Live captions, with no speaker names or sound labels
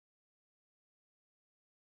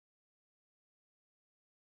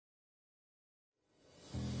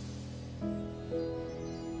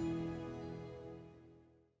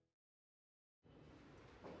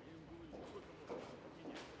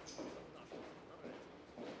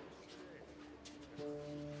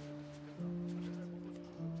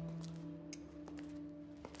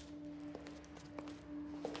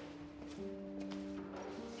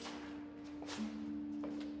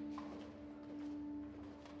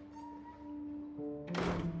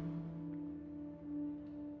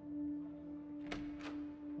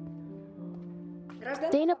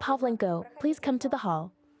Dana Pavlenko, please come to the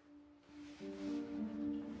hall.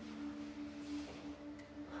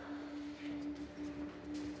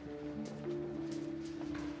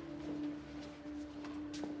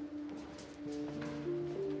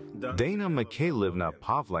 Dana Mikhailovna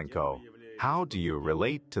Pavlenko, how do you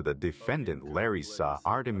relate to the defendant Larisa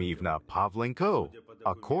Artemyevna Pavlenko?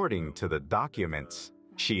 According to the documents,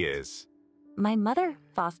 she is my mother,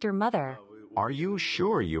 foster mother. Are you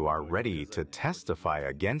sure you are ready to testify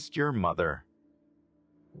against your mother?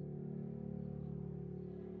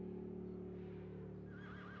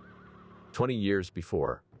 "20 years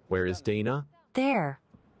before. Where is Dana?" There.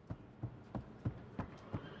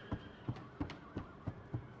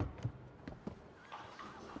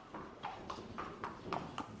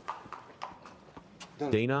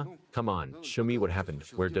 Dana, come on, show me what happened.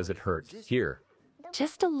 Where does it hurt? Here.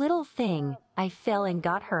 Just a little thing. I fell and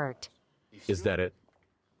got hurt. Is that it?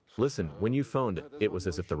 Listen, when you phoned, it was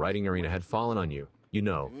as if the writing arena had fallen on you. You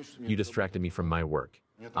know, you distracted me from my work.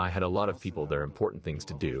 I had a lot of people there, important things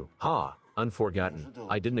to do. Ha! Unforgotten.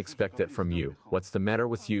 I didn't expect that from you. What's the matter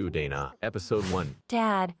with you, Dana? Episode 1.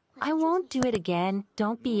 Dad, I won't do it again.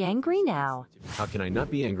 Don't be angry now. How can I not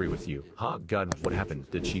be angry with you? Ha, God, what happened?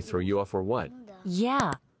 Did she throw you off or what?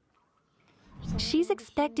 Yeah. She's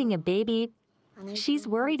expecting a baby. She's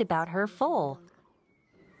worried about her foal.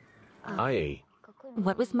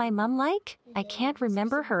 What was my mom like? I can't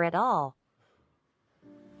remember her at all.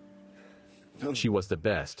 She was the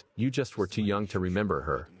best. You just were too young to remember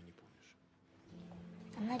her.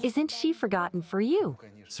 Isn't she forgotten for you?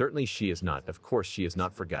 Certainly she is not. Of course she is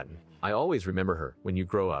not forgotten. I always remember her. When you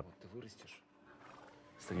grow up,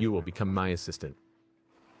 you will become my assistant.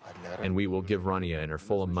 And we will give Rania and her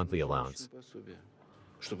foal a monthly allowance,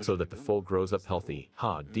 so that the foal grows up healthy.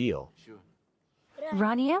 Ha, deal.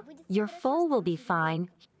 Rania, your foal will be fine.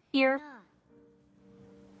 Here.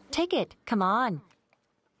 Take it. Come on.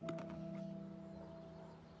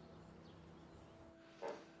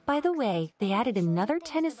 By the way, they added another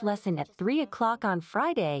tennis lesson at 3 o'clock on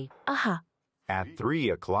Friday. At 3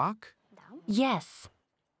 o'clock? Yes.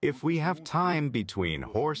 If we have time between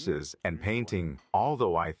horses and painting,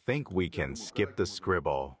 although I think we can skip the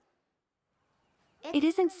scribble. It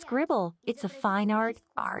isn't scribble. It's a fine art.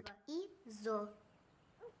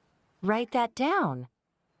 Write that down.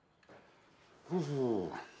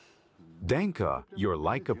 Danka, you're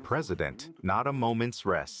like a president, not a moment's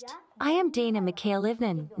rest. I am Dana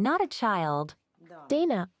Mikhailovna, not a child.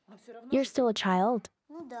 Dana, you're still a child.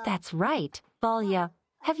 That's right. Valya,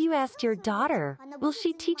 have you asked your daughter? Will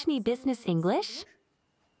she teach me business English?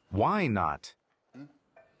 Why not?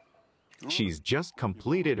 She's just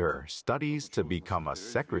completed her studies to become a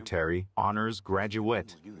secretary honors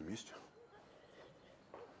graduate.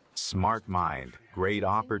 Smart mind, great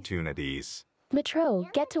opportunities. Metro,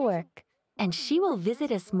 get to work. And she will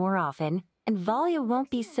visit us more often, and Valya won't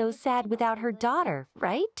be so sad without her daughter,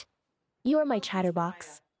 right? You are my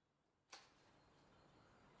chatterbox.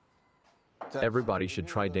 Everybody should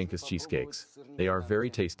try Danka's cheesecakes. They are very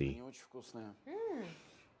tasty.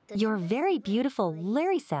 You're very beautiful,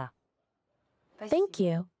 Larisa. Thank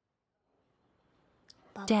you.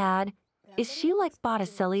 Dad, is she like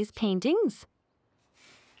Botticelli's paintings?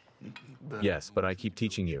 Yes, but I keep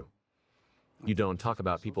teaching you. You don't talk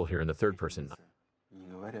about people here in the third person.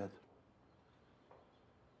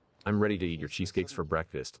 I'm ready to eat your cheesecakes for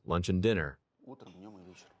breakfast, lunch, and dinner.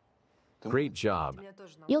 Great job.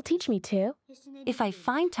 You'll teach me too? If I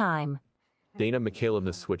find time. Dana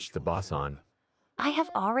Mikhailovna switched the boss on. I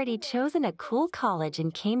have already chosen a cool college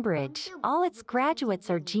in Cambridge. All its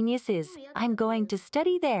graduates are geniuses. I'm going to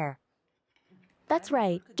study there. That's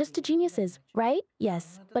right. Just to geniuses, right?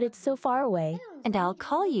 Yes, but it's so far away. And I'll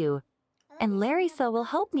call you. And Larisa will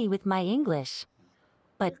help me with my English.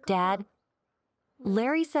 But Dad,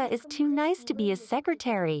 Larisa is too nice to be a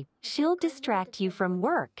secretary. She'll distract you from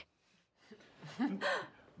work.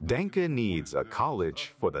 Danka needs a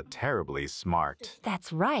college for the terribly smart.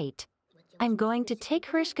 That's right. I'm going to take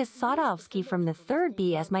Hrishka Sadovsky from the 3rd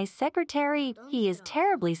B as my secretary. He is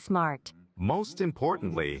terribly smart. Most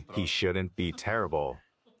importantly, he shouldn't be terrible.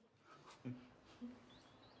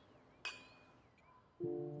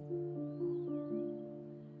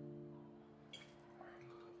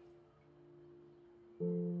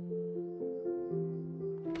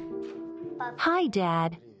 Hi,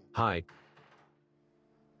 Dad. Hi.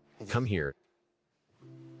 Come here.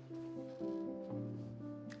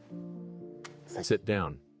 Sit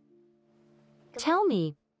down. Tell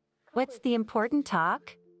me, what's the important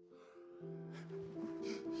talk?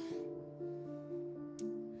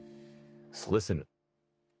 Listen.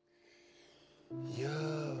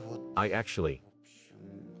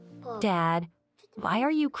 Dad, why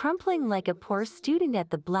are you crumpling like a poor student at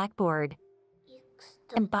the blackboard?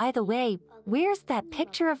 And by the way, where's that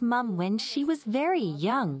picture of Mom when she was very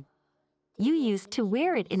young? You used to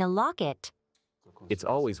wear it in a locket. It's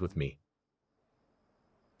always with me.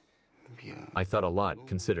 I thought a lot,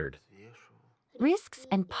 considered. Risks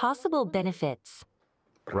and possible benefits.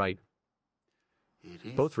 Right.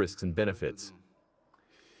 Both risks and benefits.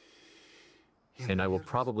 And I will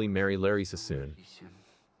probably marry Larissa soon.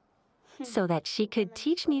 So that she could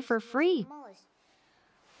teach me for free.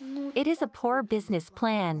 It is a poor business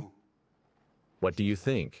plan. What do you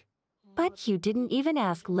think? But you didn't even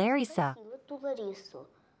ask Larissa.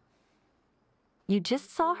 You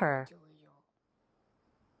just saw her.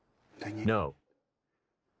 No.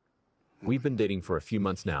 We've been dating for a few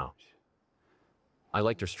months now. I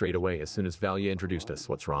liked her straight away as soon as Valia introduced us.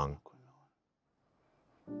 What's wrong?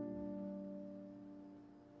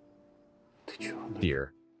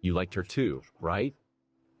 Dear, you liked her too, right?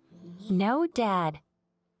 No, Dad.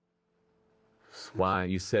 Why,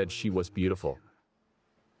 you said she was beautiful.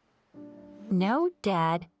 No,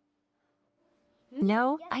 Dad.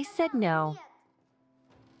 No, I said no.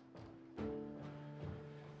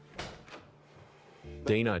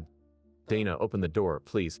 Dana, open the door,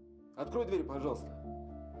 please. Открой дверь, пожалуйста.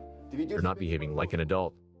 Ты ведешь You're not себя behaving like an как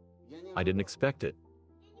adult. I didn't expect it.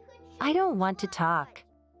 I don't want to talk.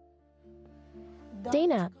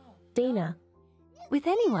 Dana, With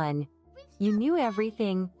anyone. You knew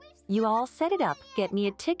everything. You all set it up, get me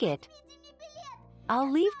a ticket. I'll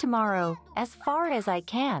leave tomorrow, as far as I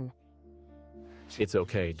can. It's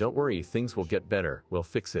okay, don't worry, things will get better. We'll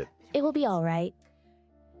fix it. it will be all right.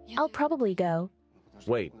 I'll probably go.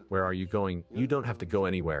 Wait, where are you going? You don't have to go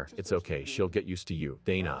anywhere. It's okay, she'll get used to you.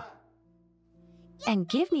 Dana. And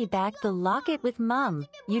give me back the locket with Mom.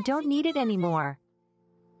 You don't need it anymore.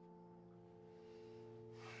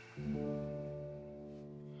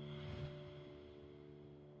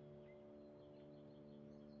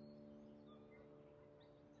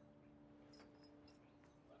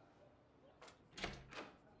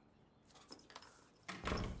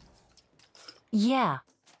 Yeah.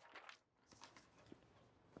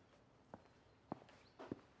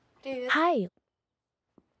 Hi.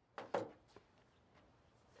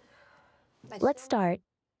 Let's start.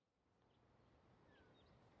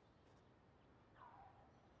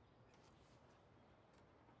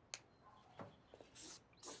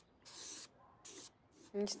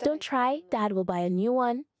 Don't try, Dad will buy a new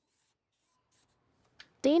one.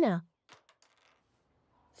 Dana,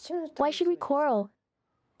 why should we quarrel?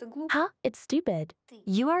 Huh? It's stupid.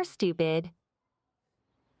 You are stupid.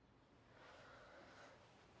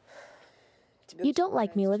 You don't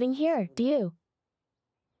like me living here, do you?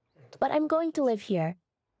 But I'm going to live here.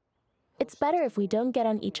 It's better if we don't get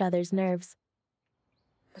on each other's nerves.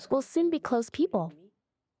 We'll soon be close people.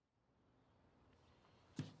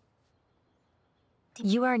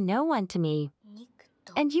 You are no one to me.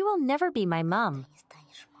 And you will never be my mom.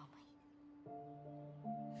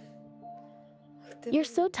 You're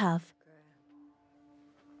so tough.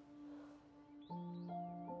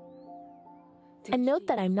 And note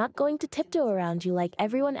that I'm not going to tiptoe around you like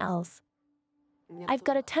everyone else. I've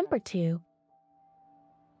got a temper too.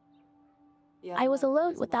 I was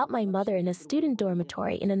alone without my mother in a student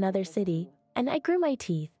dormitory in another city, and I grew my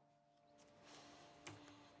teeth.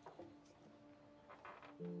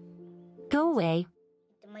 Go away.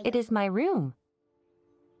 It is my room.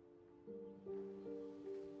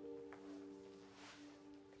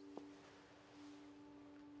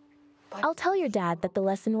 I'll tell your dad that the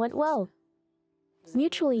lesson went well.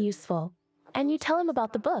 Mutually useful. And you tell him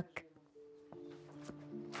about the book.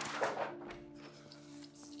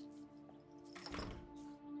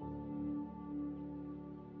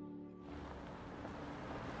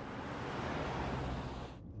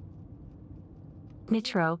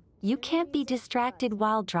 Mitro, you can't be distracted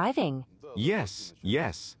while driving. Yes.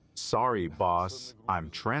 Sorry, boss. I'm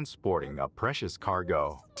transporting a precious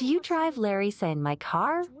cargo. Do you drive Larissa in my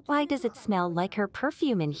car? Why does it smell like her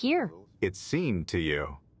perfume in here? It seemed to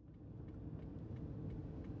you.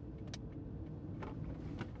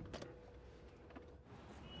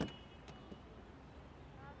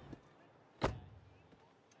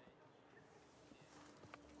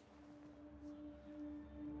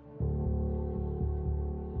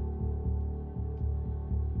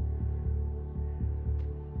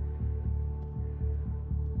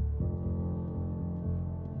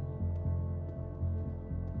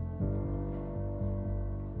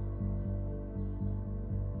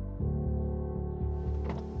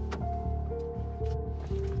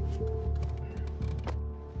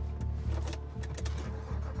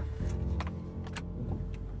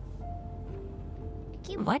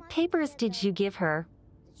 What papers did you give her?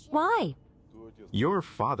 Why? Your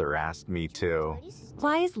father asked me to.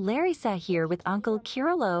 Why is Larissa here with Uncle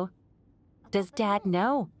Kirilo? Does Dad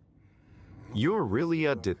know? You're really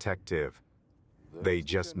a detective. They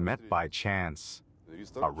just met by chance.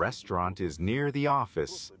 A restaurant is near the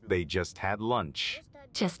office. They just had lunch.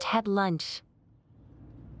 Just had lunch.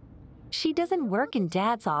 She doesn't work in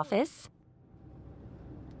Dad's office.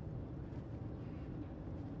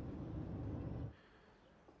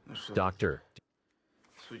 Doctor,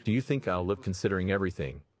 do you think I'll live considering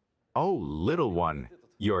everything? Oh, little one,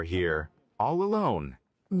 you're here, all alone.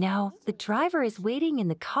 No, the driver is waiting in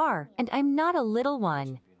the car, and I'm not a little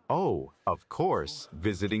one. Oh, of course,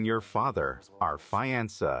 visiting your father. Our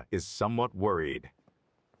fiancé is somewhat worried.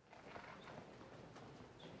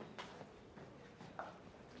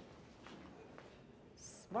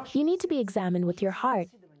 You need to be examined with your heart.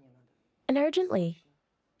 And urgently.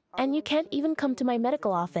 And you can't even come to my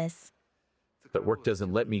medical office. But work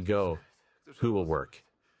doesn't let me go. Who will work?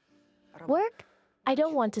 Work? I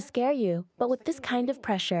don't want to scare you, but with this kind of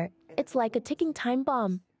pressure, it's like a ticking time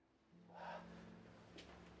bomb.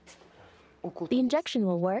 The injection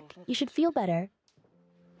will work. You should feel better.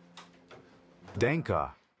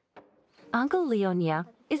 Danka. Uncle Leonia,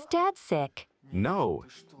 is Dad sick? No,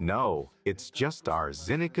 it's just our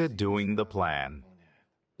Zinica doing the plan.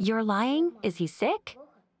 You're lying? Is he sick?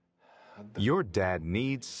 Your dad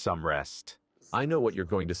needs some rest. I know what you're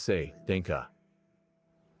going to say, Denka.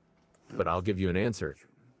 But I'll give you an answer.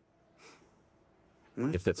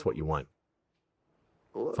 If that's what you want.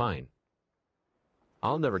 Fine.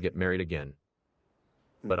 I'll never get married again.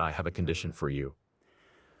 But I have a condition for you.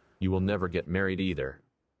 You will never get married either.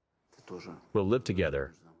 We'll live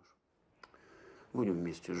together.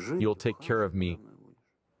 You'll take care of me.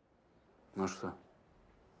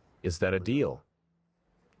 Is that a deal?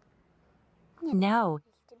 No.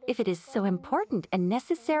 If it is so important and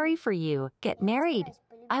necessary for you, get married.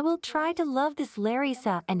 I will try to love this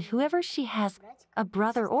Larissa and whoever she has, a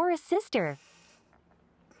brother or a sister.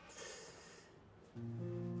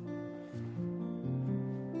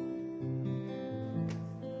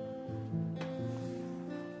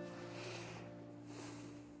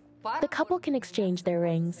 The couple can exchange their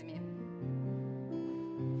rings.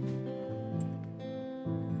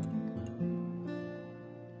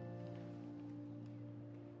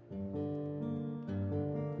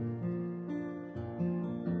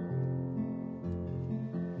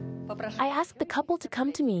 I asked the couple to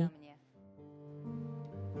come to me.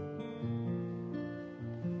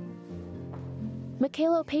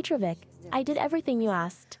 Mikhailo Petrovic, I did everything you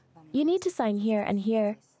asked. You need to sign here and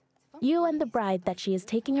here. You and the bride that she is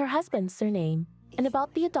taking her husband's surname. And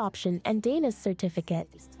about the adoption and Dana's certificate,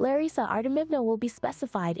 Larissa Artemivna will be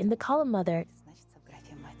specified in the column mother.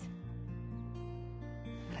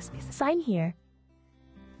 Sign here.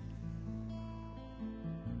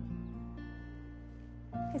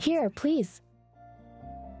 Here, please.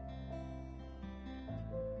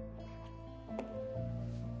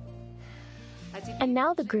 And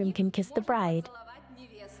now the groom can kiss the bride.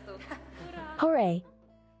 Hooray!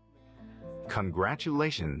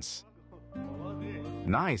 Congratulations.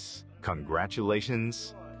 Nice.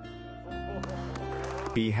 Congratulations.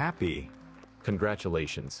 Be happy.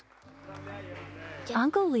 Congratulations.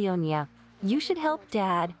 Uncle Leonia, you should help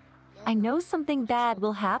Dad. I know something bad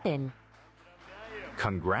will happen.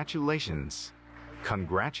 Congratulations.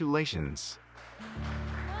 Congratulations.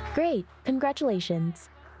 Great, congratulations.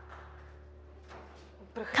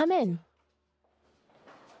 Come in.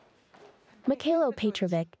 Mikhailo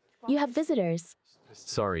Petrovic, you have visitors.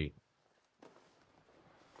 Sorry.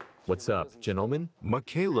 What's up, gentlemen?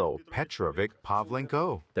 Mikhailo Petrovic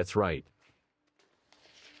Pavlenko. That's right.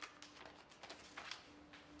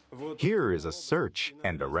 Here is a search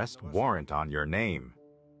and arrest warrant on your name.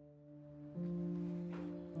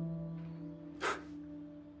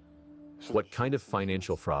 What kind of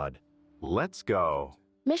financial fraud? Let's go.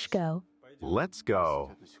 Mishko, Let's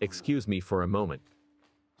go. Excuse me for a moment.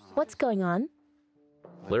 what's going on?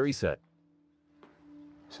 Larissa.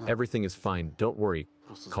 Everything is fine. Don't worry.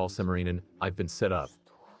 Call Semarinen. I've been set up.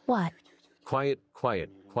 What? Quiet, quiet,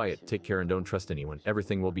 quiet. Take care and don't trust anyone.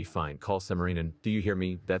 Everything will be fine. Call Semarinen. Do you hear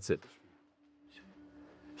me? That's it.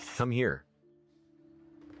 Come here.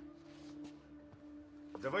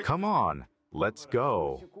 Come on. Let's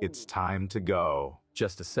go. It's time to go.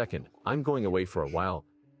 Just a second. I'm going away for a while.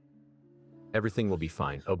 Everything will be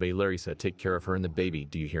fine. Obey Larissa. Take care of her and the baby.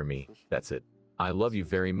 Do you hear me? That's it. I love you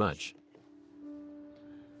very much.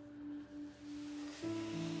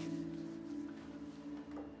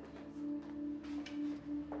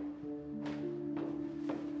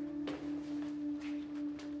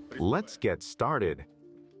 Let's get started.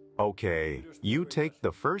 Okay, you take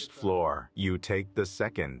the first floor, you take the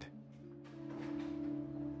second.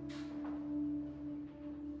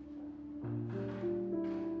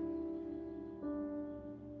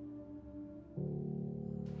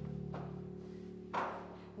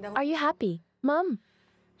 Are you happy? Mom,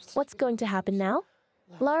 what's going to happen now?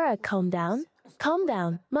 Lara, calm down. Calm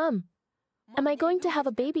down, Mom. Am I going to have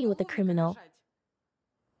a baby with a criminal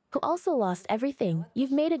who also lost everything?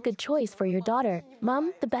 You've made a good choice for your daughter.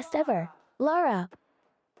 Mom, the best ever. Lara,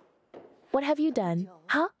 what have you done?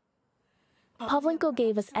 Huh? Pavlenko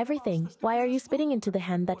gave us everything. Why are you spitting into the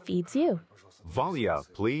hand that feeds you? Valia,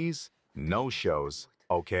 please. No shows,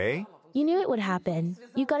 okay? You knew it would happen.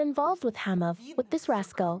 You got involved with Hamov, with this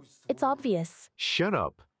rascal. It's obvious. Shut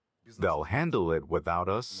up. They'll handle it without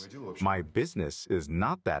us. My business is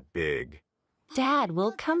not that big. Dad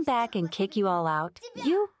will come back and kick you all out.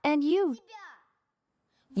 You and you.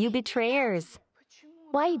 You betrayers.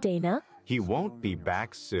 Why, Dana? He won't be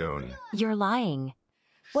back soon. You're lying.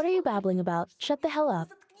 What are you babbling about? Shut the hell up.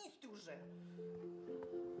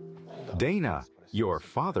 Dana, your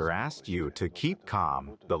father asked you to keep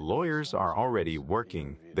calm. The lawyers are already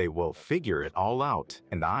working. They will figure it all out.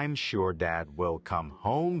 And I'm sure Dad will come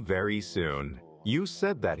home very soon. You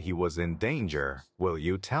said that he was in danger. Will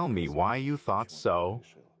you tell me why you thought so?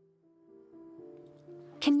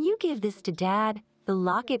 Can you give this to Dad? The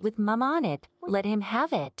locket with Mum on it. Let him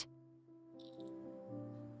have it.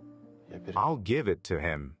 I'll give it to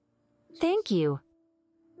him. Thank you.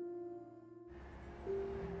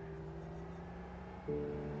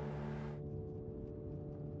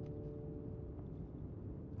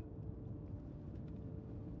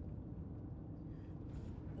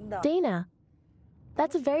 Dana,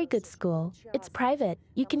 that's a very good school. It's private.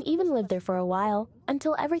 You can even live there for a while,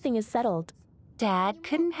 until everything is settled. Dad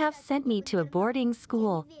couldn't have sent me to a boarding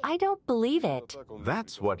school. I don't believe it.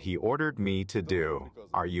 That's what he ordered me to do.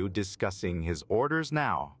 Are you discussing his orders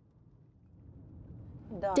now?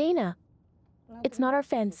 Dana, it's not our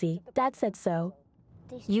fancy. Dad said so.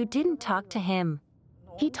 You didn't talk to him.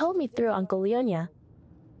 He told me through Uncle Leonia.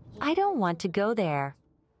 I don't want to go there.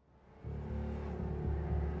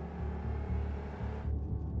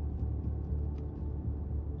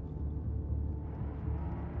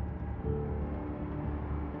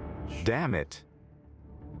 Damn it.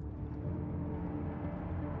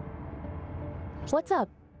 What's up?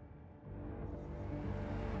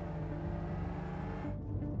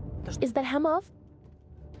 Is that Hamov?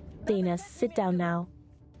 Dana, sit down now.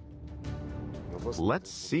 Let's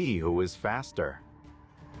see who is faster.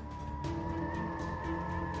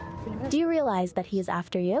 Do you realize that he is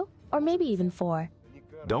after you? Or maybe even 4.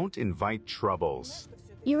 Don't invite troubles.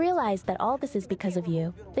 You realize that all this is because of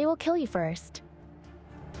you. They will kill you first.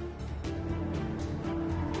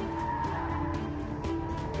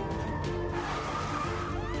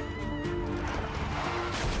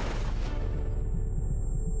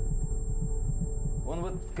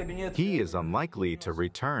 He is unlikely to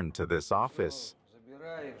return to this office.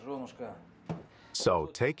 So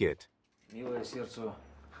take it.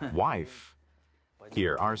 Wife,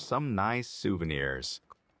 here are some nice souvenirs.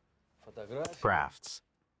 Crafts.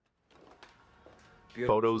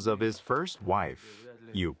 Photos of his first wife.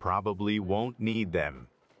 You probably won't need them.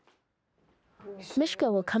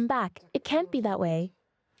 Mishka will come back. It can't be that way.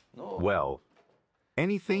 Well,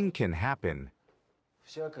 anything can happen.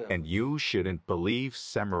 And you shouldn't believe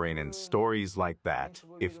Semarinen's stories like that.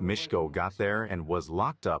 If Mishko got there and was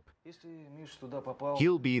locked up,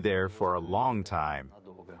 he'll be there for a long time.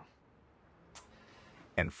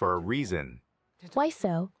 And for a reason. Why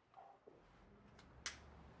so?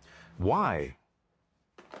 Why?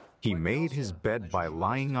 He made his bed by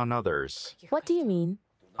lying on others. What do you mean?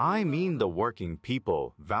 I mean the working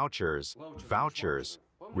people. Vouchers. Vouchers.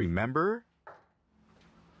 Remember?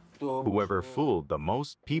 Whoever fooled the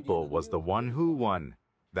most people was the one who won.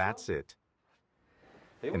 That's it.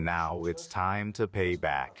 And now it's time to pay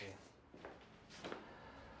back.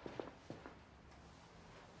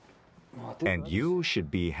 And you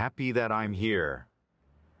should be happy that I'm here.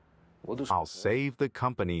 I'll save the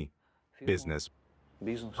company, business,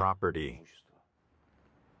 property.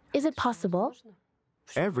 Is it possible?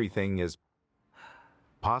 Everything is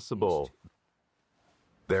possible.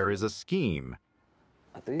 There is a scheme.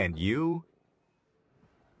 And you,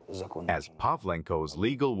 as Pavlenko's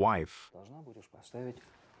legal wife,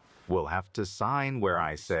 will have to sign where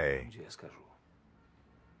I say.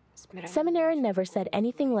 Seminarin never said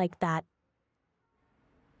anything like that.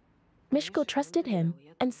 Mishko trusted him,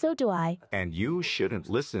 and so do I. And you shouldn't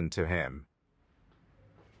listen to him.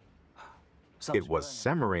 It was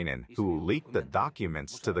Semerenin who leaked the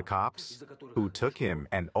documents to the cops, who took him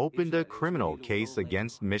and opened a criminal case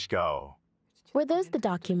against Mishko. Were those the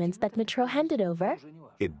documents that Metro handed over?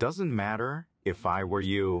 It doesn't matter. If I were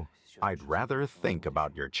you, I'd rather think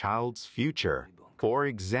about your child's future. For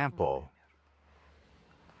example,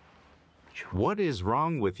 what is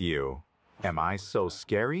wrong with you? Am I so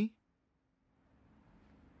scary?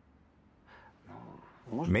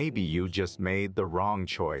 Maybe you just made the wrong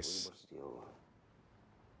choice.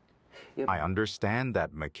 I understand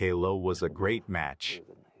that Mikhailo was a great match.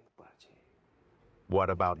 What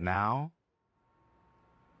about now?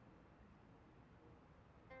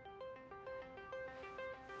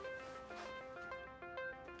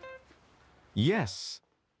 Yes.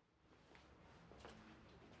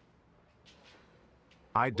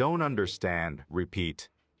 I don't understand. Repeat.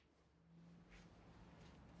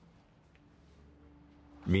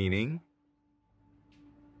 Meaning?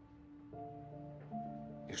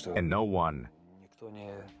 And no one.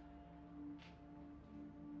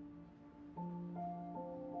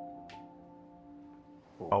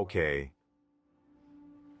 Okay.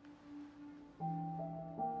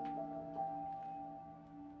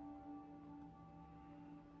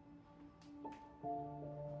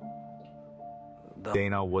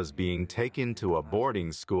 Dana was being taken to a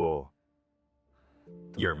boarding school.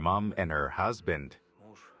 Your mom and her husband.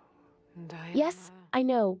 Yes, I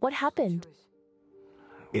know. What happened?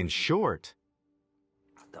 In short,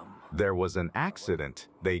 there was an accident.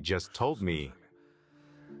 They just told me.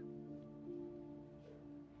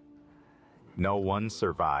 No one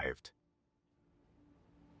survived.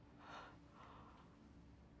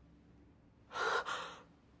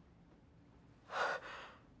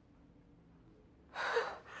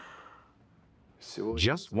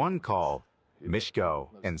 Just one call, Mishko,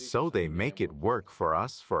 and so they make it work for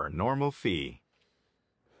us for a normal fee.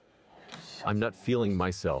 I'm not feeling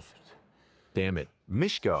myself. Damn it.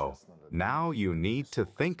 Mishko, now you need to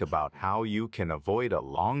think about how you can avoid a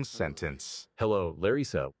long sentence. Hello,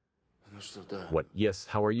 Larissa. What? Yes,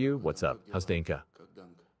 how are you? What's up? How's Danka?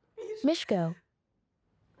 Mishko.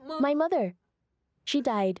 My mother. She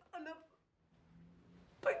died.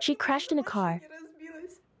 She crashed in a car.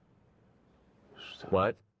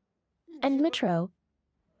 What? And Mitro.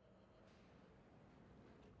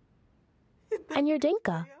 And your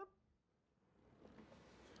Dinka.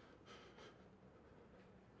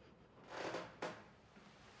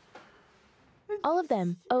 All of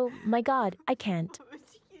them. Oh my God, I can't.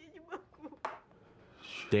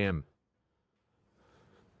 Damn.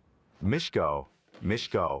 Mishko,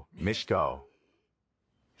 Mishko, Mishko.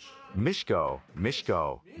 Mishko,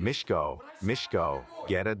 Mishko, Mishko, Mishko.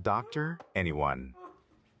 Get a doctor? Anyone?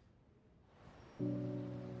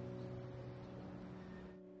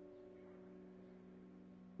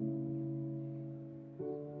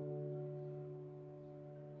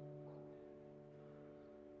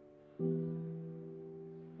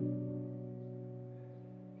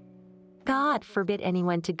 God forbid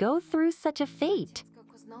anyone to go through such a fate.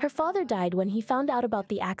 Her father died when he found out about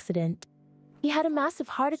the accident. He had a massive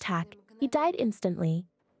heart attack. He died instantly.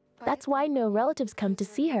 That's why no relatives come to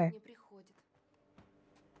see her.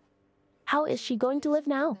 How is she going to live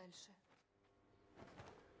now?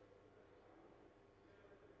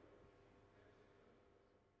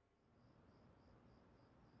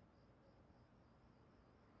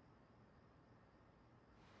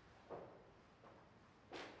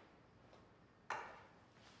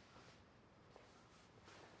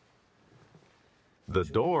 The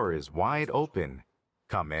door is wide open.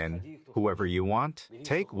 Come in, whoever you want,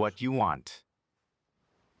 take what you want.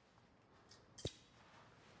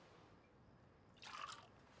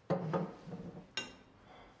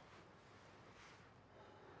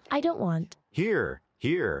 I don't want. Here,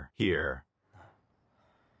 here, here.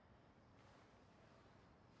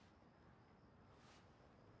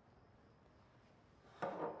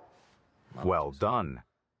 Well done.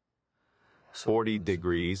 40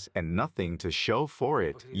 degrees and nothing to show for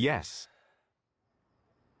it. Yes.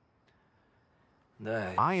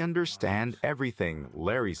 I understand everything,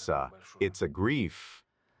 Larissa. It's a grief.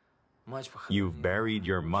 You've buried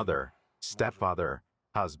your mother, stepfather,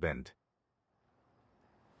 husband.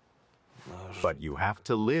 But you have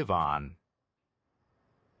to live on.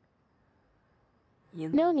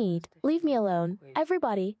 No need. Leave me alone.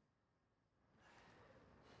 Everybody.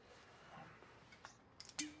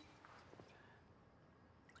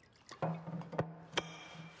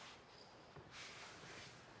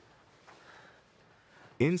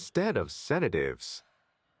 Instead of sedatives,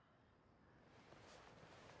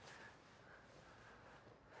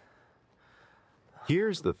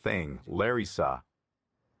 here's the thing, Larissa.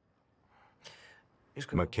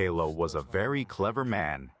 Mikhailo was a very clever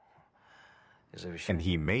man, and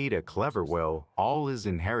he made a clever will. All his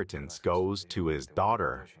inheritance goes to his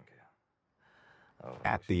daughter.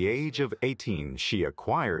 At the age of 18, she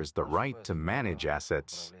acquires the right to manage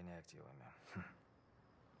assets.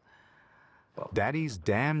 Daddy's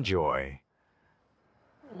damn joy.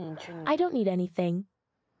 I don't need anything.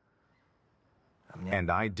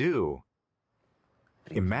 And I do.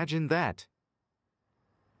 Imagine that.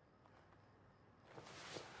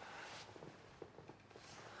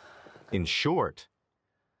 In short,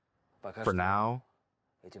 for now,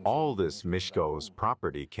 all this Mishko's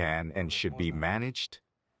property can and should be managed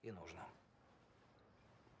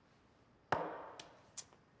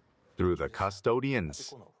through the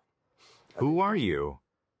custodians. Who are you?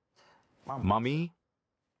 Mummy?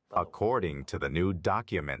 According to the new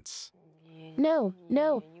documents. No,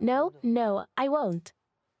 no, no, no, I won't.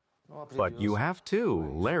 But you have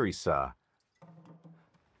to, Larissa.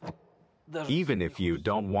 Even if you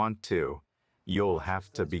don't want to, you'll have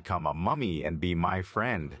to become a mummy and be my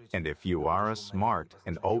friend. And if you are a smart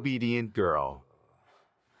and obedient girl,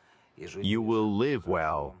 you will live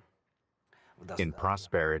well, in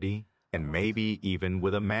prosperity, and maybe even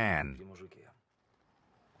with a man.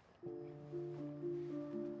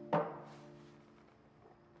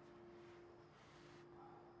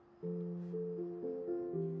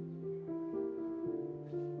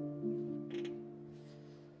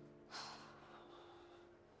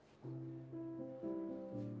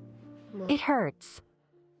 It hurts.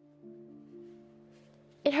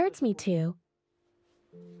 It hurts me too.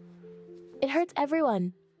 It hurts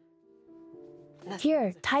everyone.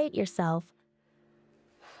 Here, tie it yourself.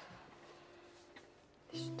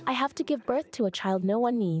 I have to give birth to a child no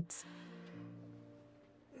one needs.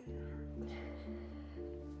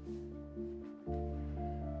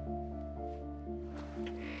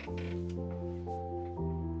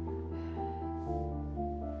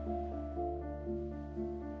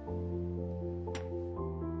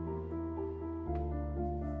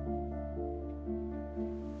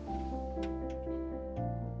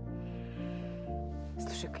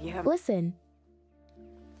 Listen,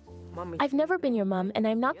 I've never been your mom and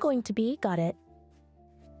I'm not going to be, got it?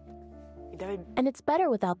 And it's better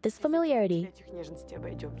without this familiarity.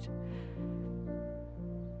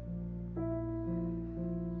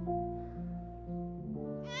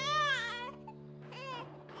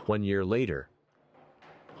 One year later.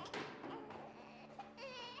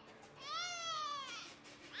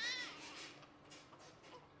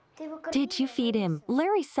 Did you feed him,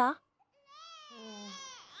 Larissa?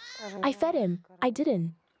 I fed him. I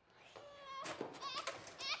didn't.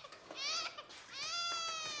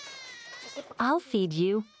 I'll feed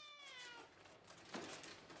you.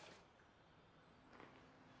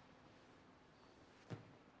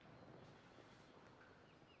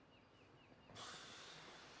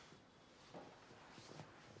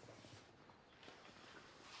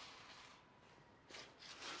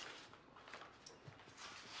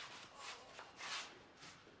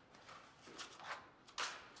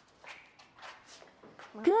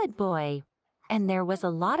 Good boy. And there was a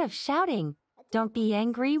lot of shouting. Don't be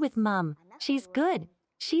angry with Mum. She's good.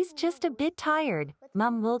 She's just a bit tired.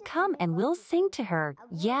 Mum will come and we'll sing to her.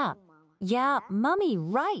 Yeah. Yeah, Mummy,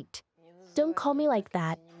 right. Don't call me like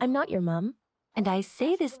that. I'm not your mom. And I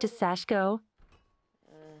say this to Sashko.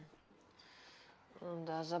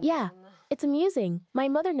 Yeah, it's amusing. My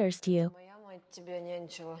mother nursed you.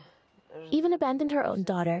 Even abandoned her own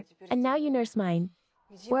daughter. And now you nurse mine.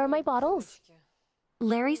 Where are my bottles?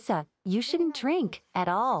 Larissa, you shouldn't drink at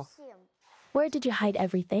all. Where did you hide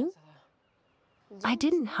everything? I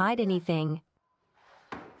didn't hide anything.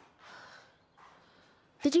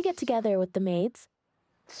 Did you get together with the maids?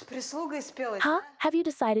 Huh? Have you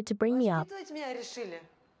decided to bring me up?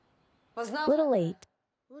 Little late.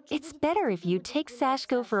 It's better if you take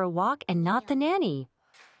Sashko for a walk and not the nanny.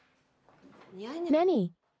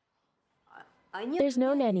 Nanny. There's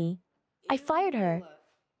no nanny. I fired her.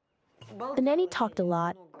 The nanny talked a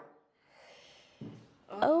lot.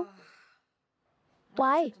 Oh.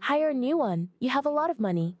 Why? Hire a new one. You have a lot of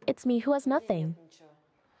money. It's me who has nothing.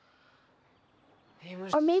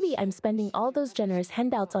 Or maybe I'm spending all those generous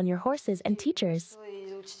handouts on your horses and teachers.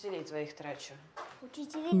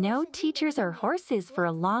 No teachers or horses for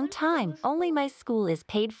a long time. Only my school is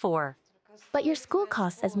paid for. But your school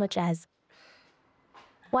costs as much as...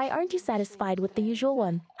 Why aren't you satisfied with the usual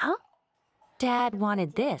one, huh? Dad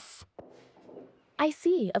wanted this. I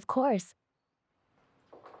see, of course.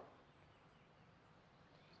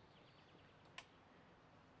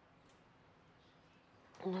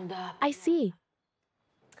 I see.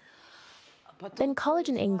 Then college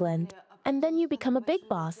in England. And then you become a big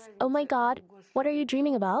boss. Oh my God, what are you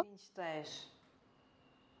dreaming about?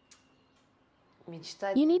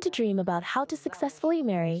 You need to dream about how to successfully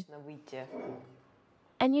marry.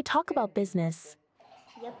 And you talk about business.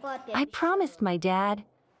 I promised my dad.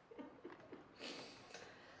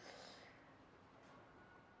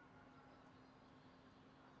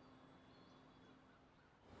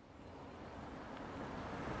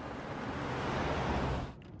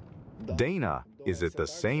 Dana, is it the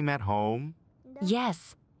same at home?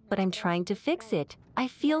 Yes, but I'm trying to fix it. I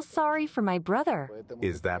feel sorry for my brother.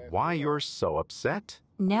 Is that why you're so upset?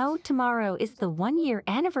 No, tomorrow is the 1-year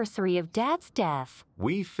anniversary of Dad's death.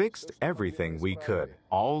 We fixed everything we could.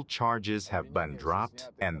 All charges have been dropped,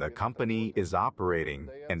 and the company is operating,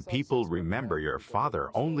 and people remember your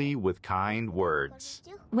father only with kind words.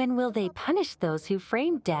 When will they punish those who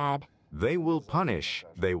framed Dad? They will punish.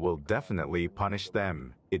 They will definitely punish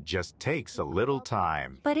them. It just takes a little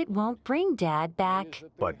time. But it won't bring Dad back.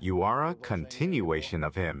 But you are a continuation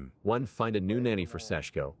of him. 1. Find a new nanny for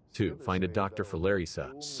Sashko. 2. Find a doctor for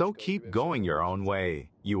Larissa. So keep going your own way.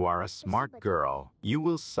 You are a smart girl. You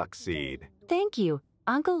will succeed. Thank you,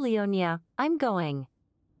 Uncle Leonia. I'm going.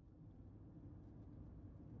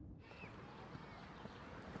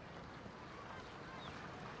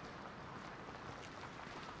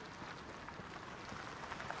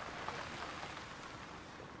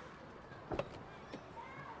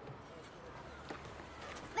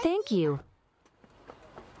 Thank you.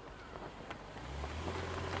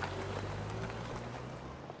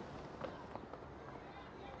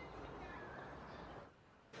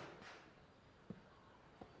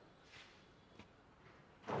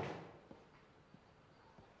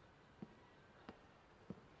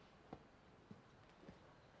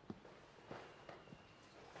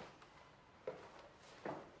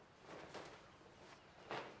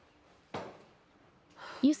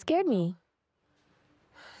 You scared me.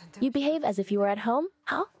 You behave as if you were at home?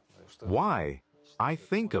 Huh? Why? I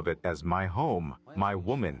think of it as my home, my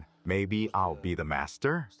woman. Maybe I'll be the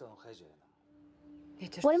master?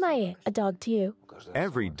 What am I, a dog to you?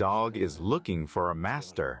 Every dog is looking for a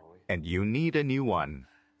master, and you need a new one.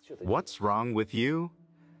 What's wrong with you?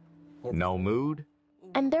 No mood?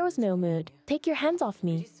 And there was no mood. Take your hands off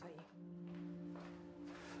me.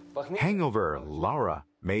 Hangover, Laura.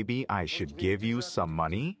 Maybe I should give you some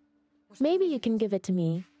money? Maybe you can give it to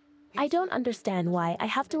me. I don't understand why I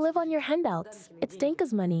have to live on your handouts. It's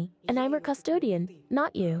Danka's money, and I'm her custodian,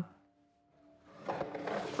 not you.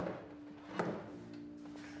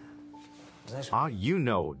 You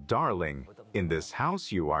know, darling, in this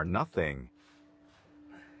house you are nothing.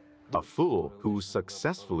 A fool who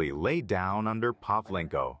successfully lay down under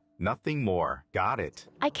Pavlenko. Nothing more. Got it.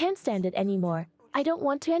 I can't stand it anymore. I don't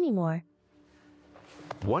want to anymore.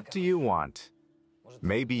 What do you want?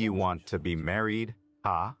 Maybe you want to be married,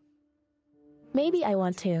 huh? Maybe I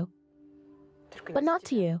want to. But not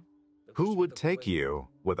to you. Who would take you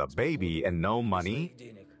with a baby and no money?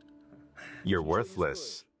 You're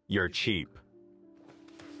worthless. You're cheap.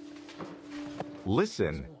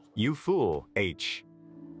 Listen, you fool, H.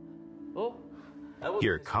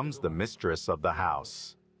 Here comes the mistress of the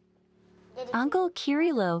house. Uncle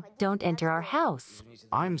Kirilo, don't enter our house.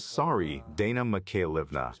 I'm sorry, Dana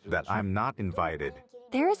Mikhailovna, that I'm not invited.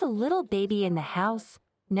 There is a little baby in the house.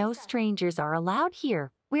 No strangers are allowed here.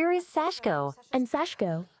 Where is Sashko? And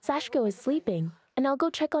Sashko? Sashko is sleeping, and I'll go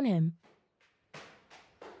check on him.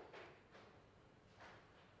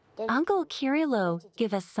 Uncle Kirilo,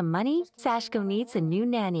 give us some money. Sashko needs a new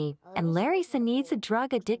nanny, and Larissa needs a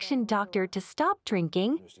drug addiction doctor to stop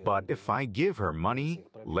drinking. But if I give her money,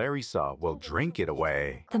 Larissa will drink it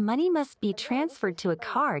away. The money must be transferred to a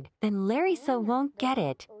card, then Larissa won't get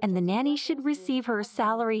it, and the nanny should receive her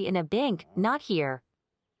salary in a bank, not here.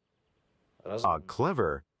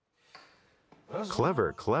 Clever.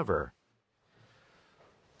 Clever.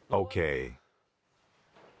 Okay.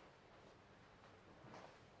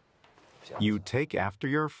 You take after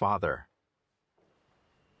your father.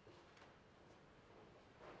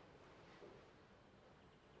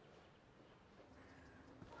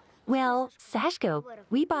 Well, Sashko,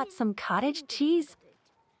 we bought some cottage cheese.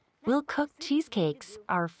 We'll cook cheesecakes.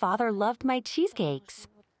 Our father loved my cheesecakes.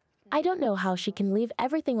 I don't know how she can leave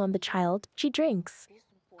everything on the child. She drinks.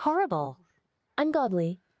 Horrible.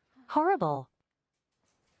 Ungodly. Horrible.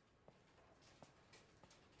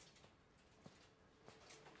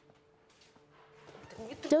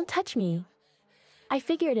 Don't touch me. I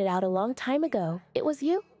figured it out a long time ago. It was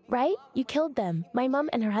you, right? You killed them. My mom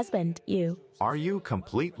and her husband, you. Are you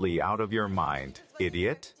completely out of your mind,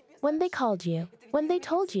 idiot? When they called you, when they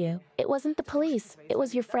told you, it wasn't the police. It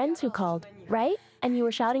was your friends who called, right? and you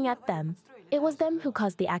were shouting at them. It was them who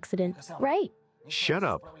caused the accident, right? Shut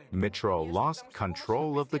up. Mitro lost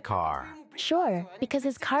control of the car. Sure, because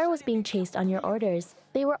his car was being chased on your orders.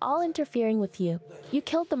 They were all interfering with you. You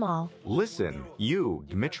killed them all. Listen, you,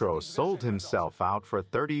 Dmitro, sold himself out for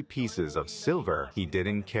 30 pieces of silver. He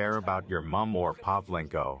didn't care about your mom or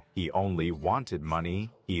Pavlenko. He only wanted money.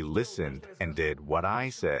 He listened and did what I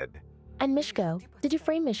said. And Mishko, did you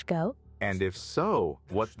frame Mishko? And if so,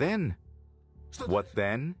 what then? What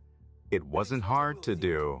then? It wasn't hard to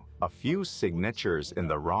do. A few signatures in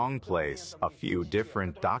the wrong place, a few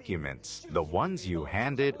different documents. The ones you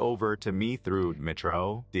handed over to me through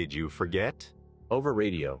Dmitro. Did you forget? Over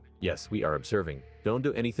radio. Yes, we are observing. Don't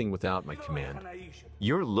do anything without my command.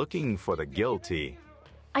 You're looking for the guilty.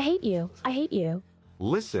 I hate you. I hate you.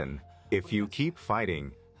 Listen, if you keep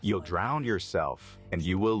fighting, you'll drown yourself and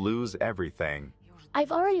you will lose everything.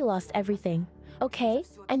 I've already lost everything, okay?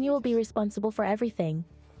 And you will be responsible for everything.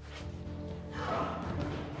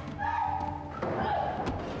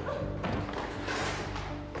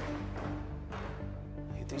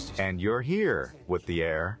 And you're here with the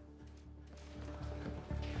air.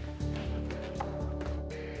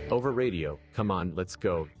 Over radio. Come on, let's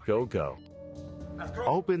go. Go, go.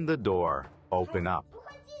 Open the door. Open up.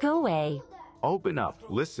 Go away. Open up.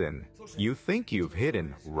 Listen. You think you've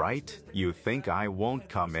hidden, right? You think I won't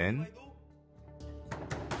come in?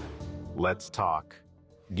 Let's talk.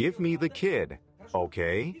 Give me the kid.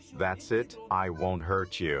 Okay, that's it. I won't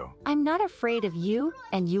hurt you. I'm not afraid of you,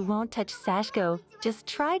 and you won't touch Sashko. Just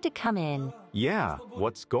try to come in. Yeah,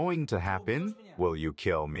 what's going to happen? Will you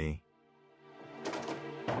kill me?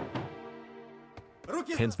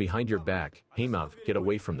 Hands behind your back. Hemav, get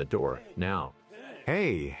away from the door. Now.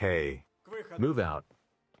 Hey, hey. Move out.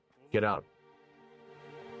 Get out.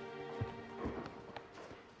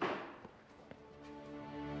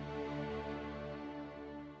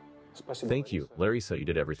 Thank you, Larissa, you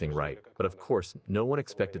did everything right. But of course, no one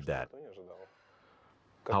expected that.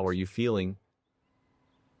 How are you feeling?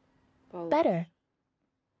 Better.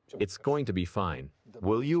 It's going to be fine.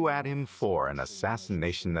 Will you add him for an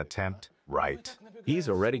assassination attempt? Right. He's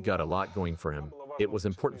already got a lot going for him. It was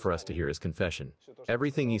important for us to hear his confession.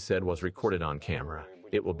 Everything he said was recorded on camera.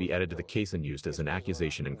 It will be added to the case and used as an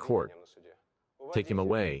accusation in court. Take him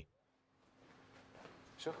away.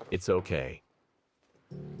 It's okay.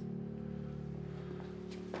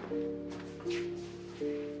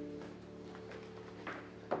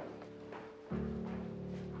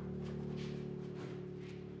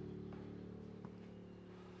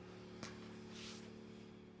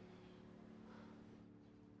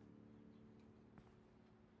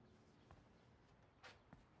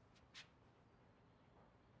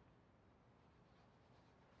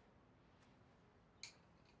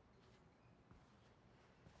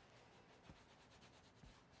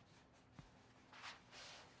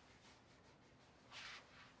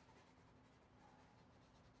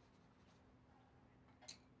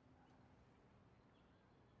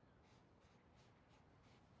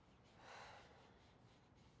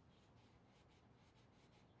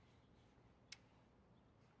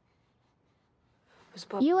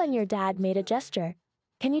 You and your dad made a gesture.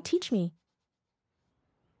 Can you teach me?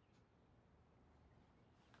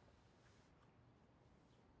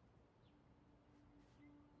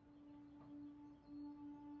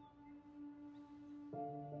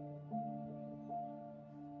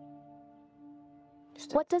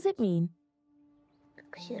 What does it mean?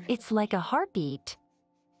 It's like a heartbeat.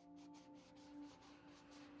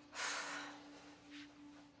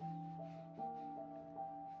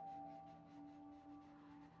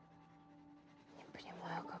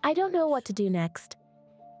 I don't know what to do next.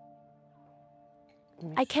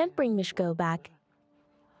 I can't bring Mishko back.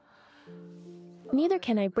 Neither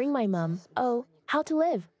can I bring my mom. Oh, how to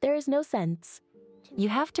live? There is no sense. You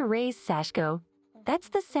have to raise Sashko. That's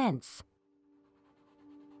the sense.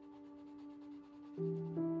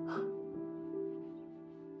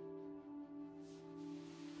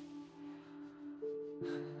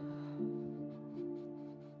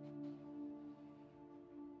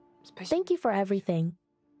 Thank you for everything.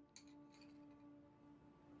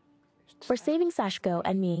 For saving Sashko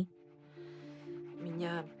and me.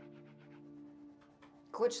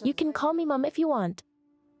 You can call me Mom if you want.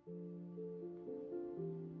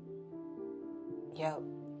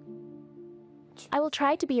 I will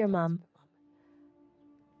try to be your mom.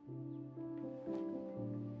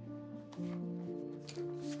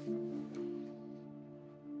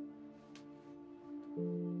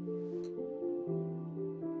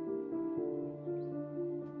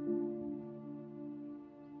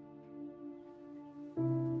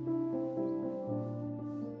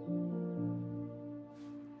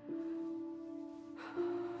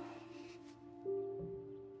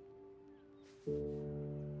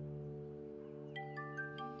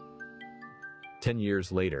 10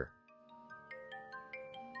 years later.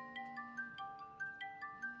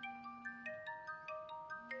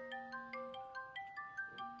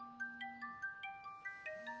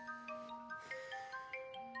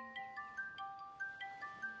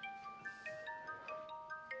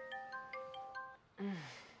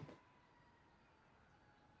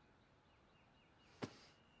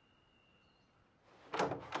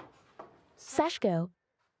 Sashko.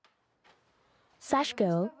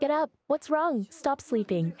 Sashko, get up. What's wrong? Stop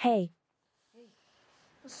sleeping. Hey.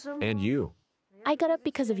 And you? I got up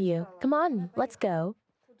because of you. Come on, let's go.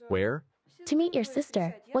 Where? To meet your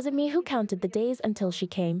sister. Was it me who counted the days until she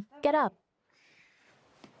came? Get up.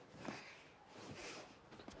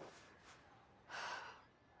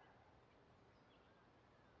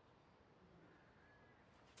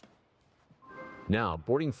 Now,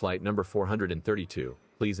 boarding flight number 432.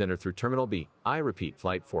 Please enter through Terminal B. I repeat,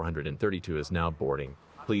 flight 432 is now boarding.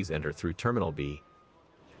 Please enter through Terminal B.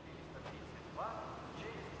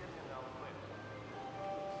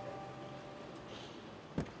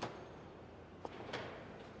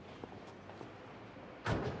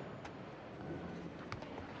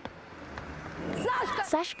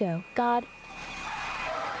 Sashko, God.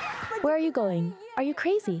 Where are you going? Are you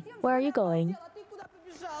crazy? Where are you going?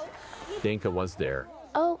 Danka was there.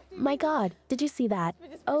 Oh, my God. Did you see that?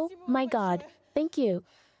 Oh, my God. Thank you.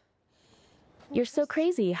 You're so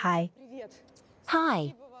crazy. Hi.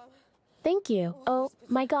 Hi. Thank you. Oh,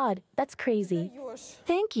 my God. That's crazy.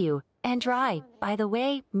 Thank you. Andrei. By the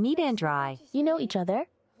way, meet Andrei. You know each other?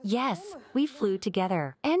 Yes, we flew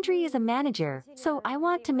together. Andrei is a manager, so I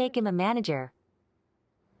want to make him a manager.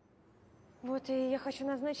 Вот и я хочу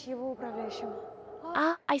назначить его управляющим.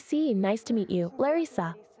 Ah, I see. Nice to meet you.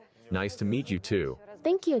 Larissa. Nice to meet you too.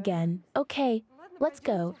 Thank you again. Okay. Let's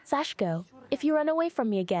go. Sashko. If you run away from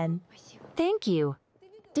me again. Thank you.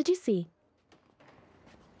 Did you see?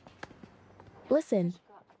 Listen.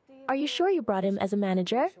 Are you sure you brought him as a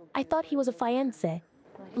manager? I thought he was a fiancé.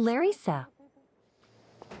 Larissa.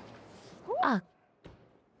 Ah.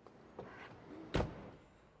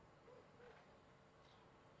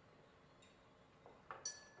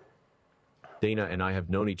 Dana and I have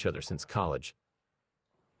known each other since college.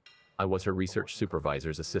 I was her research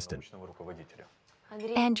supervisor's assistant.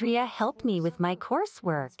 Andrea helped me with my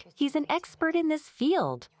coursework. He's an expert in this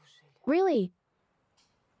field. Really?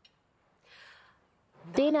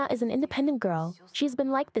 Dana is an independent girl. She's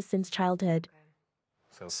been like this since childhood.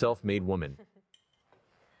 Self-made woman.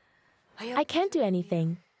 I can't do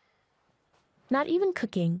anything. Not even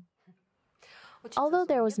cooking. Although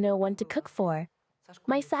there was no one to cook for.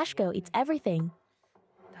 My Sashko eats everything.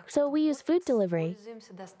 So we use food delivery.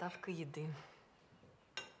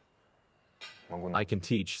 I can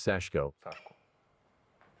teach Sashko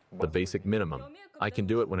the basic minimum. I can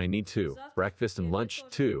do it when I need to. Breakfast and lunch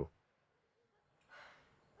too.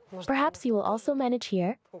 Perhaps you will also manage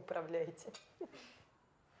here.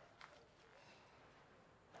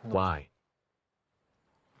 Why?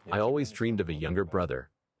 I always dreamed of a younger brother.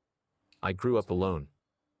 I grew up alone.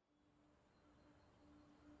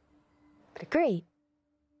 Great.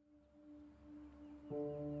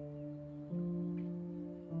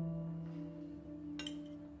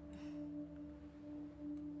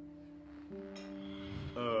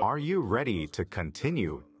 Are you ready to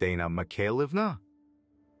continue, Dana Mikhailivna?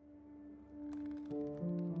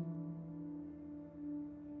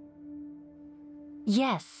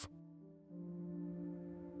 Yes.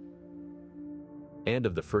 End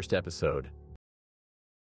of the first episode.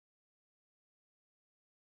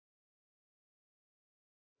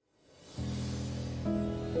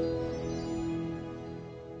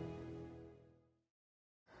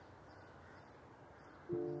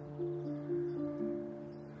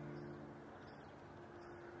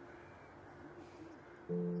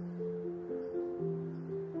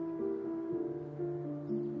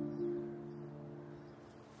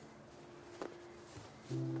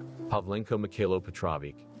 Pavlenko Mikhailo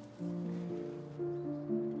Petrovic.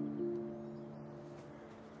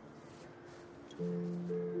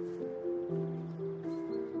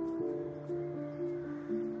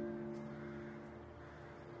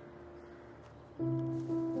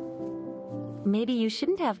 Maybe you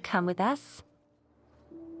shouldn't have come with us.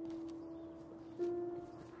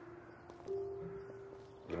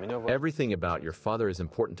 Everything about your father is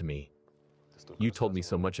important to me. You told me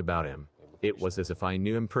so much about him. It was as if I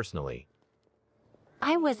knew him personally.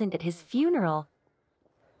 I wasn't at his funeral.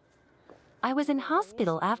 I was in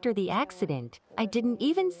hospital after the accident. I didn't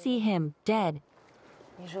even see him dead.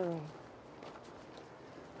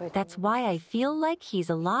 That's why I feel like he's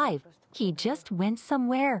alive. He just went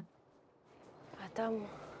somewhere.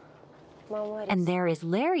 And there is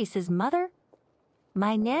Larissa's mother,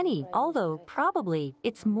 my nanny, although probably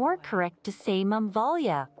it's more correct to say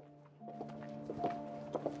Mamvalia.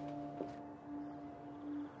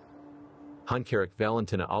 Hunkarik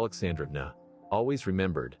Valentina Alexandrovna, always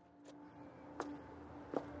remembered.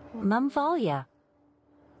 Mamvalia.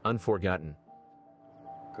 Unforgotten.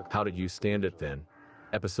 How did you stand it then?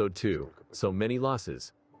 Episode 2. So many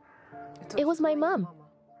losses. It was my mom.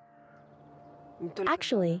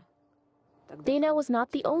 Actually, Dana was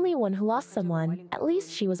not the only one who lost someone. At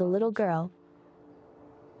least she was a little girl.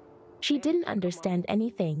 She didn't understand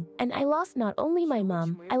anything, and I lost not only my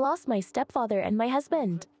mom, I lost my stepfather and my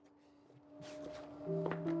husband.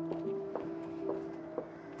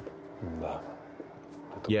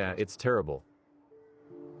 Yeah, it's terrible.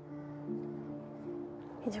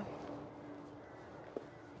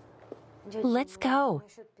 Let's go.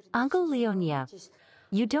 Uncle Leonia,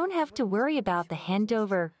 you don't have to worry about the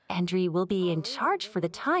handover. Andriy will be in charge for the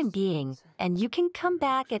time being, and you can come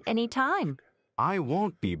back at any time. I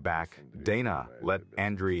won't be back. Dana, let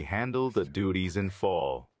Andriy handle the duties in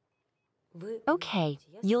full. Okay,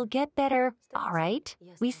 you'll get better, all right?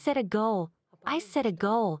 We set a goal. I set a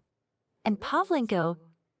goal. And Pavlenko,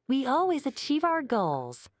 we always achieve our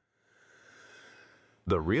goals.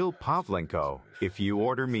 The real Pavlenko, if you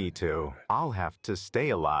order me to, I'll have to stay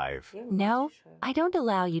alive. No, I don't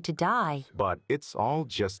allow you to die. But it's all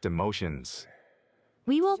just emotions.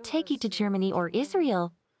 We will take you to Germany or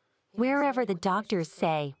Israel, wherever the doctors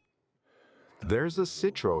say. There's a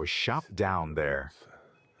Citro shop down there.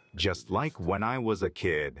 Just like when I was a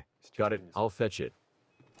kid. Got it, I'll fetch it.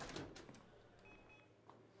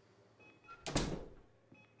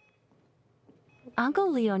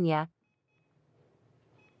 Uncle Leonia,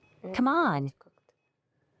 come on.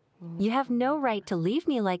 You have no right to leave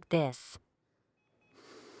me like this.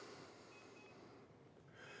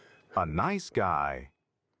 A nice guy.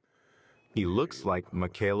 He looks like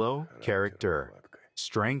Mikhailo, character,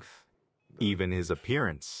 strength, even his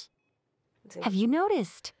appearance. Have you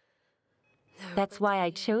noticed? That's why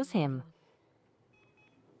I chose him.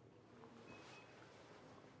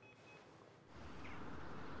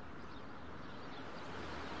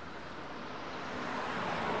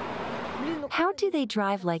 How do they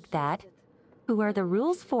drive like that? Who are the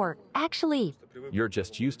rules for? Actually, You're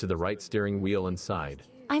just used to the right steering wheel inside.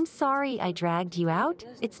 I'm sorry I dragged you out.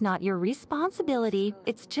 It's not your responsibility.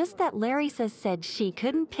 It's just that Larissa said she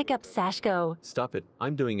couldn't pick up Sashko. Stop it,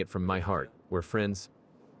 I'm doing it from my heart. We're friends,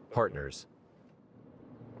 partners.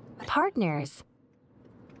 Partners.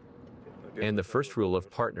 And the first rule of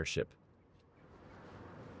partnership.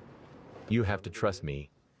 You have to trust me.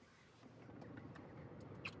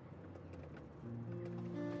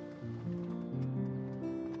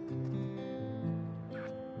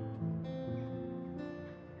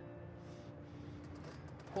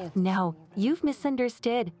 No, you've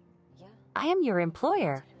misunderstood. I am your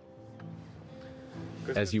employer.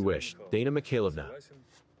 As you wish, Dana Mikhailovna.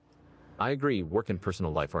 I agree, work and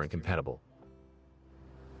personal life are incompatible.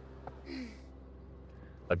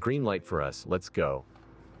 A green light for us, let's go.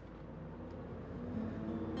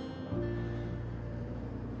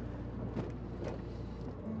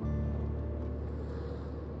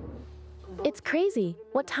 It's crazy.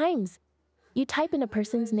 What times? You type in a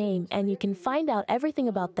person's name and you can find out everything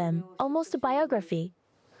about them, almost a biography.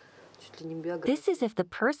 This is if the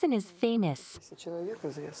person is famous.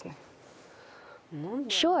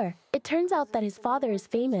 Sure, it turns out that his father is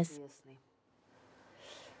famous,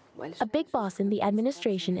 a big boss in the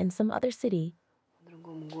administration in some other city.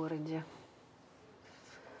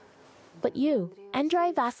 But you,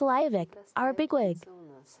 Andriy Vasilyevich, are a bigwig.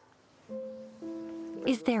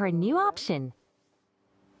 Is there a new option?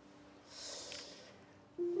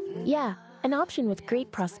 Yeah, an option with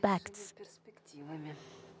great prospects.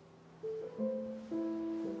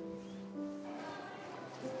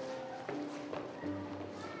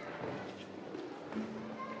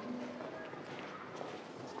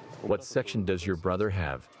 What section does your brother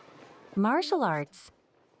have? Martial arts.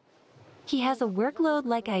 He has a workload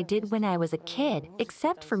like I did when I was a kid,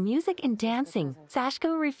 except for music and dancing.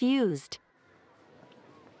 Sashko refused.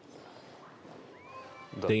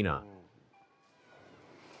 Dana.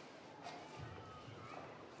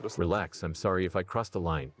 Relax, I'm sorry if I crossed the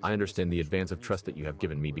line. I understand the advance of trust that you have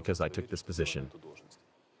given me because I took this position.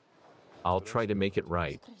 I'll try to make it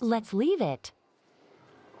right. Let's leave it.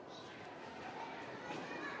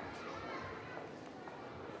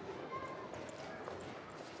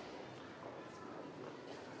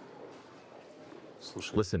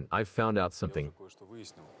 Listen, I've found out something.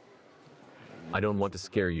 I don't want to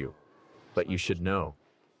scare you, but you should know.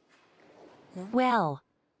 Well,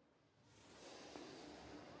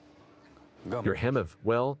 Your hem of,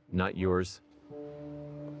 well, not yours.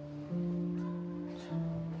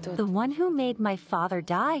 The one who made my father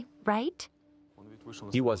die, right?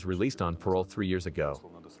 He was released on parole 3 years ago.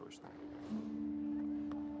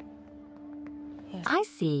 I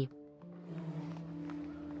see.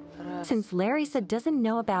 Since Larissa doesn't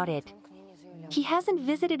know about it, he hasn't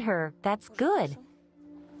visited her. That's good.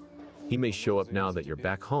 He may show up now that you're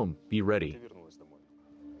back home. Be ready.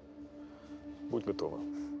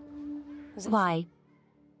 Why?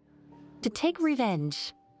 To take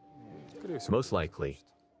revenge. Most likely.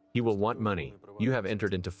 He will want money. You have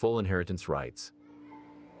entered into full inheritance rights.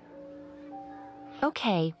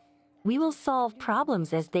 Okay, we will solve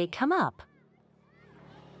problems as they come up.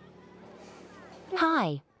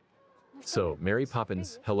 Hi. So, Mary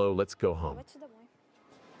Poppins, hello, let's go home.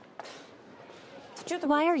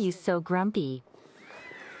 Why are you so grumpy?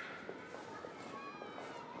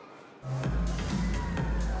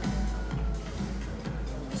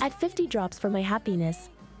 Add 50 drops for my happiness.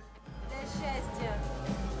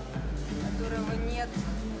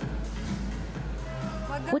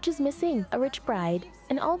 Which is missing? A rich bride,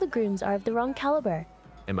 and all the grooms are of the wrong caliber.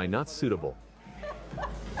 Am I not suitable?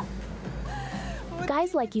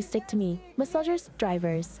 Guys like you stick to me. Massagers,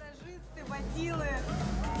 drivers.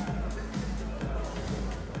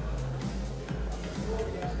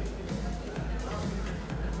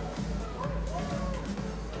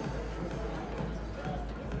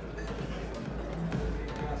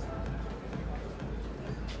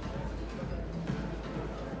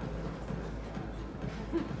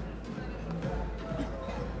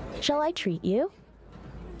 Shall I treat you?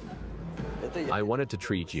 I wanted to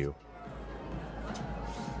treat you.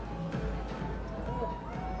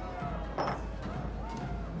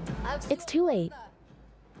 It's too late.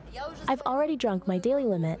 I've already drunk my daily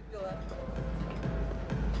limit.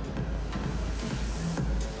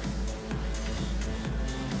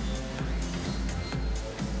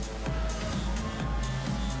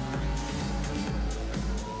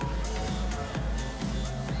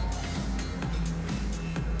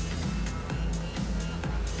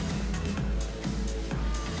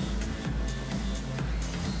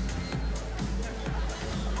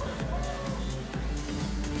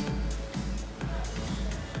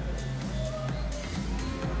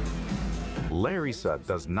 Larissa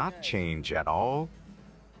does not change at all.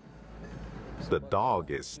 The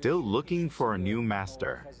dog is still looking for a new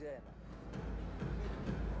master.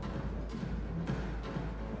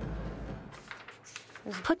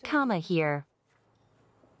 Put comma here.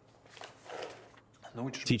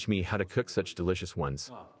 Teach me how to cook such delicious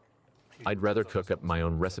ones. I'd rather cook up my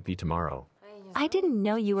own recipe tomorrow. I didn't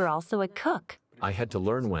know you were also a cook. I had to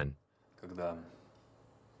learn when.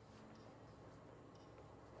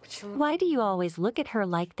 Why do you always look at her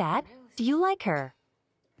like that? Do you like her?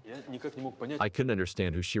 I couldn't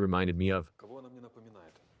understand who she reminded me of.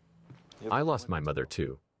 I lost my mother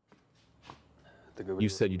too. You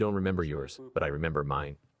said you don't remember yours, but I remember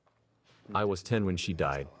mine. I was 10 when she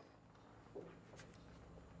died.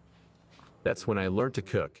 That's when I learned to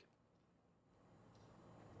cook.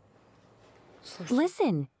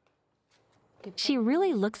 Listen. She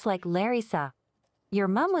really looks like Larissa. Your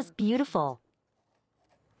mom was beautiful.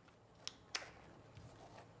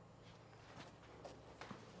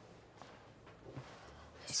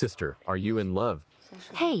 Sister, are you in love?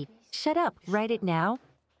 Hey, shut up. Write it now.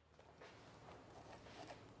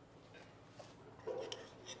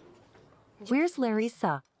 Where's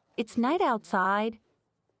Larissa? It's night outside.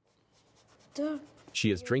 She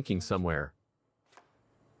is drinking somewhere.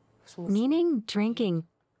 Meaning drinking.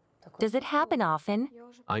 Does it happen often?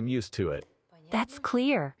 I'm used to it. That's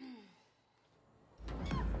clear.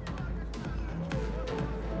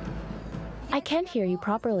 I can't hear you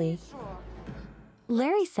properly.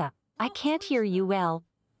 Larissa, I can't hear you well.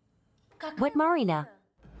 What, Marina?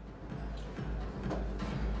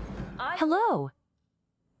 Hello.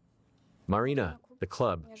 Marina, the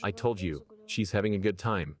club, I told you, she's having a good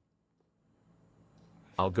time.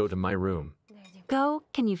 I'll go to my room. Go.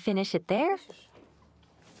 Can you finish it there?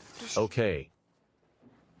 Okay.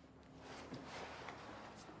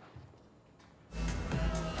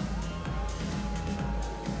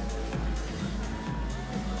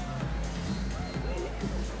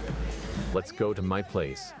 Let's go to my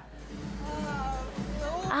place.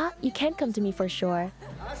 Ah, you can't come to me for sure.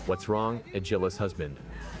 What's wrong? A jealous husband.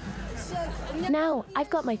 Now, I've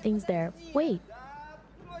got my things there. Wait.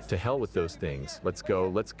 To hell with those things. Let's go,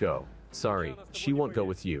 let's go. Sorry, she won't go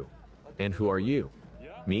with you. And who are you?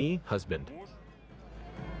 Me, husband.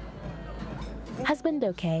 Husband,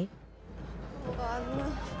 okay.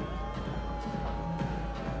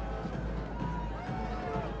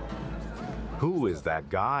 Who is that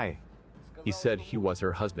guy? He said he was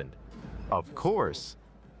her husband. Of course.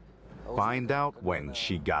 Find out when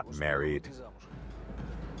she got married.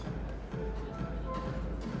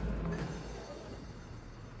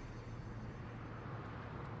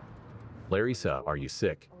 Larissa, are you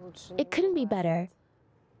sick? It couldn't be better.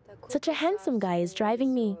 Such a handsome guy is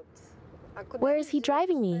driving me. Where is he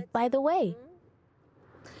driving me, by the way?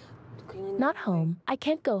 Not home. I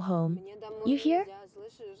can't go home. You hear?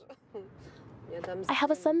 I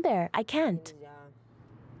have a son there. I can't.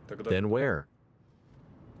 Then where?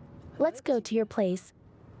 Let's go to your place.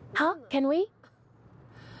 Huh? Can we?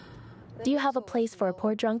 Do you have a place for a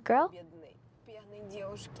poor drunk girl?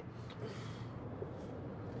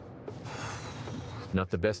 Not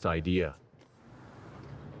the best idea.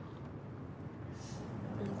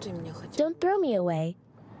 Don't throw me away.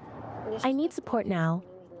 I need support now.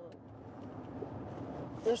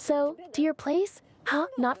 So, to your place? Huh?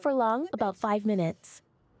 Not for long, about 5 minutes.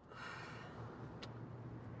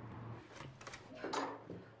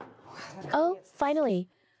 Oh, finally.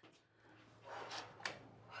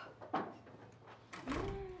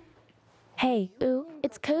 Hey, ooh,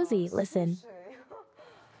 it's cozy, listen.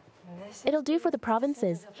 It'll do for the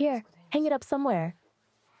provinces. Here, hang it up somewhere.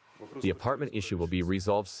 The apartment issue will be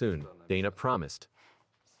resolved soon. Dana promised.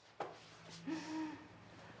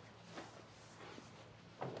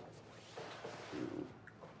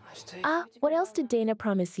 What else did Dana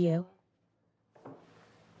promise you?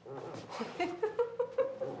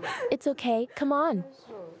 It's okay, come on.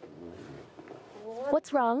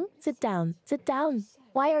 What's wrong? Sit down, sit down.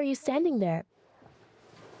 Why are you standing there?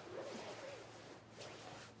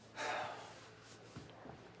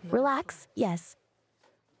 Relax, yes.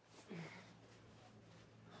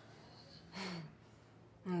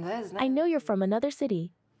 I know you're from another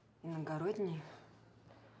city.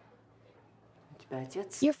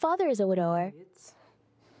 Your father is a widower.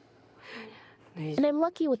 And I'm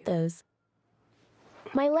lucky with those.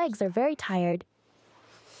 My legs are very tired.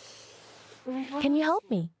 Can you help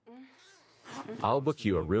me? I'll book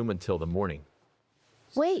you a room until the morning.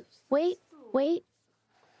 Wait.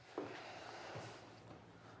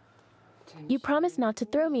 You promised not to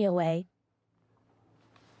throw me away.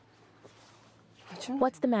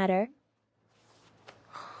 What's the matter?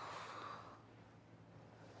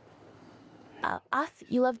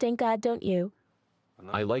 You love Denka, don't you?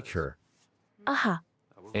 I like her. Aha.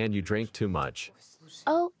 And you drank too much.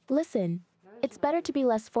 Oh, listen. It's better to be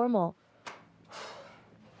less formal.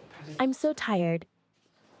 I'm so tired.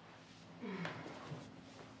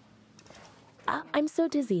 I'm so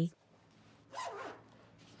dizzy.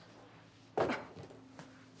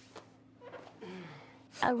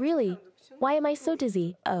 Really? Why am I so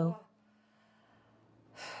dizzy? Oh.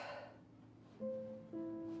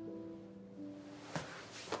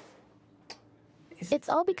 It's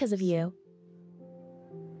all because of you.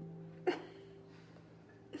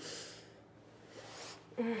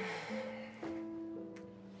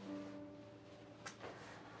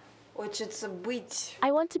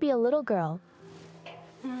 I want to be a little girl.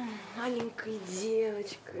 Маленькой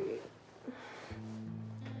девочкой.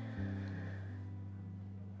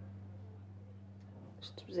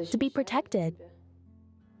 To be protected.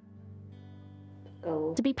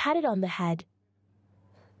 To be patted on the head.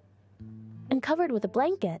 And covered with a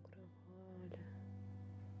blanket.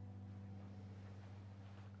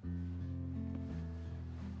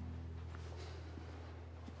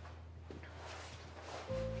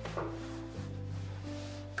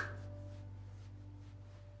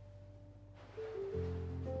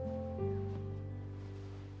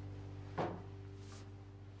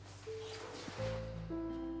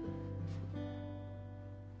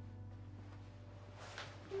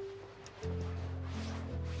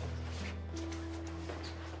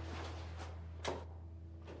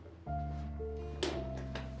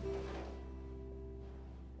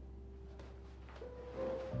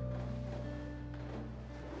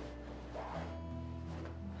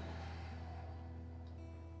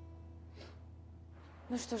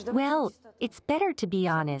 Well, it's better to be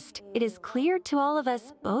honest. It is clear to all of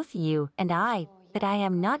us, both you and I, that I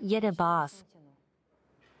am not yet a boss.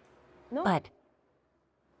 But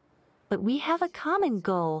we have a common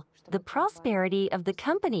goal, the prosperity of the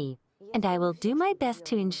company, and I will do my best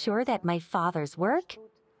to ensure that my father's work,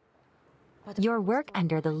 your work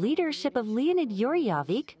under the leadership of Leonid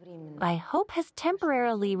Yuryevic, I hope has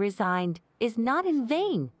temporarily resigned, is not in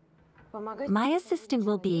vain. My assistant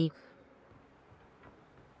will be...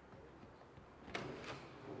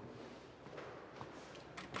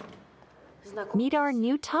 Meet our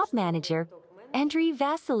new top manager, Andrei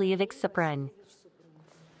Vasilievich Sapran.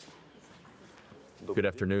 Good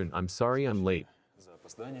afternoon. I'm sorry I'm late.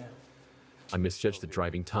 I misjudged the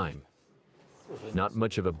driving time. Not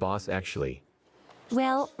much of a boss, actually.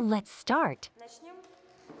 Well, let's start.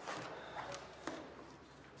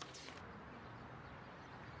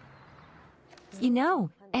 You know,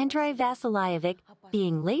 Andrei Vasilyevic,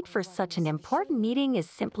 being late for such an important meeting is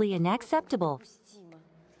simply unacceptable.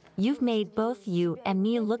 You've made both you and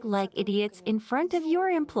me look like idiots in front of your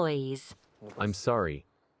employees. I'm sorry.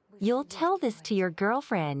 You'll tell this to your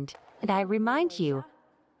girlfriend, and I remind you,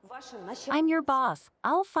 I'm your boss.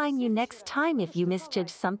 I'll fine you next time if you misjudge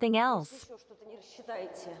something else.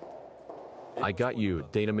 I got you,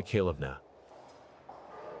 Dana Mikhailovna.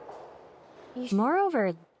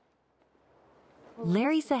 Moreover,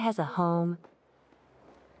 Larissa has a home,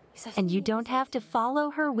 and you don't have to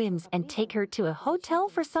follow her whims and take her to a hotel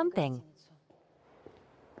for something.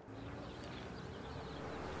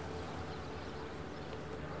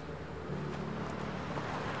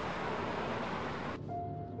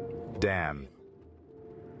 Damn.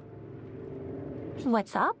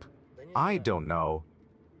 What's up? I don't know.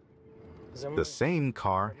 The same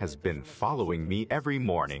car has been following me every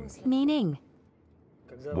morning. Meaning?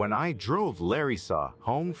 When I drove Larissa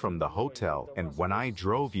home from the hotel, and when I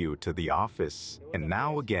drove you to the office, and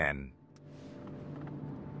now again.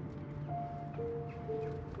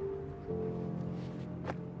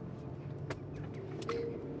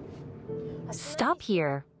 Stop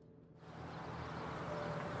here.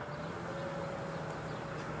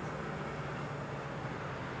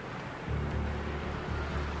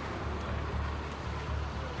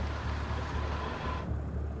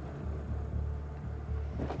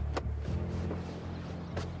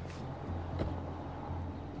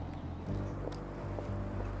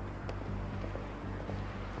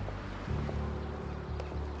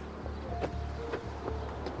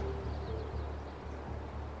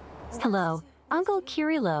 Hello, Uncle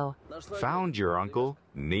Kirilo. Found your uncle,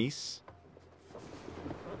 niece?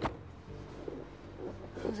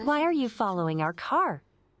 Why are you following our car?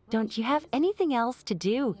 Don't you have anything else to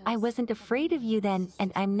do? I wasn't afraid of you then,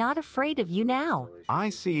 and I'm not afraid of you now. I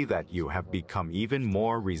see that you have become even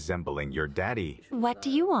more resembling your daddy. What do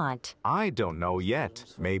you want? I don't know yet.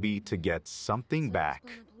 Maybe to get something back.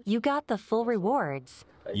 You got the full rewards,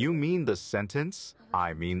 You mean the sentence?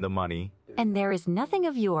 I mean the money. and there is nothing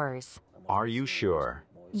of yours. Are you sure?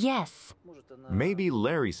 Yes. Maybe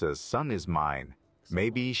Larissa's son is mine.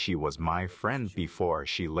 Maybe she was my friend before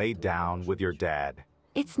she laid down with your dad.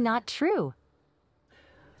 It's not true.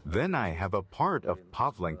 Then I have a part of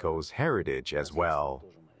Pavlenko's heritage as well.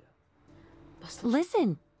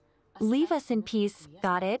 Listen, leave us in peace,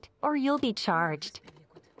 got it? Or you'll be charged.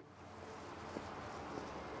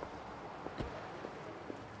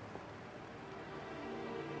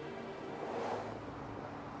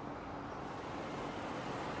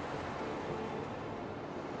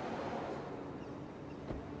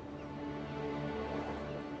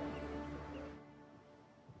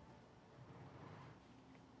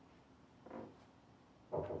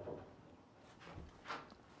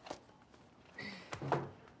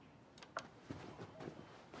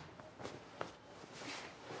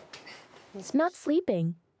 Not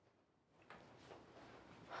sleeping.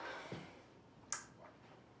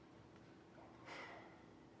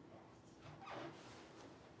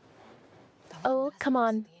 Oh, come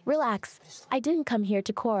on, relax. I didn't come here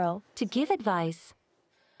to quarrel. To give advice,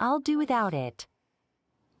 I'll do without it.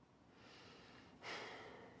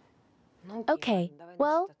 Okay,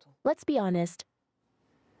 well, let's be honest.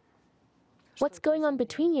 What's going on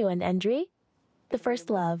between you and Andrei? The first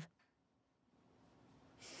love.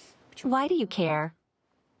 Why do you care?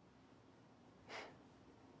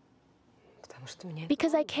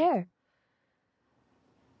 Because I care.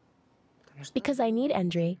 Because I need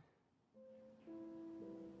Andrei.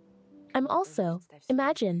 I'm also,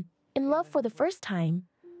 imagine, in love for the first time.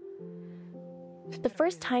 The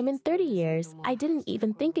first time in 30 years, I didn't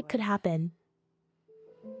even think it could happen.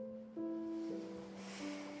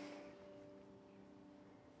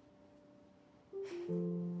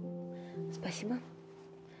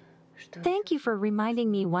 Thank you for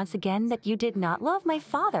reminding me once again that you did not love my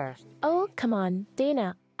father. Oh, come on,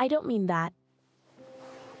 Dana, I don't mean that.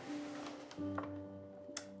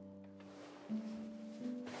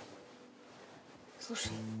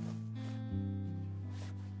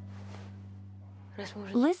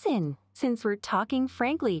 Listen, since we're talking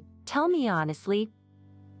frankly, tell me honestly,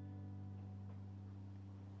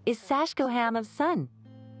 is Sashko Hamov's son?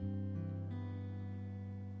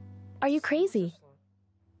 Are you crazy?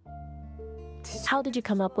 How did you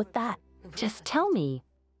come up with that? Just tell me.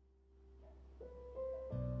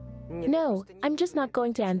 No, I'm just not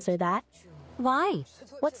going to answer that. Why?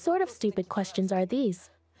 What sort of stupid questions are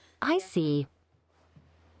these? I see.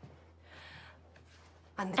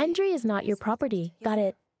 Andrei is not your property. Got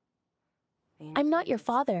it? I'm not your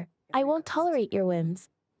father. I won't tolerate your whims.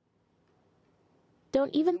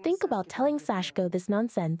 Don't even think about telling Sashko this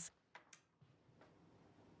nonsense.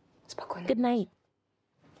 Good night.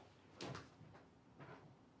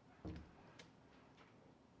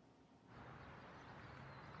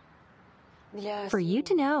 For you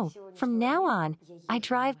to know, from now on, I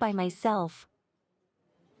drive by myself.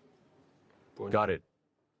 Got it.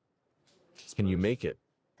 Can you make it?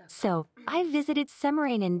 So, I visited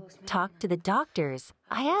Semarine and talked to the doctors.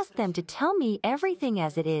 I asked them to tell me everything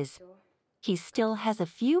as it is. He still has a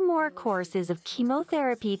few more courses of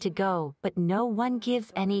chemotherapy to go, but no one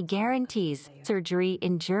gives any guarantees. Surgery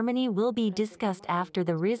in Germany will be discussed after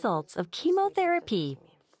the results of chemotherapy.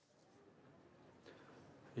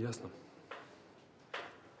 Ясно.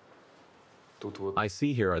 I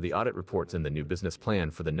see here are the audit reports and the new business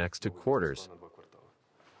plan for the next 2 quarters.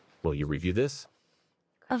 Will you review this?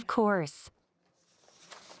 Of course.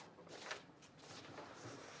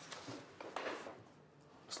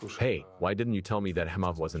 Hey, why didn't you tell me that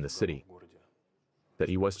Hemov was in the city? That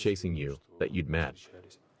he was chasing you, that you'd met?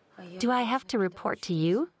 Do I have to report to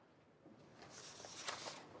you?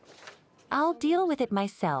 I'll deal with it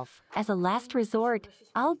myself. As a last resort,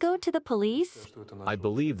 I'll go to the police. I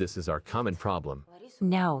believe this is our common problem.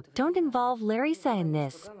 No, don't involve Larissa in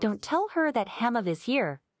this. Don't tell her that Hemov is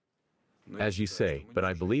here. As you say, but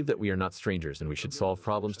I believe that we are not strangers and we should solve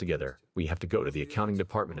problems together. We have to go to the accounting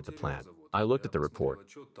department at the plant. I looked at the report.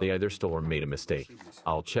 They either stole or made a mistake.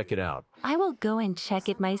 I'll check it out. I will go and check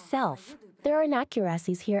it myself. There are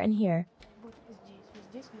inaccuracies here and here.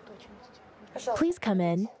 Please come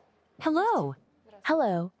in. Hello.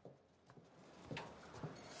 Hello.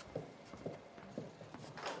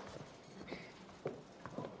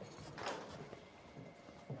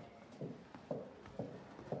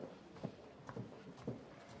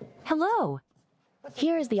 Hello.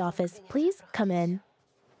 Here is the office. Please come in.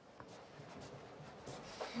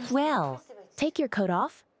 Well, Take your coat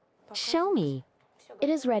off. show me. It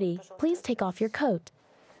is ready. Please take off your coat.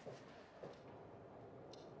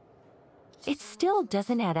 It still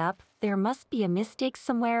doesn't add up. There must be a mistake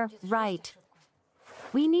somewhere. Right.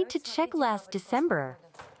 We need to check last December.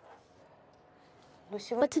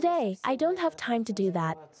 But today, I don't have time to do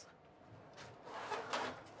that.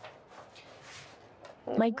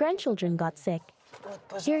 My grandchildren got sick.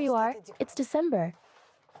 Here you are. It's December.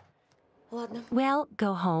 Well,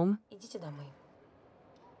 go home.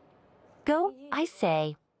 Go, I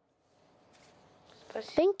say.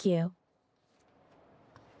 Thank you.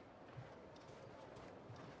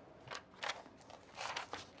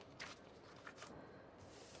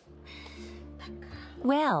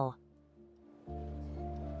 Well.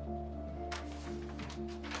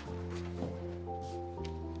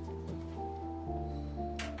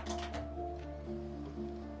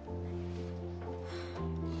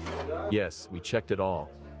 Yes, we checked it all.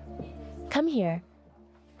 Come here.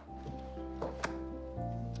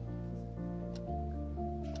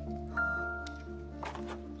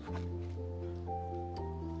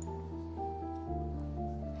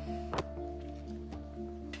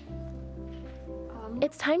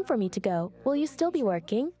 It's time for me to go. Will you still be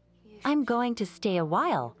working? I'm going to stay a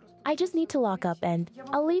while. I just need to lock up and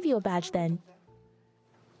I'll leave you a badge then.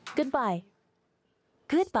 Goodbye.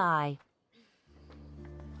 Goodbye.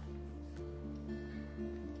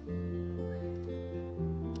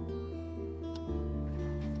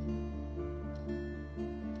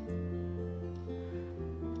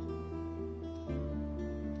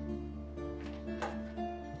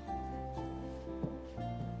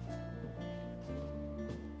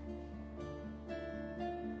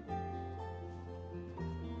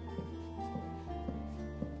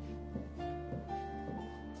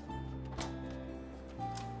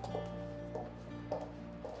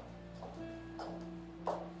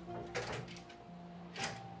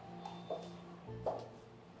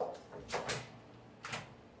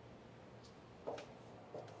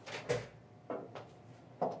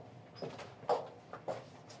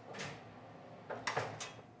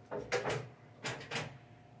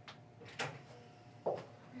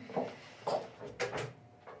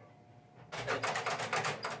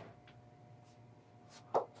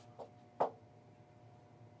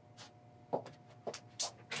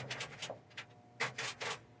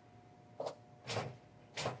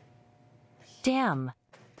 Damn.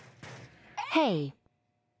 Hey.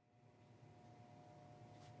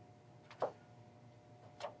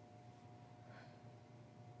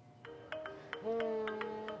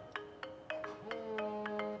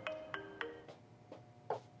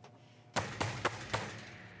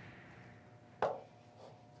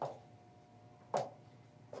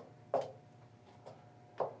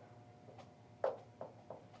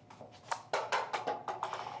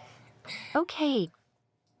 Okay.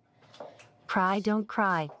 Cry, don't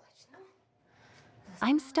cry.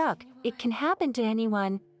 I'm stuck. It can happen to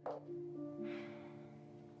anyone.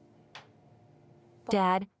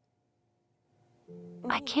 Dad,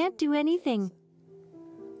 I can't do anything.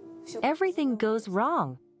 Everything goes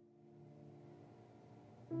wrong.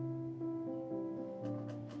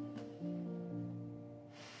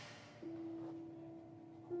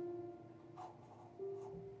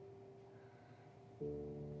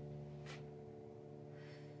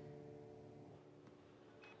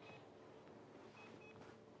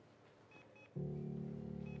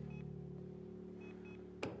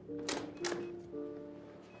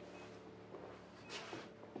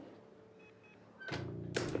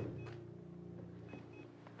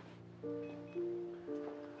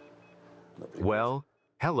 Well,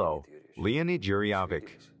 hello, Leonid Yuryevic.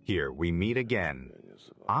 Here we meet again.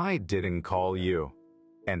 I didn't call you,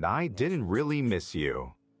 and I didn't really miss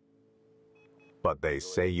you. But they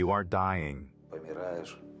say you are dying.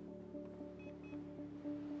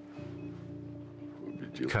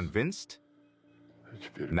 Convinced?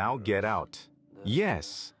 Now get out.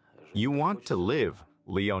 Yes, you want to live,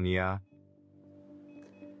 Leonia.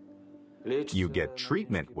 You get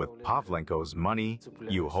treatment with Pavlenko's money.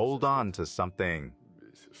 You hold on to something.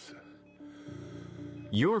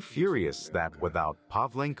 You're furious that without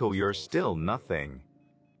Pavlenko you're still nothing.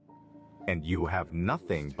 And you have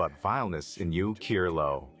nothing but vileness in you,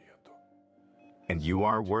 Kirlo. And you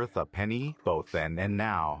are worth a penny both then and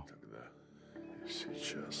now.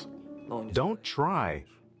 Don't try.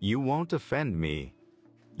 You won't offend me.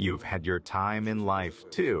 You've had your time in life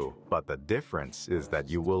too, but the difference is that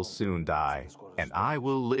you will soon die, and I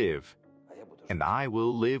will live, and I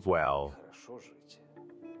will live well.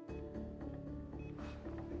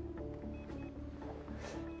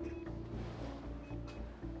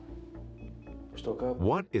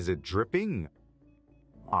 What is it dripping?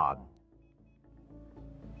 Odd.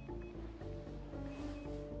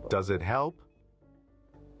 Does it help?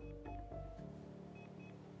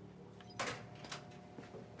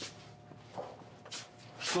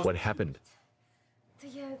 What happened?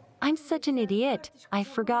 I'm such an idiot. I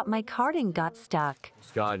forgot my card and got stuck.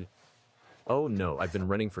 God. Oh no, I've been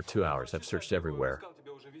running for 2 hours. I've searched everywhere.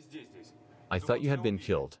 I thought you had been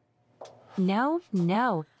killed. No,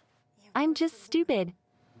 no. I'm just stupid.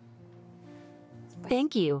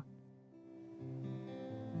 Thank you.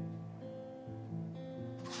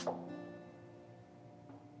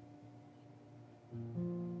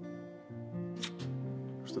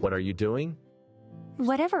 What are you doing?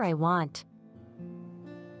 Whatever I want.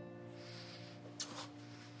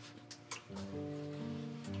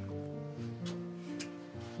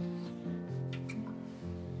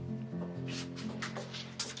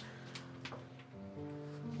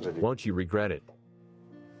 Won't you regret it?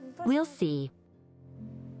 We'll see.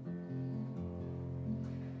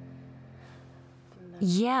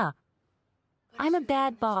 Yeah. I'm a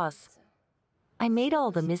bad boss. I made all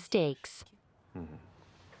the mistakes.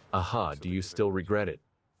 Aha, do you still regret it?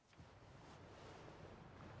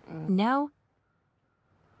 No.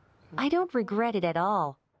 I don't regret it at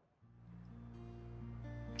all.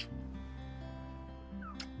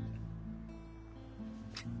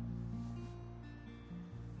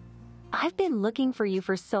 I've been looking for you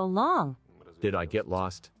for so long. Did I get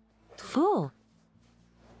lost? Fool.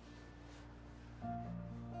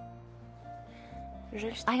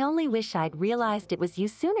 I only wish I'd realized it was you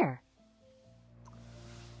sooner.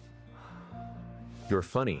 You're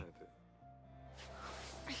funny.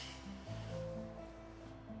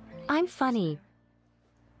 I'm funny.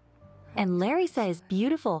 And Larissa is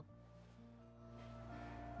beautiful.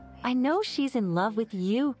 I know she's in love with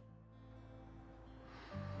you.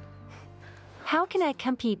 How can I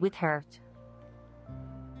compete with her?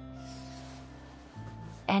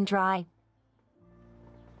 Andrei,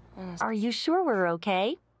 are you sure we're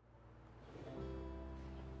okay?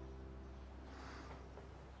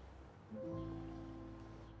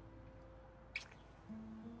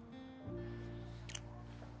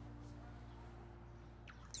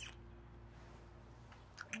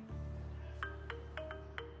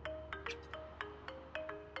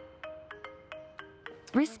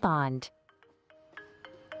 Respond.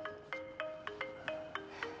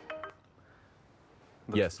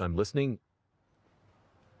 Yes, I'm listening.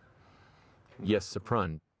 Yes,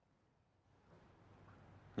 Sopran.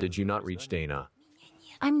 Did you not reach Dana?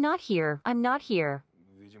 I'm not here. I'm not here.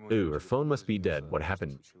 Ooh, her phone must be dead. What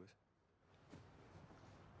happened?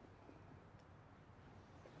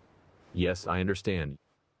 Yes, I understand.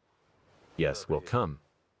 Yes, we'll come.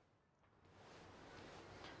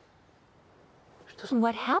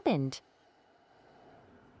 What happened?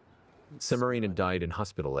 Semarina died in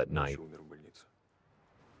hospital at night.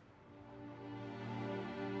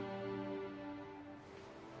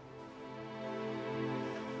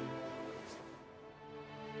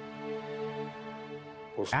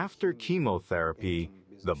 After chemotherapy,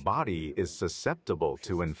 the body is susceptible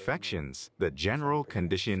to infections. The general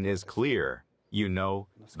condition is clear. You know,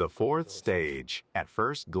 the fourth stage. At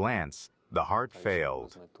first glance, the heart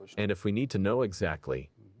failed. And if we need to know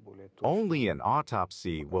exactly, Only an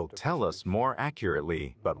autopsy will tell us more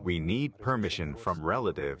accurately, but we need permission from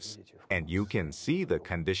relatives. And you can see the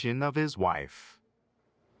condition of his wife.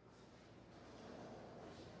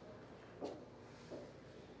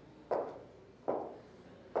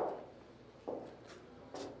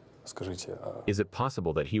 Скажите, а is it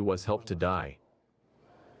possible that he was helped to die?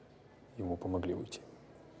 ему помогли уйти?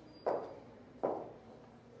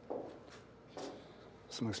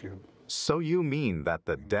 В смысле, So you mean that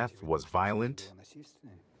the death was violent?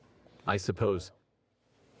 насильственный? I suppose.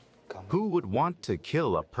 Who would want to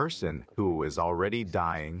kill a person who is already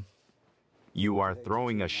dying? You are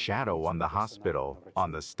throwing a shadow on the hospital,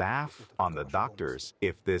 on the staff, on the doctors,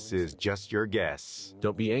 if this is just your guess.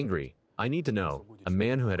 Don't be angry. I need to know. A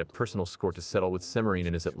man who had a personal score to settle with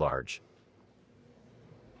Semarine is at large.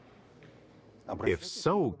 If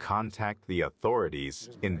so, contact the authorities.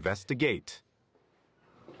 Investigate.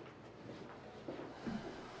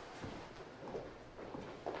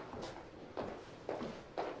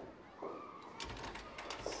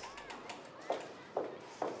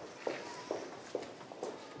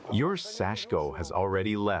 Your Sashko has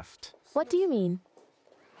already left. What do you mean?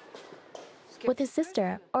 With his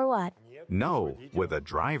sister, or what? No, with a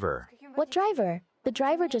driver. What driver? The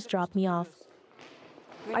driver just dropped me off.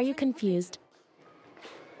 Are you confused?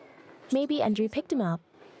 Maybe Andrew picked him up.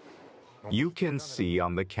 You can see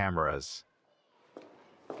on the cameras.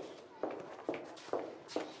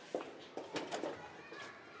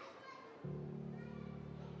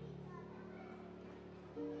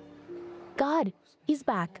 God, he's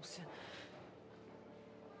back.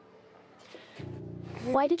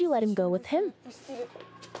 Why did you let him go with him?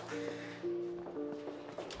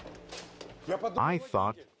 I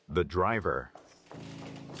thought the driver.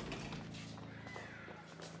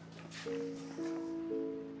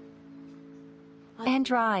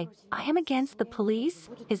 Andrai, I am against the police.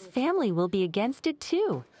 His family will be against it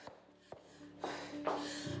too.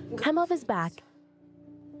 Hamov is back.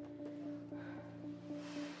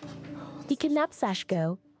 He kidnapped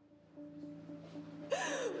Sashko.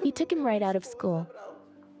 He took him right out of school.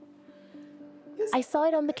 I saw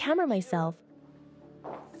it on the camera myself.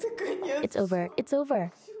 It's over. It's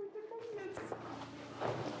over.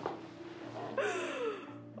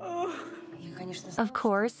 Of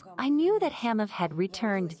course, I knew that Hamov had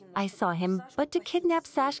returned. I saw him, but to kidnap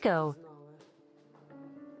Sashko.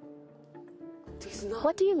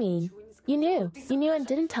 What do you mean? You knew. You knew and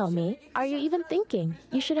didn't tell me. Are you even thinking?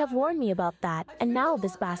 You should have warned me about that. And now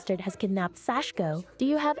this bastard has kidnapped Sashko. Do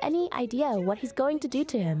you have any idea what he's going to do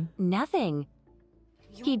to him? Nothing.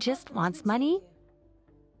 He just wants money.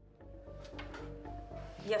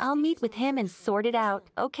 I'll meet with him and sort it out.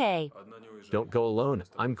 Okay. Don't go alone.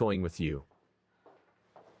 I'm going with you.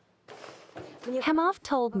 Hamov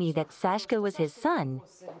told me that Sashko was his son.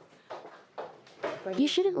 You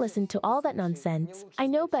shouldn't listen to all that nonsense. I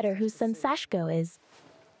know better whose son Sashko is.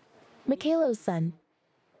 Mikhailo's son.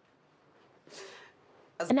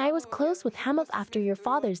 And I was close with Hamov after your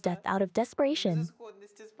father's death out of desperation.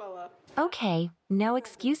 Okay, no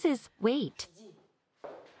excuses. Wait.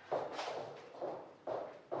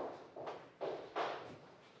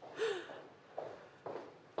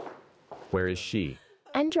 Where is she?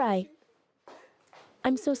 Andrai.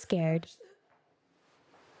 I'm so scared.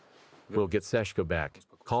 We'll get Sashko back.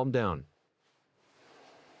 Calm down.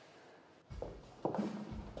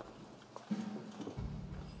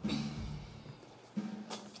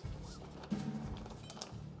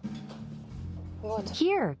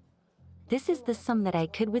 Here. This is the sum that I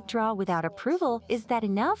could withdraw without approval. Is that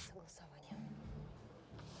enough?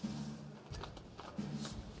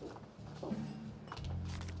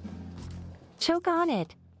 Choke on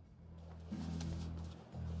it.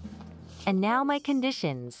 And now my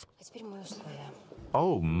conditions.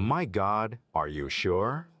 Oh my God, are you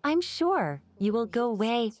sure? I'm sure you will go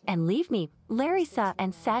away and leave me, Larissa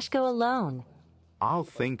and Sashko alone. I'll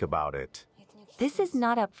think about it. This is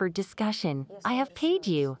not up for discussion. I have paid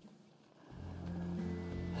you.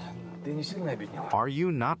 Ты не сильно обеднела? Are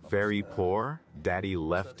you not very poor? Daddy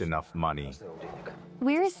left enough money.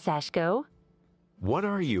 Where is Sashko? What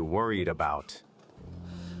are you worried about?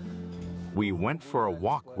 We went for a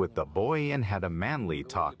walk with the boy and had a manly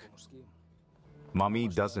talk. Mummy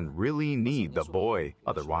doesn't really need the boy.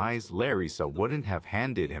 Otherwise, Larissa wouldn't have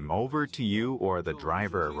handed him over to you or the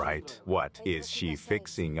driver, right? What, is she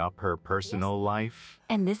fixing up her personal life?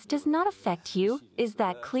 And this does not affect you. Is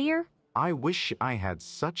that clear? I wish I had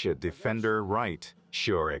such a defender, right?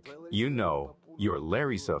 Shurik, you know, your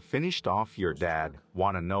Larissa finished off your dad.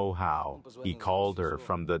 Wanna know how? He called her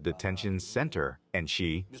from the detention center, and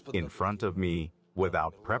she, in front of me,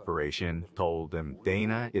 without preparation, told him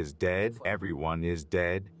Dana is dead, everyone is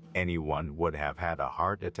dead, anyone would have had a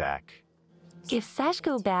heart attack. Give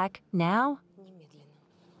Sashko back now.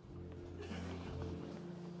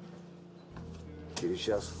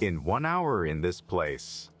 In 1 hour in this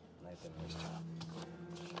place.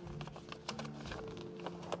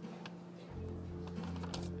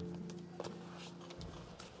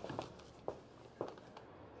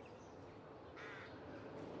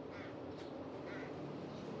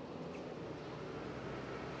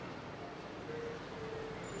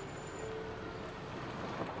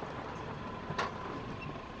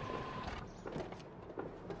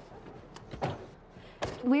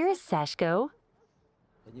 Where is Sashko?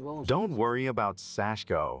 Don't worry about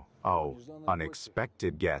Sashko. Oh,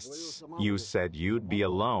 unexpected guests. You said you'd be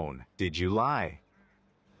alone. Did you lie?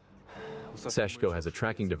 Sashko has a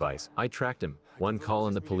tracking device. I tracked him. One call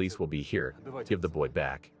and the police will be here. Give the boy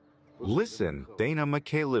back. Listen, Dana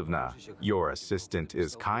Mikhailovna, your assistant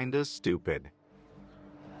is kinda stupid.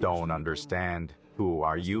 Don't understand. Who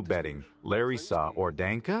are you betting, Larissa or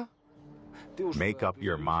Danka? Make up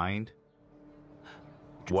your mind.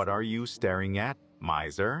 What are you staring at,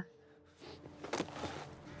 miser?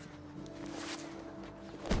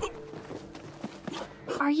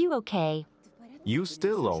 Are you okay? You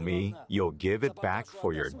still owe me. You'll give it back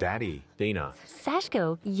for your daddy. Dana,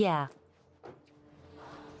 Sashko, yeah.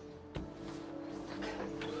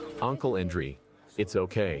 Uncle Andriy, it's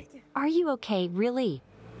okay. Are you okay, really?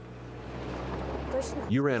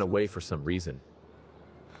 You ran away for some reason.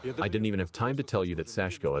 I didn't even have time to tell you that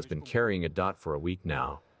Sashko has been carrying a dot for a week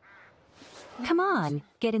now. Come on,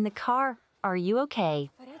 get in the car. Are you okay?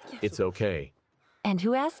 It's okay. And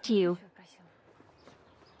who asked you?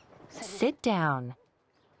 Sit down.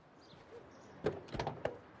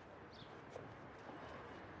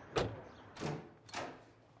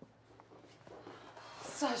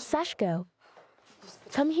 Sashko,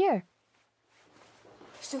 come here.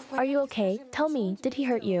 Are you okay? Tell me, did he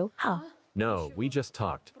hurt you? How? No, we just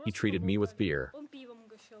talked. He treated me with beer.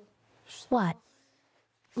 What?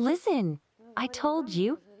 Listen, I told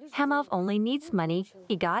you. Hamov only needs money.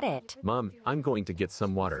 He got it. Mom, I'm going to get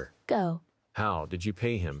some water. Go. How did you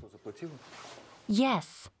pay him?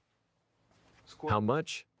 Yes. How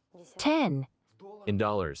much? 10. In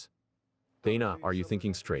dollars. Dana, are you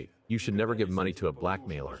thinking straight? You should never give money to a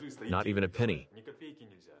blackmailer. Not even a penny.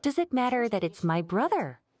 Does it matter that it's my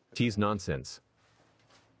brother? Tease nonsense.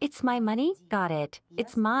 It's my money? Got it.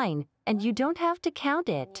 It's mine. And you don't have to count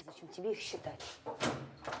it.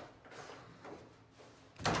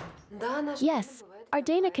 Yes, our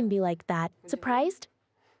Dana can be like that. Surprised?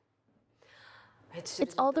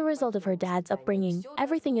 It's all the result of her dad's upbringing.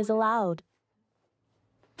 Everything is allowed.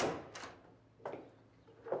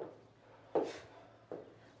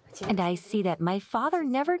 And I see that my father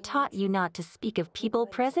never taught you not to speak of people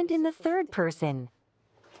present in the third person.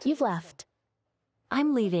 You've left.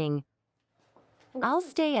 I'm leaving. I'll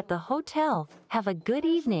stay at the hotel. Have a good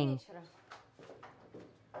evening.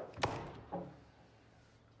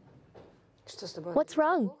 What's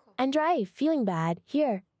wrong? Andrei, feeling bad.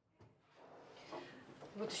 Here.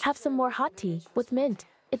 Have some more hot tea with mint.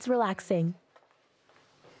 It's relaxing.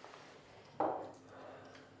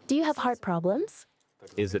 Do you have heart problems?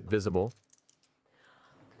 Is it visible?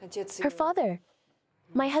 Her father,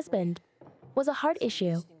 my husband, was a heart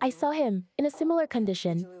issue. I saw him in a similar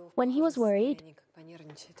condition when he was worried.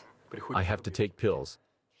 I have to take pills.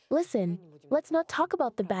 Listen, let's not talk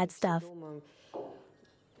about the bad stuff.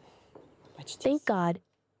 Thank God.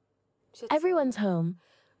 Everyone's home.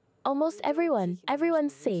 Almost everyone.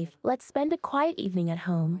 Everyone's safe. Let's spend a quiet evening at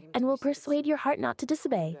home, and we'll persuade your heart not to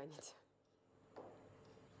disobey.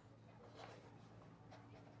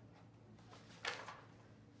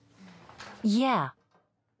 Yeah.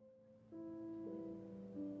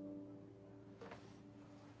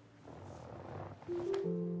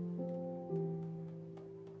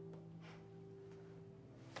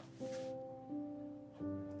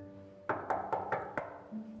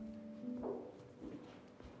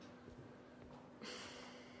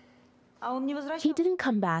 He didn't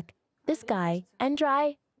come back. This guy,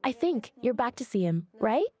 Andrei, I think you're back to see him,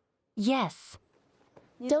 right? Yes.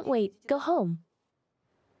 Don't wait. Go home.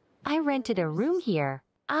 I rented a room here.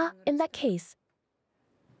 Ah, in that case,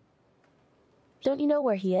 Don't you know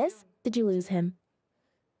where he is? Did you lose him?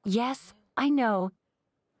 Yes, I know.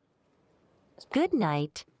 Good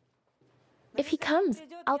night. If he comes,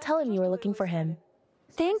 I'll tell him you were looking for him.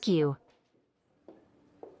 Thank you.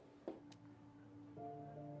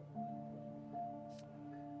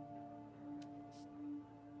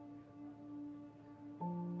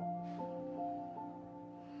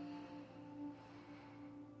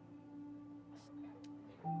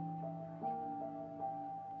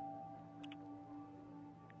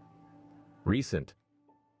 Recent.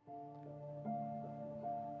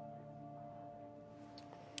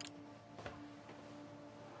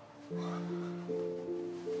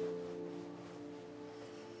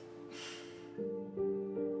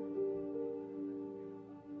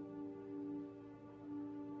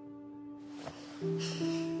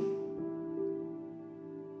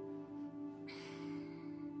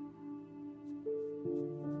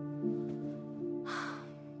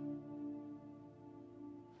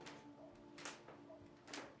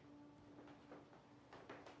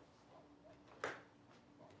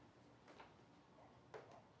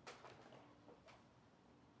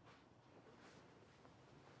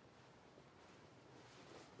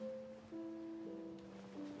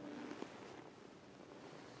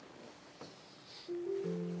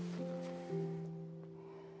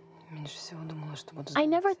 I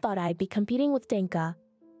never thought I'd be competing with Denka.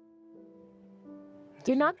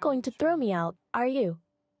 You're not going to throw me out, are you?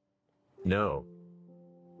 No.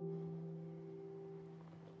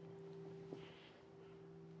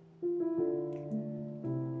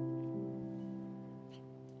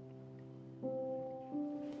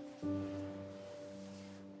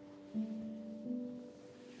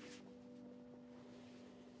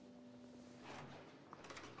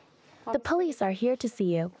 The police are here to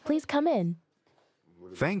see you. Please come in.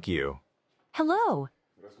 Thank you. Hello.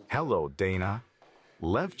 Hello, Dana.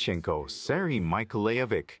 Levchenko Serhiy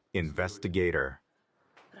Mykolaevich, investigator.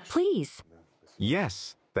 Please.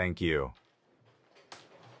 Yes, thank you.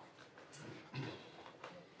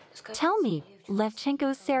 Tell me,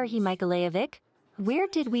 Levchenko Serhiy Mykolaevich, where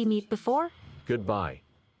did we meet before? Goodbye.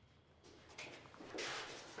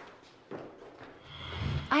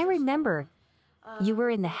 I remember. You were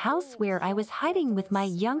in the house where I was hiding with my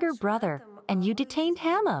younger brother, and you detained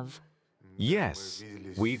Hamov. Yes,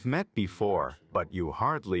 we've met before, but you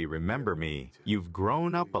hardly remember me. You've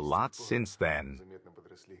grown up a lot since then.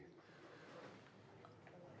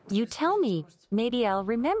 You tell me, maybe I'll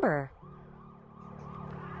remember.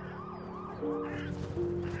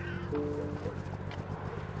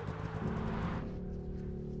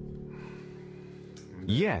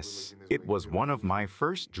 Yes, it was one of my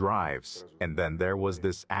first drives, and then there was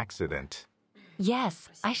this accident. Yes,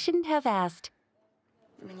 I shouldn't have asked.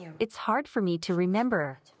 It's hard for me to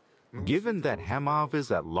remember. Given that Hamov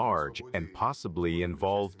is at large and possibly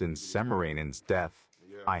involved in Semiranen's death,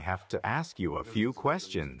 I have to ask you a few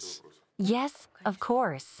questions. Yes, of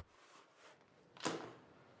course.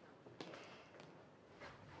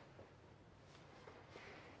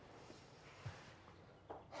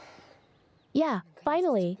 Yeah,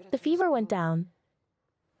 finally, the fever went down.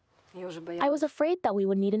 I was afraid that we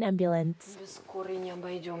would need an ambulance.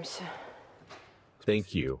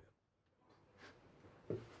 Thank you.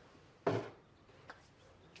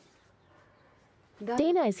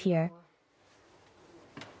 Dana is here.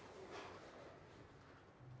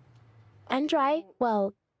 Andrei,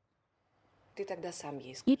 well,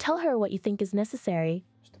 you tell her what you think is necessary.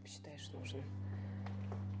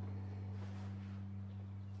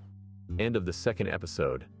 End of the second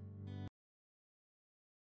episode.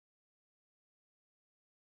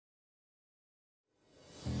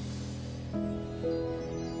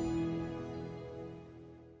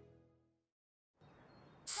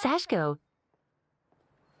 Sashko.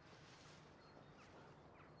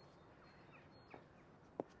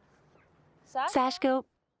 Sashko.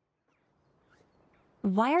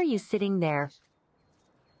 Why are you sitting there?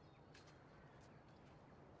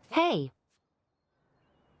 Hey.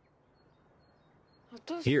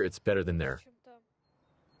 Here it's better than there.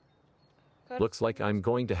 Looks like I'm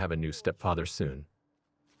going to have a new stepfather soon.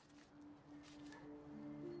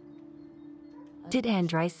 Did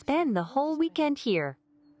Andrei spend the whole weekend here?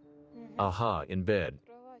 Aha, in bed.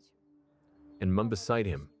 And Mum beside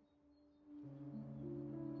him.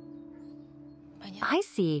 I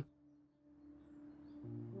see.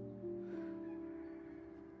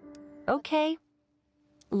 Okay.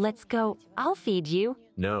 Let's go. I'll feed you.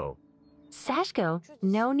 No, Sashko,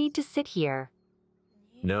 no need to sit here.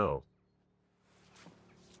 no.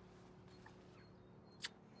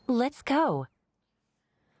 Let's go.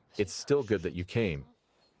 It's still good that you came.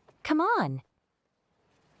 Come on.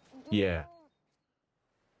 Yeah.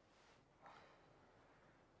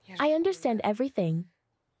 I understand everything.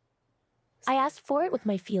 I asked for it with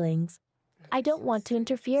my feelings. I don't want to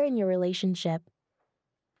interfere in your relationship.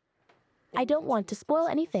 I don't want to spoil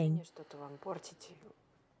anything.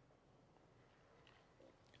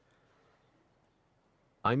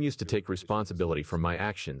 I'm used to take responsibility for my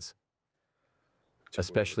actions,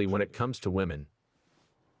 especially when it comes to women.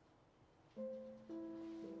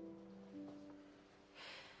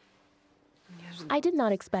 I did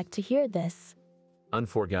not expect to hear this.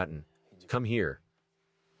 Unforgotten. Come here.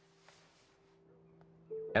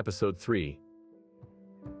 Episode 3.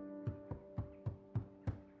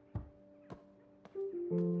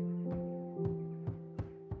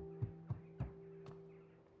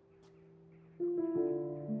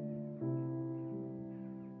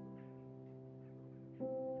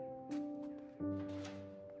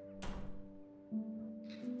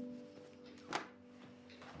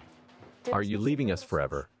 Are you leaving us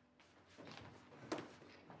forever?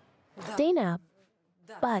 Dana.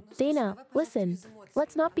 But, Dana, listen.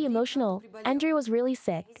 Let's not be emotional. Andrew was really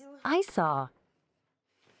sick. I saw.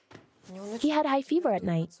 He had high fever at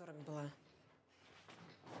night.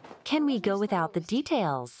 Can we go without the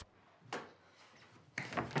details?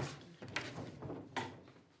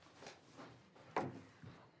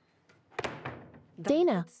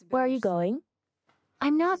 Dana, where are you going?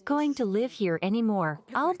 I'm not going to live here anymore.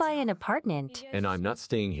 I'll buy an apartment. And I'm not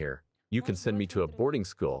staying here. You can send me to a boarding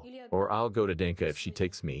school, or I'll go to Danka if she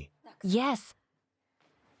takes me. Yes.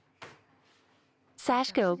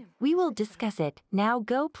 Sashko, we will discuss it. Now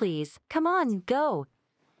go, please. Come on, go.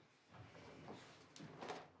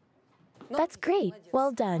 That's great.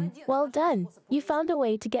 Well done. Well done. You found a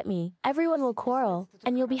way to get me. Everyone will quarrel,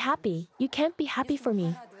 and you'll be happy. You can't be happy for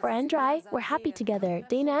me. For Andrei, we're happy together.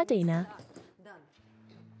 Dana, Dana.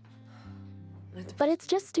 But it's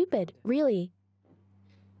just stupid, really.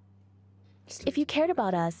 If you cared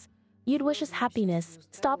about us, you'd wish us happiness.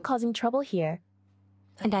 Stop causing trouble here.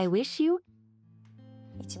 And I wish you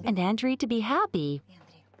and Andrei to be happy.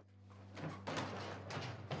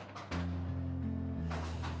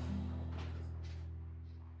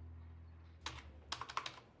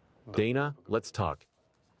 Dana, let's talk.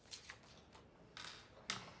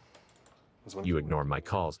 You ignore my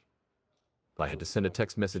calls. I had to send a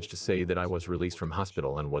text message to say that I was released from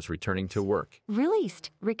hospital and was returning to work.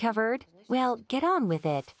 Released? Recovered? Well, get on with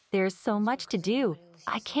it. There's so much to do.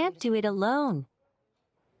 I can't do it alone.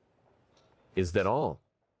 Is that all?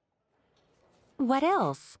 What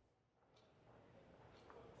else?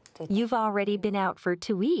 You've already been out for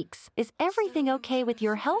 2 weeks. Is everything okay with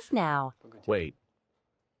your health now? Wait.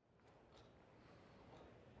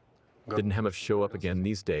 Didn't Hemov show up again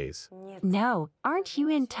these days? No. Aren't you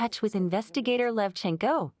in touch with investigator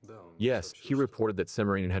Levchenko? Yes, he reported that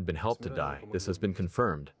Semerin had been helped to die. This has been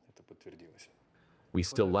confirmed. We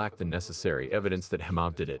still lack the necessary evidence that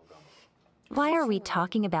Hemov did it. Why are we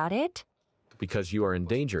talking about it? Because you are in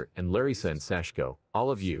danger, and Larisa and Sashko,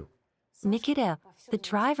 all of you. Nikita, the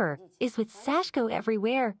driver, is with Sashko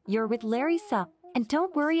everywhere. You're with Larisa. And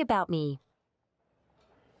don't worry about me.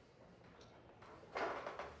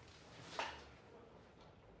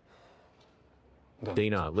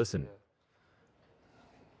 Dana, listen.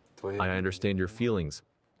 I understand your feelings.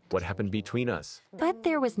 What happened between us? But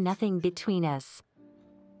there was nothing between us.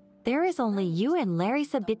 There is only you and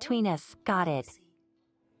Larisa between us. Got it.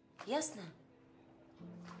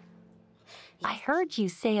 I heard you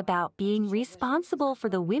say about being responsible for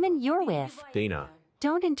the women you're with. Dana.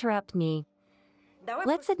 Don't interrupt me.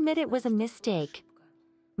 Let's admit it was a mistake.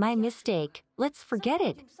 My mistake. Let's forget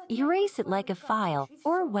it. Erase it like a file,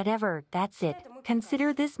 or whatever. That's it.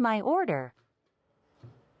 Consider this my order.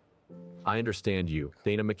 I understand you,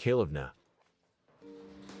 Dana Mikhailovna.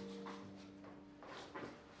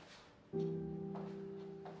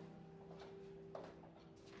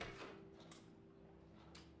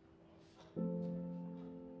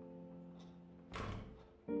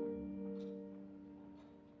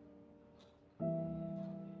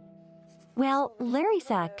 Well,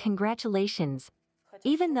 Larisa, congratulations.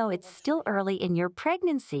 Even though it's still early in your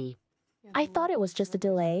pregnancy. I thought it was just a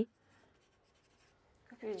delay.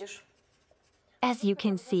 As you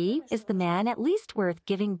can see, is the man at least worth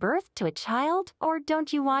giving birth to a child, or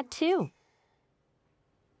don't you want to?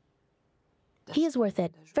 He is worth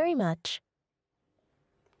it, very much.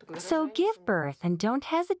 So give birth and don't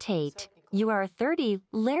hesitate. You are 30,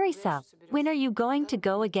 Larisa. When are you going to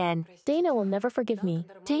go again? Dana will never forgive me.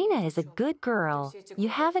 Dana is a good girl. You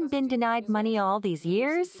haven't been denied money all these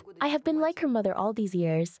years? I have been like her mother all these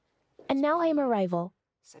years. And now I am a rival.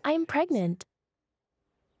 I am pregnant.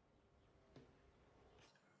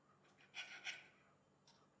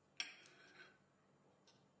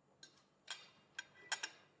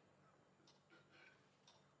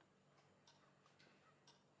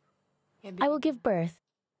 I will give birth.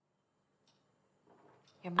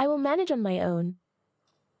 I will manage on my own.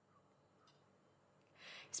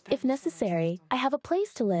 If necessary, I have a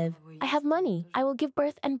place to live. I have money. I will give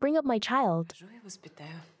birth and bring up my child.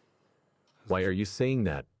 Why are you saying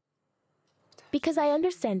that? Because I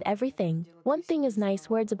understand everything. One thing is nice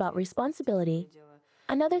words about responsibility.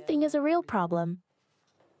 Another thing is a real problem.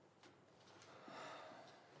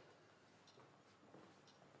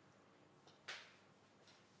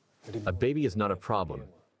 A baby is not a problem.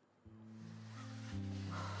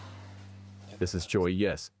 This is joy,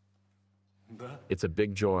 yes. It's a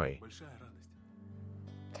big joy.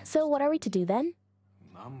 So what are we to do then?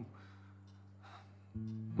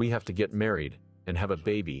 We have to get married and have a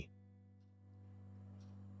baby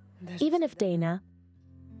Even if Dana,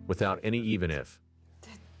 without any even if.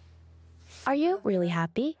 are you really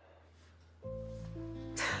happy?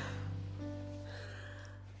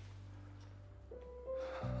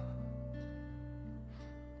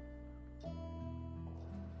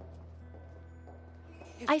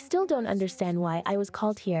 I still don't understand why I was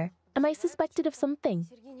called here. Am I suspected of something?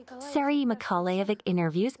 Sergei Nikolaevich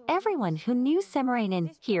interviews everyone who knew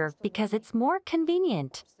Semiranin here because it's more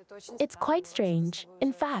convenient. It's quite strange.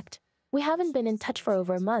 In fact, we haven't been in touch for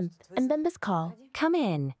over a month, and then this call. Come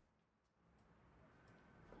in.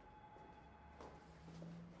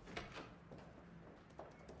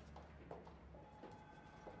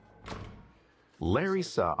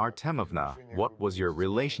 Larisa Artemovna, what was your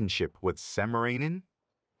relationship with Semiranin?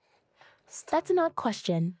 That's an odd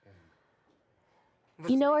question.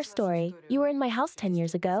 You know our story. You were in my house 10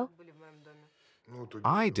 years ago.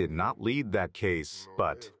 I did not lead that case,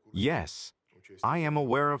 but yes, I am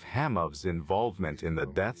aware of Hamov's involvement in the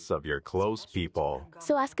deaths of your close people.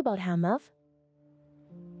 So ask about Hamov.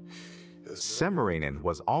 Semiranin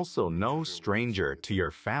was also no stranger to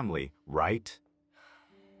your family, right?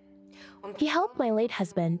 He helped my late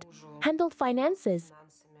husband, handled finances.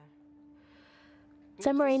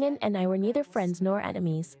 Semiranin and I were neither friends nor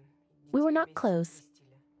enemies. We were not close.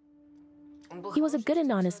 He was a good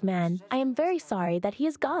and honest man. I am very sorry that he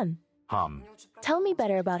is gone. Tell me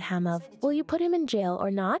better about Hamov. Will you put him in jail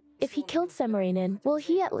or not? If he killed Semiranin, will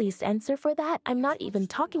he at least answer for that? I'm not even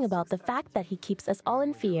talking about the fact that he keeps us all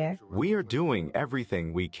in fear. We are doing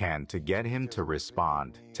everything we can to get him to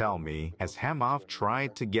respond. Tell me, has Hamov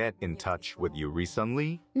tried to get in touch with you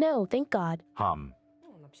recently? No, thank God.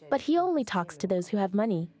 But he only talks to those who have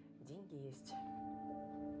money.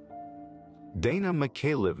 Dana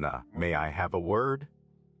Mikhailovna, may I have a word?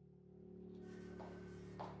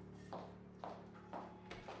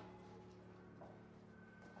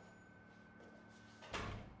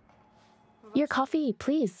 Your coffee,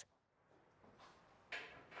 please.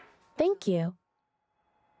 Thank you.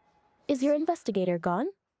 Is your investigator gone?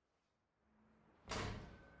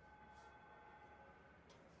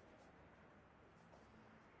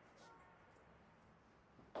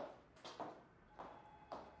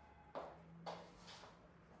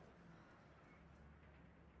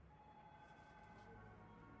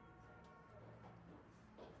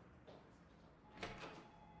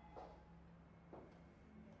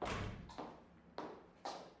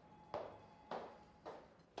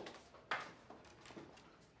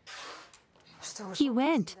 He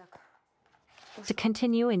went to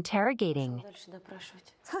continue interrogating.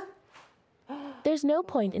 There's no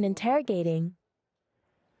point in interrogating.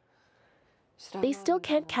 They still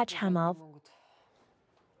can't catch Hamov.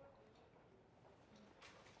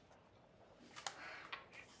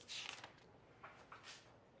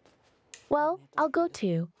 Well, I'll go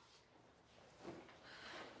too.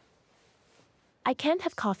 I can't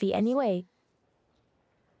have coffee anyway.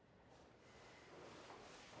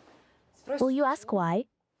 Will you ask why?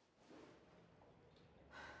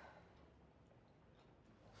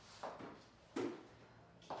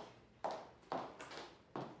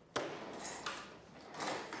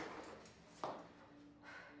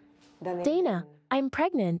 Dana, I'm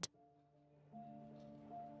pregnant.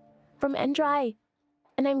 From Andrei,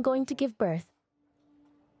 and I'm going to give birth.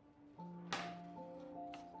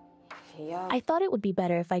 I thought it would be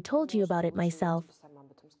better if I told you about it myself.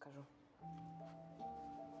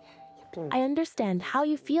 I understand how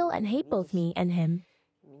you feel and hate both me and him,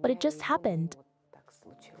 but it just happened.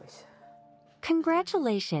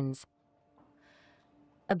 Congratulations.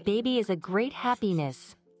 A baby is a great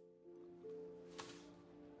happiness.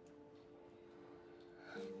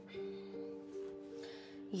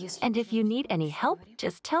 And if you need any help,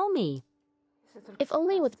 just tell me. If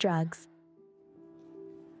only with drugs.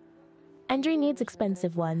 Andrei needs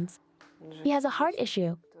expensive ones. He has a heart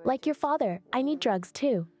issue. Like your father, I need drugs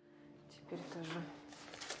too.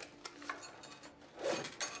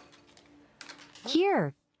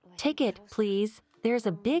 Here, take it, please. There's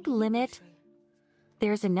a big limit.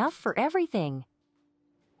 There's enough for everything.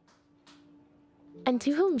 And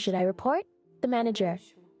to whom should I report? The manager.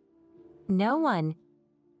 No one.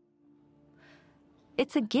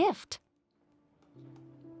 It's a gift.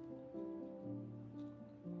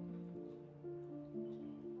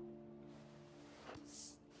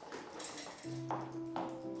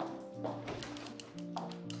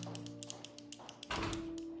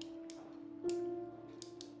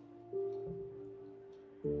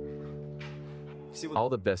 All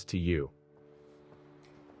the best to you.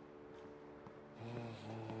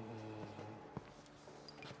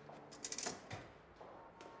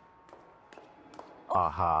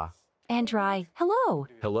 Aha. Andrai, hello.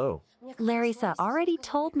 Hello, Larissa already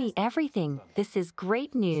told me everything. This is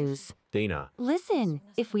great news. Dana. Listen,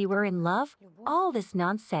 if we were in love, all this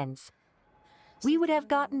nonsense. We would have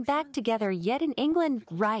gotten back together yet in England,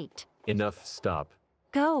 right? Enough, stop.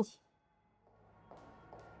 Go.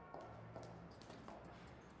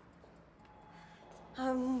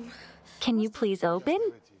 Can you please open?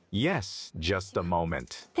 Yes, just a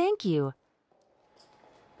moment. Thank you.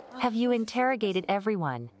 Have you interrogated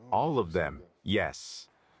everyone? All of them, yes.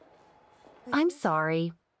 I'm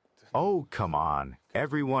sorry. Oh, come on.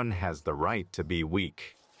 Everyone has the right to be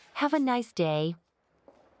weak. Have a nice day.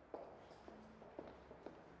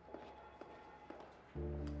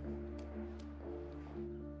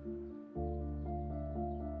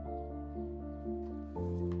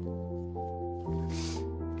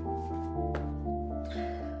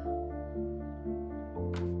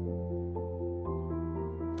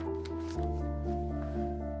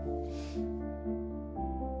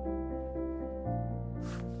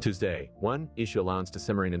 Tuesday. 1. Issue allowance to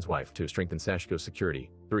Semarinen's wife to strengthen Sashko's security.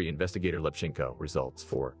 3. Investigator Lepchenko. Results.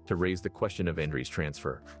 4. To raise the question of Andrey's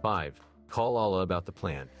transfer. 5. Call Alla about the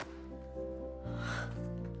plan.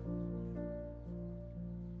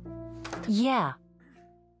 Yeah.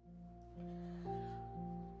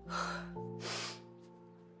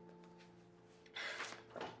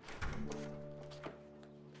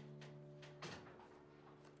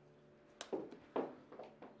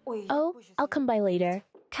 Oh, I'll come by later.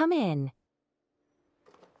 Come in.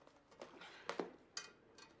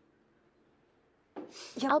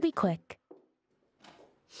 I'll be quick.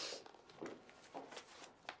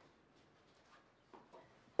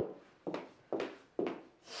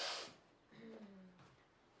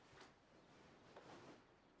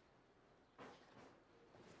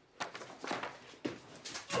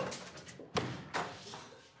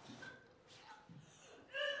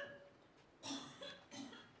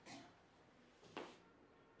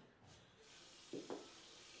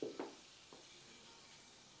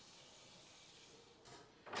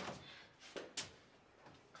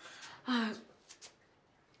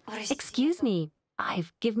 Excuse me.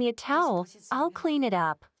 Give me a towel. I'll clean it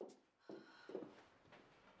up.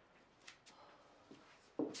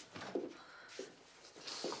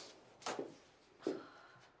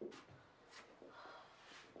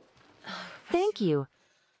 Thank you.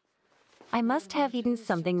 I must have eaten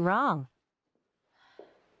something wrong.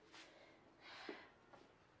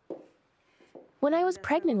 When I was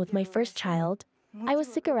pregnant with my first child, I was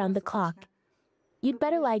sick around the clock. You'd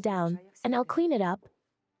better lie down, and I'll clean it up.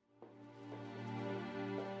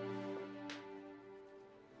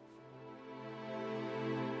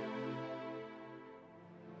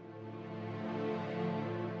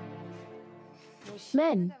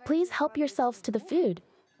 Men, please help yourselves to the food.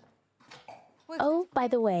 Oh, by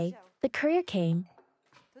the way, the courier came.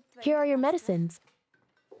 Here are your medicines.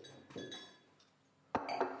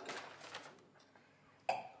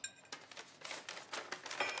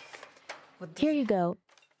 Here you go.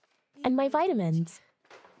 And my vitamins.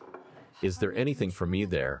 Is there anything for me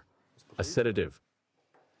there? A sedative?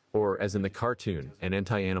 Or, as in the cartoon, an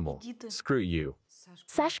anti-animal? Screw you.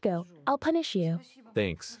 Sashko, I'll punish you.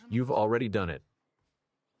 Thanks. You've already done it.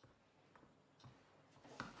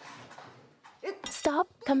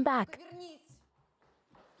 Stop, come back.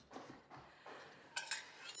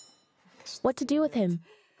 What to do with him?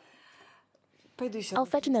 I'll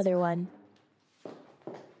fetch another one.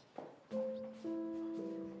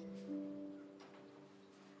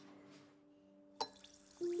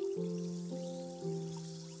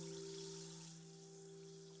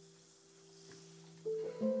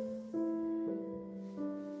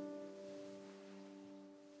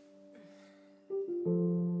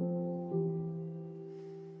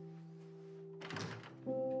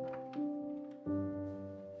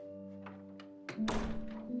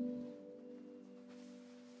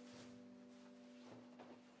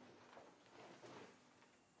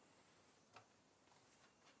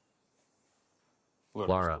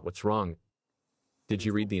 Lara, what's wrong? Did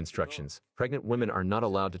you read the instructions? Pregnant women are not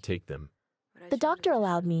allowed to take them. The doctor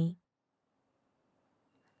allowed me.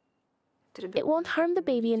 It won't harm the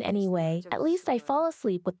baby in any way. At least I fall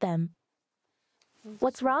asleep with them.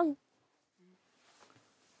 What's wrong?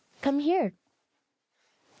 Come here.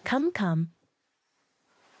 Come, come.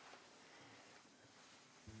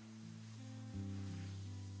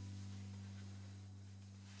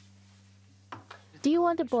 Do you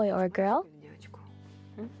want a boy or a girl?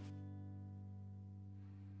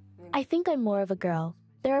 I think I'm more of a girl.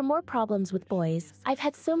 There are more problems with boys. I've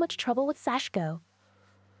had so much trouble with Sashko.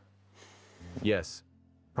 Yes,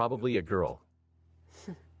 probably a girl.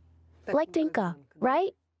 Like Dinka,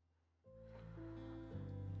 right?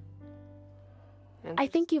 I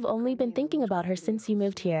think you've only been thinking about her since you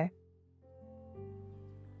moved here.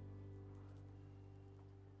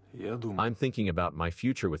 I'm thinking about my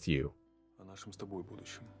future with you. О нашем с тобой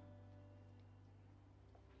будущем.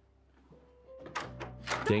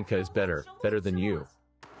 Denka is better than you.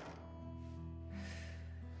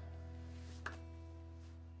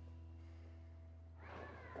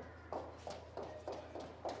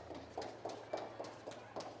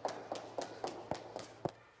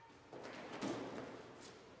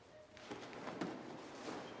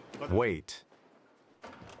 Wait.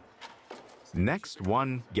 Next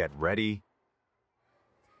one, get ready.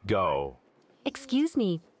 Go. Excuse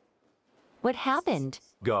me. What happened?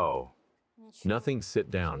 Go. Nothing,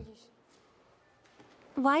 sit down.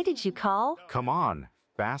 Why did you call? Come on,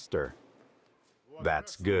 faster.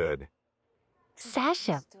 That's good.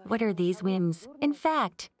 Sasha, what are these whims? In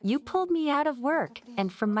fact, you pulled me out of work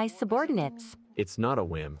and from my subordinates. It's not a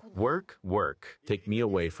whim. Work, work, Take me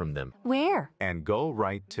away from them. Where? and go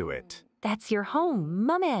right to it. That's your home,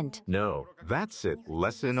 Mumment. No, That's it,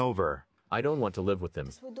 lesson over. I don't want to live with them.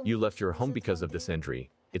 You left your home because of this injury.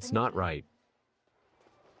 It's not right.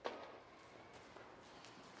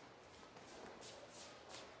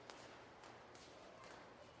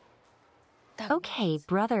 Okay,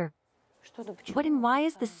 brother. What and why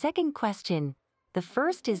is the second question? The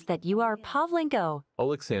first is that you are Pavlenko.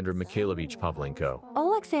 Alexander Mikhailovich Pavlenko.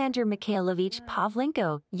 Alexander Mikhailovich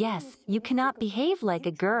Pavlenko. Yes, you cannot behave like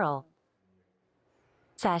a girl.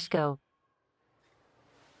 Sashko.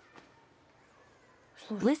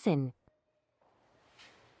 Listen.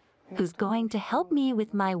 Who's going to help me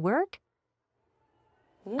with my work?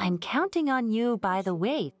 I'm counting on you, by the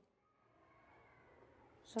way.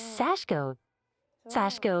 Sashko.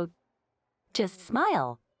 Sashko. Just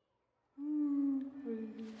smile.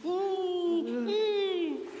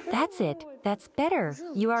 That's it. That's better.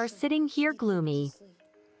 You are sitting here gloomy.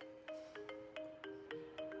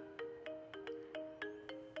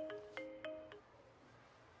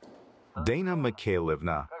 Dana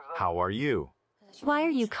Mikhailovna, how are you? Why are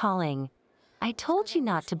you calling? I told you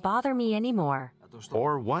not to bother me anymore.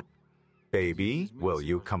 Or what? Baby, will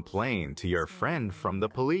you complain to your friend from the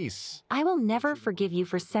police? I will never forgive you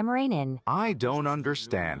for Semiranin. I don't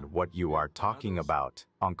understand what you are talking about.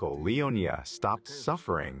 Uncle Leonia stopped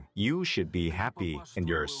suffering. You should be happy, and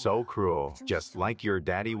you're so cruel, just like your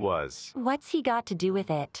daddy was. What's he got to do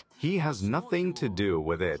with it? He has nothing to do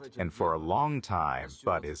with it, and for a long time.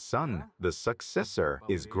 But his son, the successor,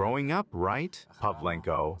 is growing up, right?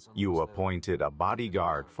 Pavlenko, you appointed a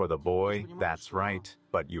bodyguard for the boy, that's right.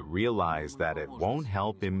 But you realize that it won't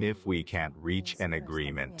help him if we can't reach an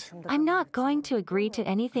agreement. I'm not going to agree to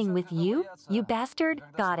anything with you, you bastard.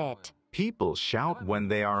 Got it. People shout when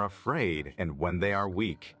they are afraid and when they are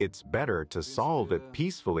weak. It's better to solve it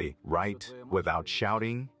peacefully, right? Without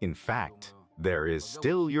shouting. In fact, there is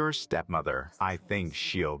still your stepmother. I think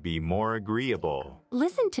she'll be more agreeable.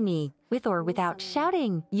 Listen to me. With or without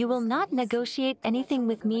shouting, you will not negotiate anything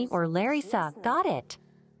with me or Larissa. Got it.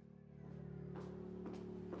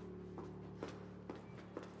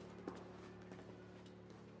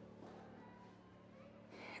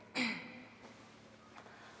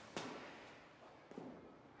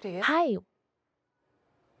 Hi.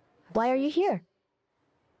 Why are you here?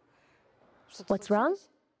 What's wrong?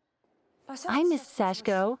 I miss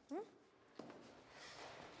Sashko.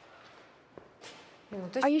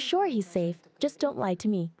 Are you sure he's safe? Just don't lie to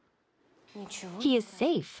me. He is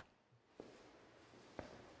safe.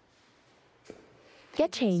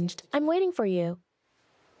 Get changed. I'm waiting for you.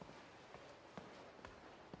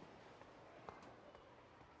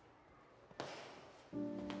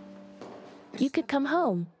 You could come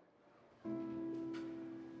home.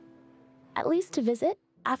 At least to visit,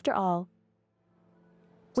 after all.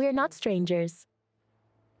 We are not strangers.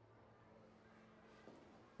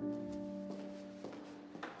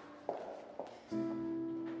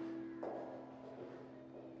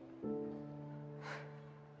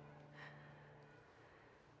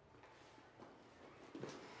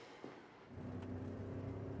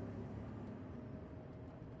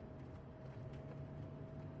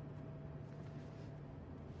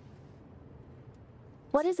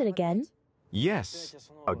 What is it again? Yes,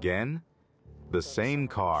 again? The same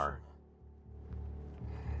car.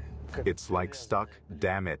 It's like stuck,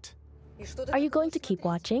 damn it. Are you going to keep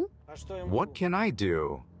watching? What can I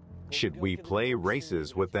do? Should we play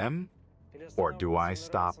races with them? Or do I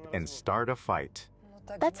stop and start a fight?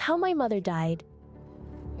 That's how my mother died.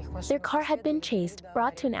 Their car had been chased,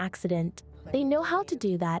 brought to an accident. They know how to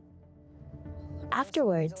do that.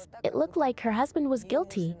 Afterwards, it looked like her husband was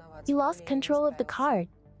guilty. He lost control of the car.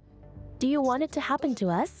 Do you want it to happen to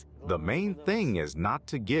us? The main thing is not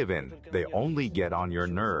to give in. They only get on your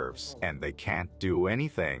nerves, and they can't do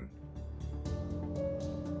anything.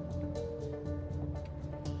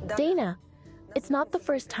 Dana, it's not the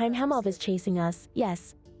first time Hamov is chasing us,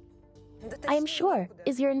 yes. I am sure.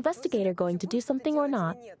 Is your investigator going to do something or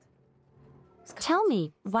not? Tell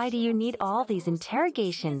me, why do you need all these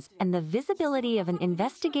interrogations and the visibility of an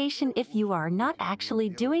investigation if you are not actually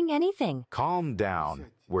doing anything? Calm down.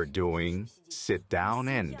 We're doing sit down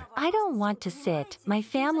and... I don't want to sit. My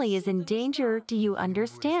family is in danger. Do you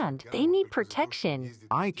understand? They need protection.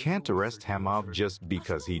 I can't arrest Hamov just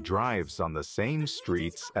because he drives on the same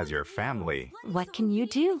streets as your family. What can you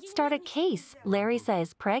do? Start a case. Larissa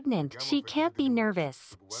is pregnant. She can't be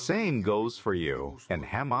nervous. Same goes for you. And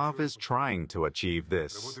Hamov is trying to achieve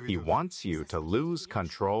this. He wants you to lose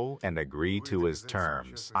control and agree to his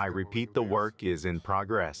terms. I repeat, the work is in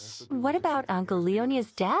progress. What about Uncle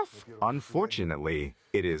Leonia's death? Unfortunately,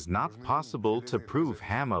 it is not possible to prove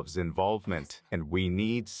Hamov's involvement, and we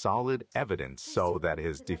need solid evidence so that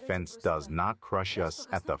his defense does not crush us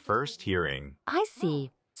at the first hearing. I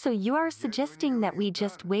see. So you are suggesting that we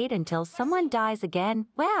just wait until someone dies again?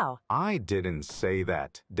 Wow. I didn't say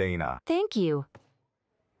that, Dana. Thank you.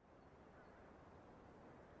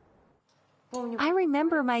 I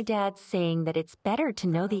remember my dad saying that it's better to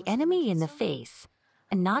know the enemy in the face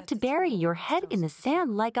and not to bury your head in the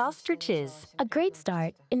sand like ostriches. A great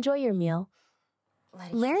start. Enjoy your meal.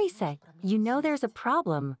 Larissa, you know there's a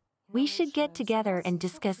problem. We should get together and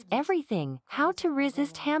discuss everything. How to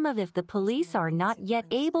resist Hamov if the police are not yet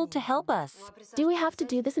able to help us. Do we have to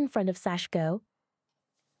do this in front of Sashko?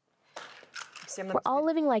 We're all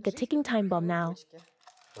living like a ticking time bomb now.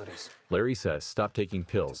 Larry says, stop taking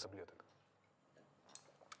pills.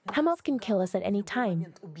 Hamov can kill us at any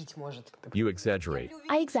time. You exaggerate.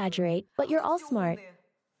 I exaggerate, but you're all smart.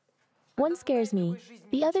 One scares me,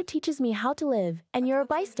 the other teaches me how to live, and you're a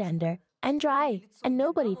bystander. And dry, and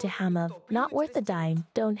nobody to Hamov, not worth a dime.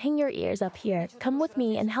 Don't hang your ears up here. Come with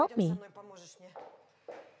me and help me.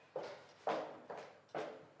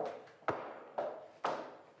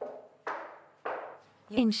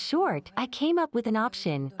 In short, I came up with an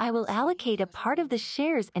option. I will allocate a part of the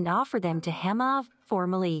shares and offer them to Hamov.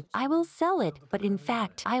 Formally, I will sell it, but in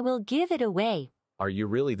fact, I will give it away. Are you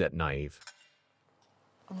really that naive?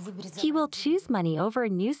 He will choose money over a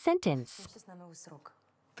new sentence.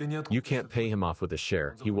 You can't pay him off with a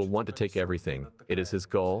share. He will want to take everything. It is his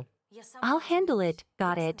goal. I'll handle it.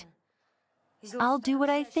 Got it. I'll do what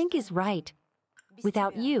I think is right.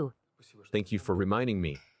 Without you. Thank you for reminding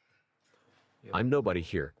me. I'm nobody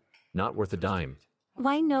here. Not worth a dime.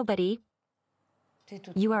 Why nobody?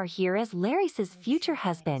 You are here as Larissa's future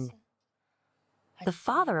husband. The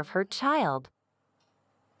father of her child.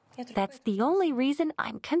 That's the only reason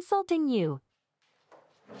I'm consulting you.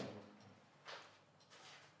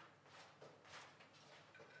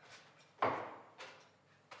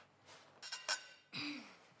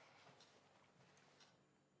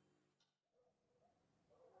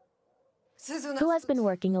 Who has been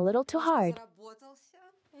working a little too hard?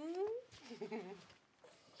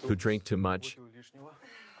 Who drank too much?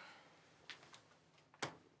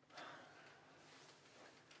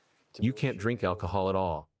 You can't drink alcohol at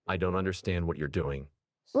all. I don't understand what you're doing.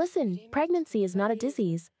 Listen, pregnancy is not a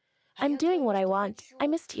disease. I'm doing what I want. I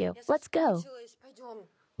missed you. Let's go.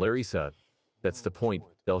 Larry said, that's the point.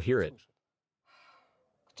 They'll hear it.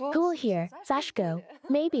 Who will hear? Sashko.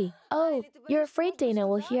 Maybe. Oh, you're afraid Dana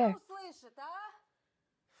will hear.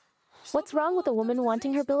 What's wrong with a woman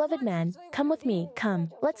wanting her beloved man? Come with me.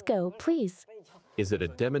 Come. Let's go, please. Is it a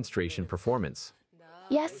demonstration performance?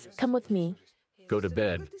 Yes, come with me. Go to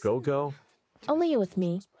bed. Go. Only you with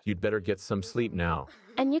me. You'd better get some sleep now.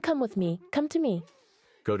 And you come with me. Come to me.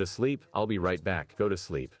 Go to sleep. I'll be right back. Go to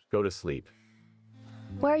sleep. Go to sleep.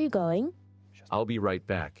 Where are you going? I'll be right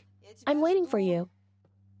back. I'm waiting for you.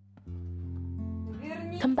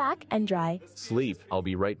 Come back and dry. Sleep. I'll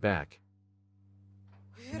be right back.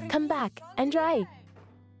 Come back and dry.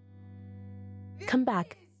 Come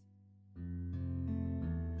back.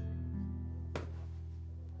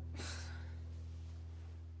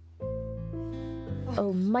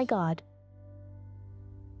 Oh my God.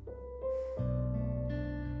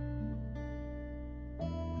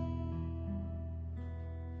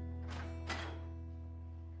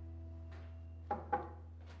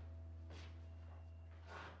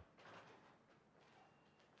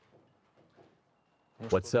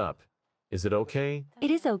 What's up? Is it okay?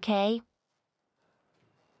 It is okay.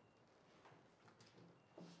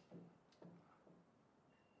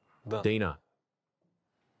 Да. Dana.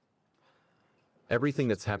 Everything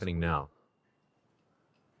that's happening now.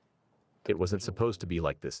 It wasn't supposed to be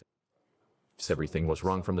like this. Everything was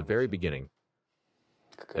wrong from the very beginning.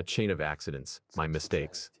 A chain of accidents, my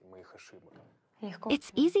mistakes. Моих ошибок.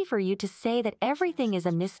 It's easy for you to say that everything is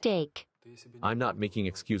a mistake. I'm not making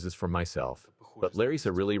excuses for myself, but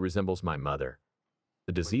Larissa really resembles my mother.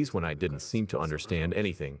 The disease when I didn't seem to understand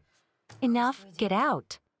anything. Enough, get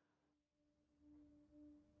out.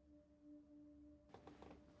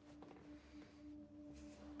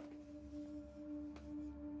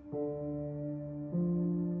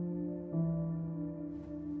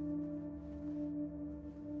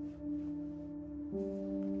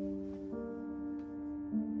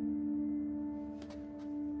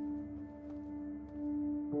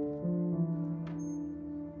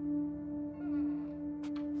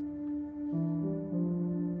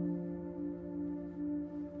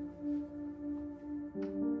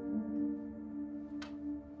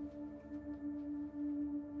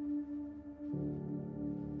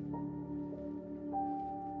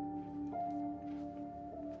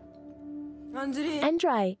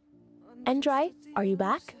 Andrei. Andrei, are you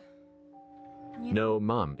back? No,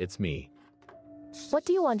 Mom, it's me. What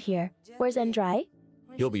do you want here? Where's Andrei?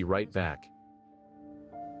 He'll be right back.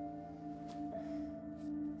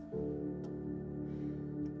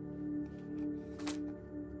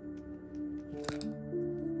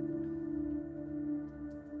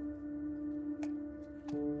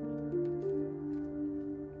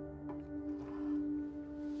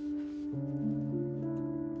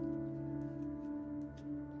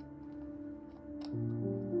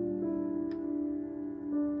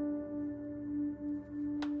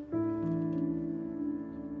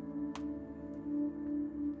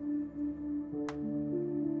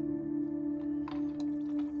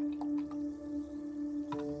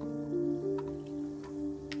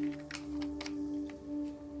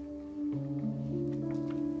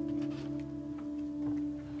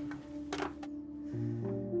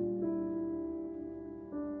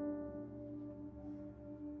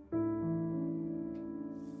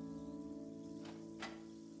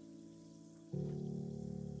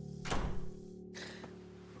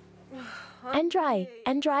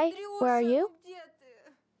 Andrei, where are you?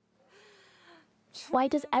 Why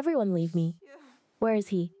does everyone leave me? Where is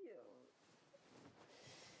he?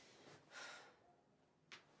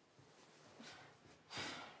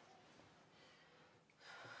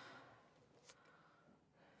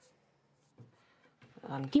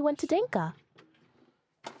 He went to Dinka.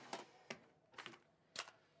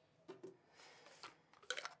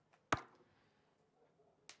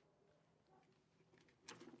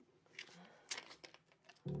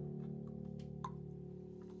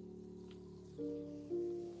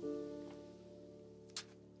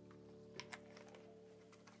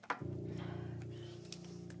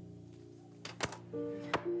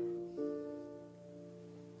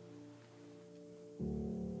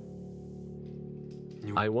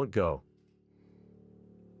 I won't go.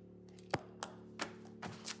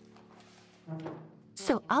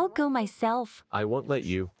 So I'll go myself. I won't let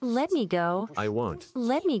you. Let me go. I won't.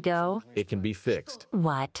 Let me go. It can be fixed.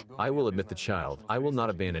 What? I will admit the child. I will not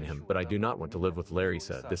abandon him, but I do not want to live with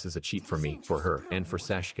Larissa. This is a cheat for me, for her, and for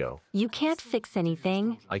Sashko. You can't fix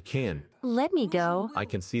anything. I can. Let me go. I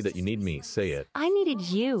can see that you need me. Say it. I needed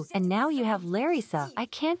you, and now you have Larissa. I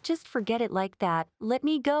can't just forget it like that. Let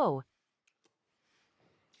me go.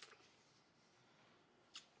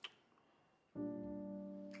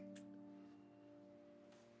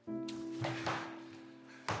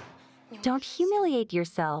 Don't humiliate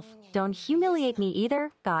yourself. Don't humiliate me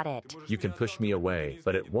either. Got it. You can push me away,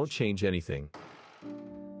 but it won't change anything.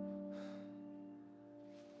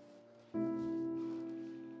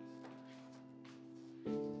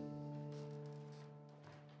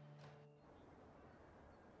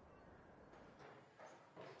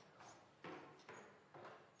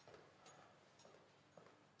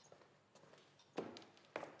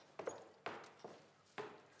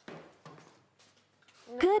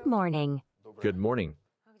 Good morning. Good morning.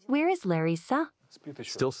 Where is Larissa?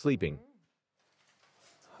 Still sleeping.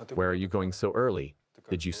 Where are you going so early?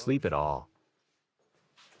 Did you sleep at all?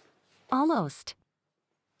 Almost.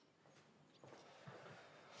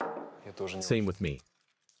 Same with me.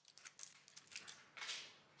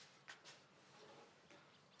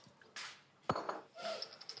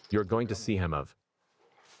 You're going to see Hemov.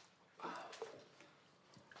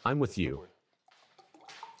 I'm with you.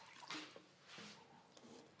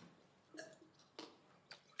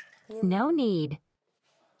 No need.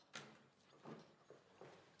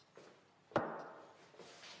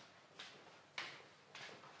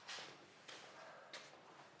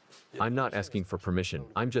 I'm not asking for permission.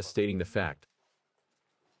 I'm just stating the fact.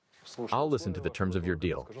 I'll listen to the terms of your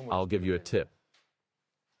deal. I'll give you a tip.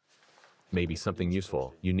 Maybe something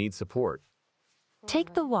useful. You need support.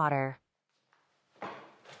 Take the water.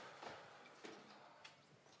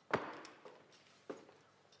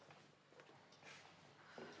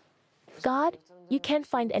 God, you can't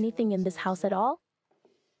find anything in this house at all?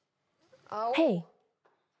 Hey,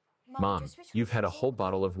 Mom, you've had a whole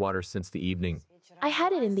bottle of water since the evening. I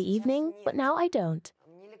had it in the evening, but now I don't.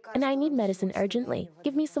 And I need medicine urgently.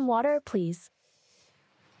 Give me some water, please.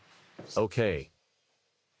 Okay.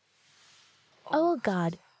 Oh,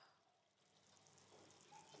 God.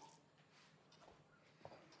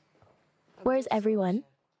 Where's everyone?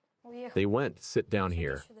 They went. Sit down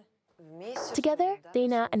here. Together,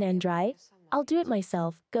 Dana and Andrei. I'll do it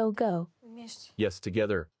myself. Go, go. Yes,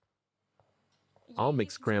 together. I'll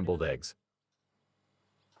make scrambled eggs.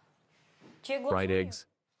 Fried eggs.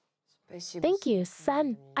 Thank you,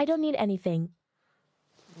 son. I don't need anything.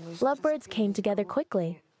 Lovebirds came together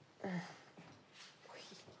quickly.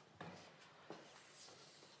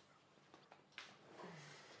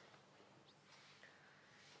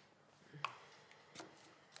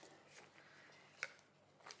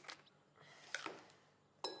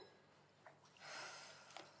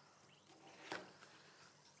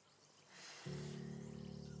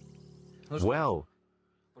 Well,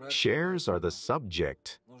 shares are the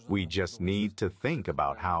subject. We just need to think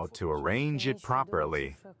about how to arrange it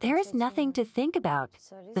properly. There is nothing to think about.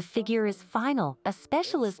 The figure is final. A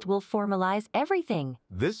specialist will formalize everything.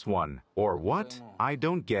 This one, or what? I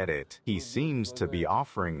don't get it. He seems to be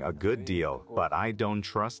offering a good deal, but I don't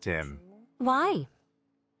trust him. Why?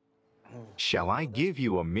 Shall I give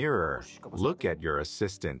you a mirror? Look at your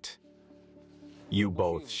assistant. You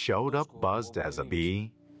both showed up buzzed as a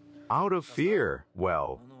bee. Out of fear.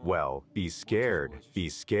 Well, be scared. Be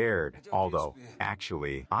scared. Although,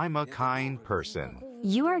 actually, I'm a kind person.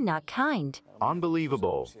 You are not kind.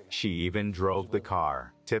 Unbelievable. She even drove the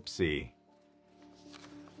car. Tipsy.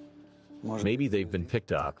 Maybe they've been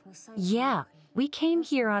picked up. Yeah, we came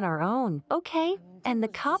here on our own, okay? And the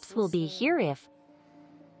cops will be here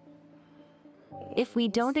if we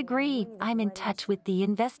don't agree. I'm in touch with the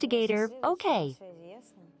investigator, okay?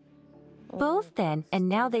 Both then, and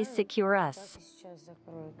now they secure us.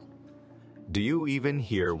 Do you even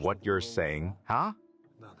hear what you're saying, huh?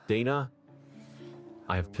 Dana,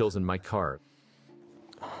 I have pills in my car.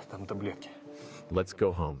 Там таблетки. Let's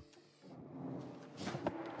go home.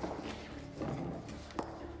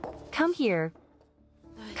 Come here.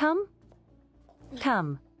 Come.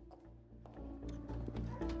 Come.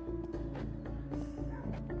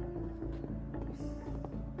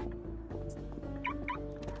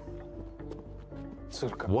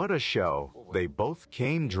 Цирка. What a show. They both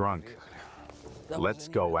came drunk. Let's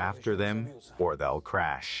go after them, or they'll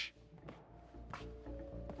crash.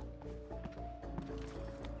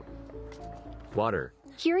 Water.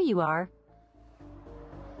 Here you are.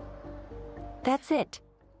 That's it.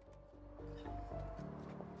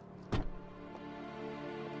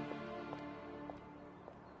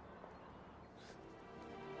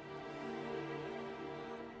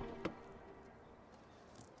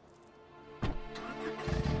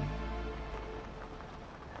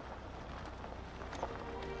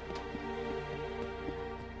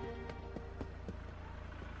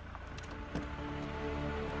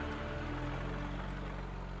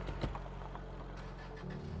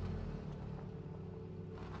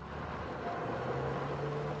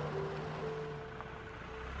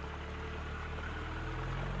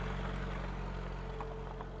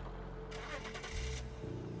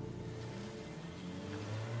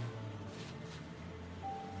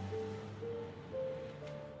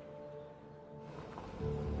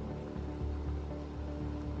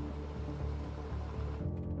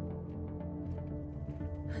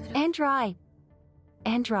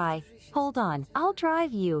 Andrei, hold on. I'll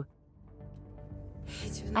drive you.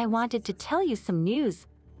 I wanted to tell you some news.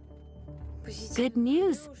 Good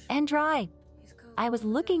news, Andrei. I was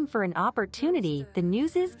looking for an opportunity. The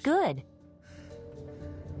news is good.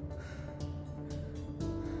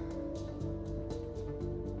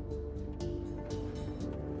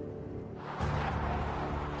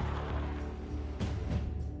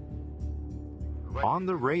 On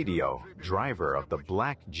the radio, driver of the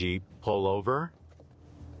black Jeep, pull over.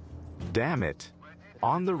 Damn it.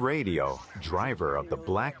 On the radio, driver of the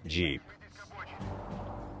black Jeep.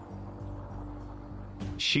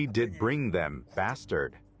 She did bring them,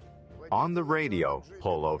 bastard. On the radio,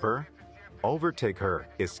 pull over. Overtake her,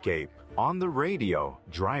 escape. On the radio,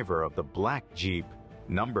 driver of the black Jeep,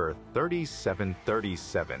 number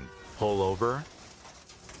 3737, pull over.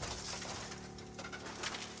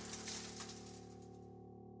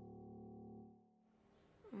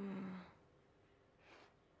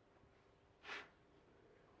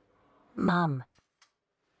 Mom.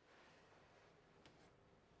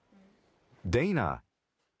 Dana,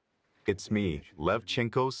 it's me,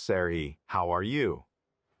 Levchenko Seri. How are you?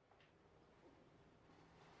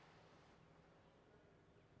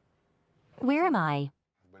 Where am I?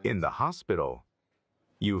 In the hospital.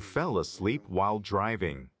 You fell asleep while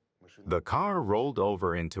driving. The car rolled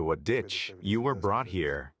over into a ditch. You were brought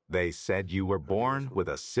here. They said you were born with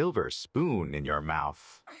a silver spoon in your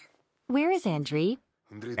mouth. Where is Andrei?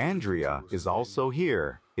 Andrea is also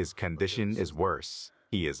here. His condition is worse.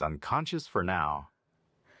 He is unconscious for now.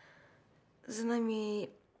 За нами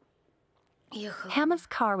ехал. Hama's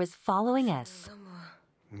car was following us.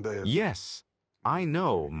 Yes, I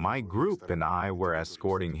know. My group and I were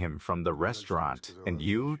escorting him from the restaurant. And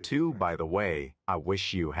you too, by the way. I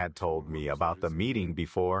wish you had told me about the meeting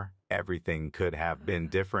before. Everything could have been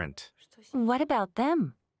different. What about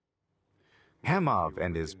them? Hemov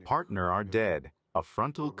and his partner are dead. A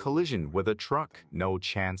frontal collision with a truck. No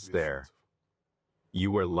chance there.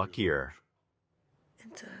 You were luckier.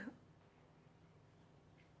 Это...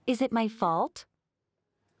 Is it my fault?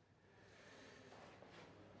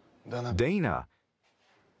 Dana.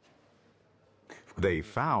 They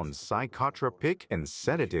found psychotropic and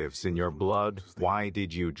sedatives in your blood. Why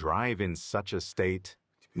did you drive in such a state?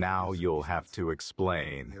 Now you'll have to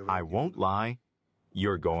explain. I won't lie.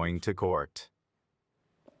 You're going to court.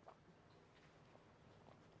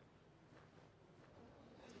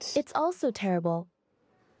 It's also terrible.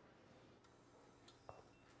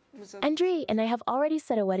 Andrei and I have already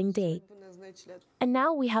set a wedding date. And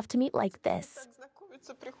now we have to meet like this.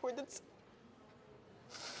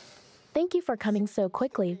 Thank you for coming so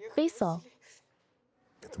quickly, Basil.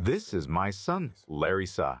 This is my son,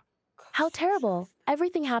 Larissa. How terrible.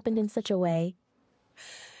 Everything happened in such a way.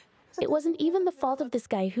 It wasn't even the fault of this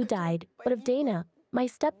guy who died, but of Dana, my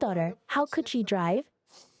stepdaughter. How could she drive?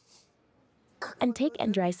 And take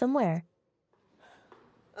Andrei somewhere.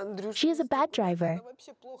 She is a bad driver.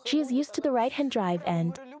 She is used to the right-hand drive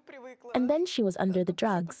and then she was under the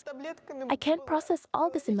drugs. I can't process all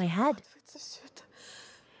this in my head.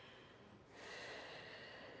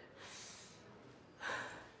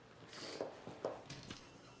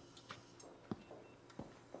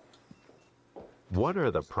 What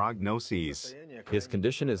are the prognoses? His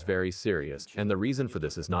condition is very serious, and the reason for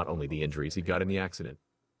this is not only the injuries he got in the accident.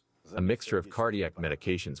 A mixture of cardiac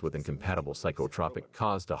medications with incompatible psychotropic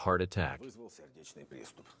caused a heart attack.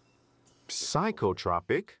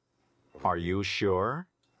 Psychotropic? Are you sure?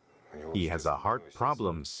 He has a heart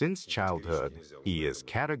problem since childhood. He is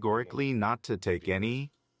categorically not to take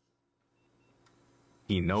any.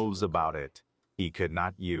 He knows about it. He could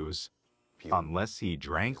not use, unless he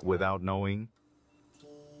drank without knowing.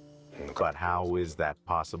 But how is that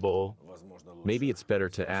possible? Maybe it's better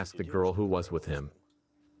to ask the girl who was with him.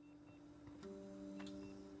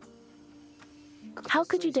 How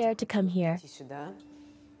could you dare to come here?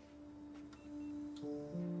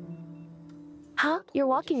 Huh? You're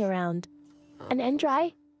walking around. And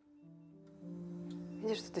Andrei?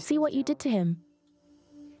 See what you did to him.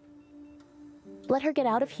 Let her get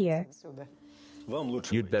out of here.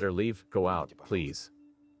 You'd better leave. Go out, please.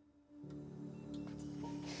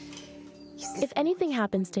 If anything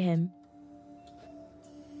happens to him,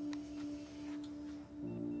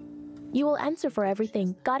 you will answer for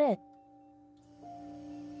everything. Got it?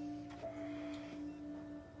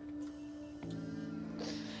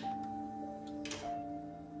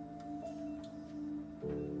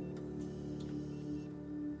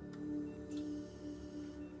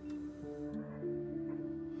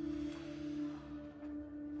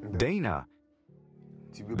 Dana,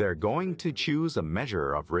 they're going to choose a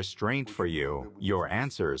measure of restraint for you. Your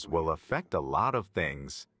answers will affect a lot of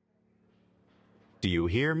things. Do you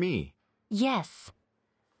hear me? Yes.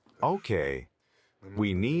 Okay.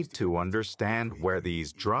 We need to understand where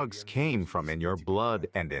these drugs came from in your blood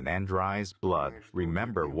and in Andrei's blood.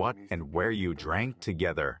 Remember what and where you drank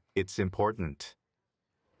together. It's important.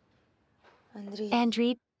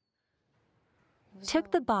 Andrei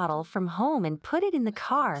took the bottle from home and put it in the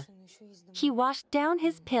car. He washed down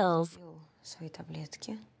his pills.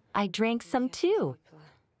 I drank some too.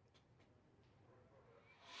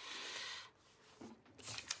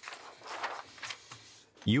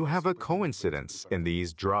 You have a coincidence in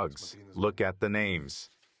these drugs. Look at the names.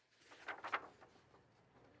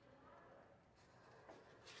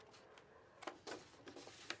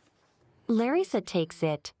 Larissa takes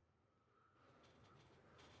it.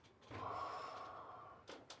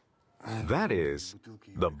 That is,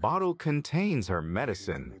 the bottle contains her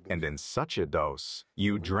medicine, and in such a dose.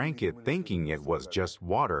 You drank it thinking it was just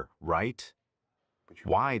water, right?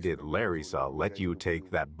 Why did Larissa let you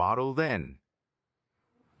take that bottle then?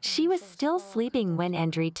 She was still sleeping when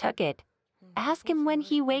Andri took it. Ask him when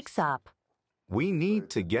he wakes up. We need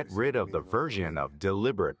to get rid of the version of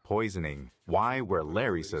deliberate poisoning. Why were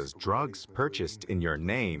Larissa's drugs purchased in your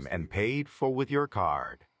name and paid for with your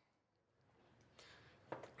card?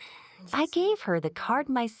 I gave her the card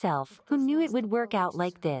myself. Who knew it would work out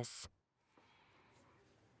like this?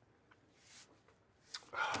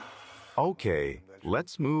 Okay,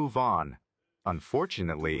 let's move on.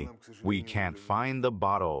 Unfortunately, we can't find the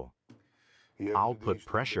bottle. I'll put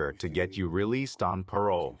pressure to get you released on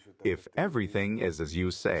parole. If everything is as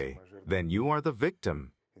you say, then you are the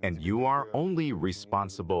victim, and you are only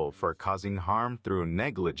responsible for causing harm through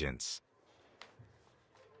negligence.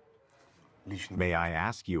 May I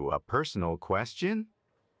ask you a personal question?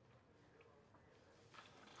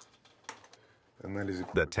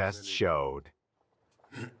 The test showed.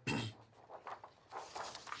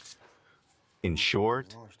 In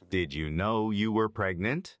short, did you know you were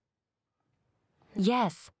pregnant?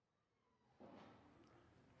 Yes.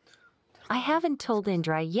 I haven't told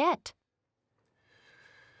Indra yet.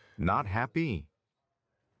 Not happy?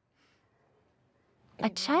 A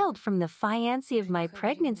child from the fiancé of my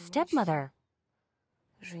pregnant stepmother.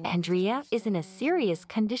 Andrea is in a serious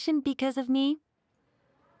condition because of me.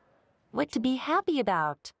 What to be happy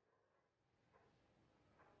about?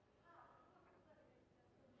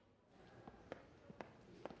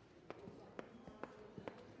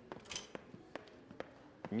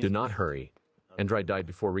 Do not hurry. Andri died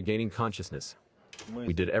before regaining consciousness.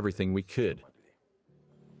 We did everything we could.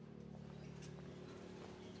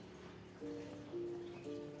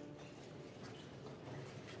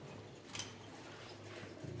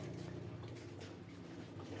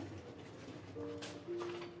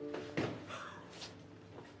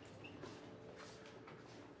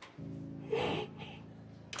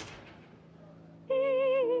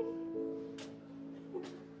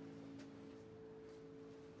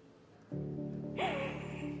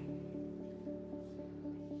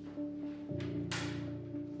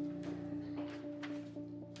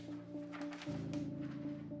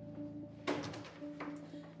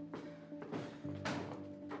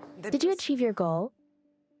 Did you achieve your goal?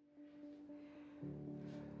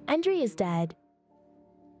 Andri is dead.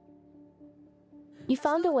 You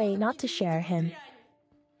found a way not to share him.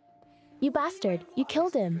 You bastard, you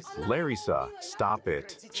killed him. Larissa, stop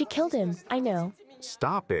it. She killed him, I know.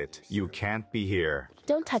 Stop it. You can't be here.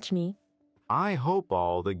 Don't touch me. I hope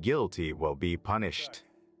all the guilty will be punished.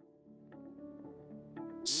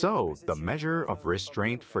 So, the measure of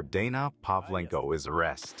restraint for Dana Pavlenko is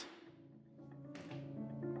arrest.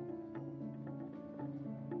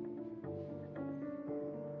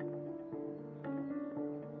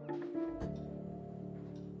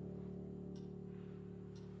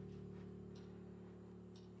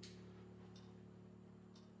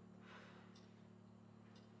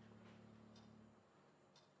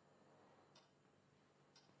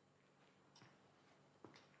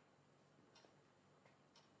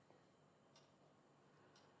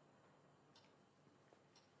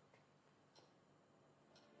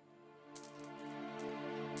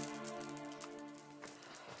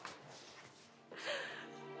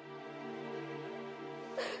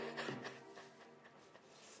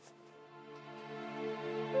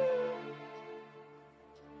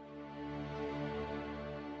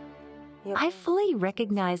 I fully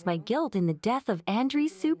recognize my guilt in the death of Andriy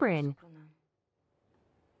Subrin.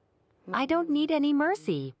 I don't need any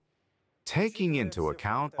mercy. Taking into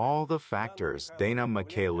account all the factors, Dana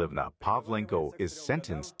Mikhailivna Pavlenko is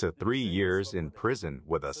sentenced to 3 years in prison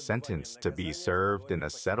with a sentence to be served in a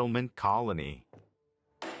settlement colony.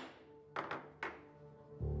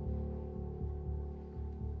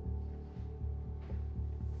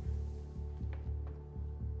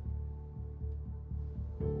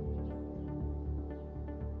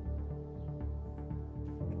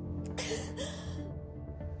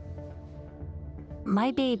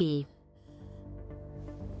 My baby.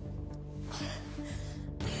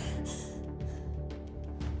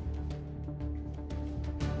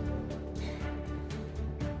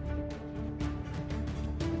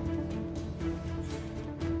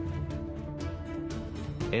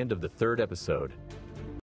 End of the 3rd episode.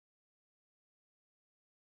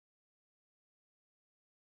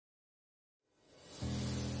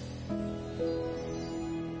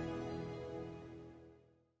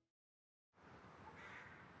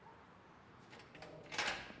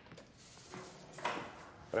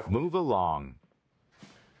 Move along.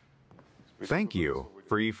 Thank you.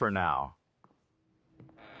 Free for now.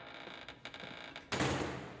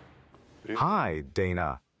 Hi,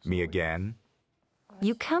 Dana. Me again.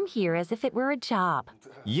 You come here as if it were a job.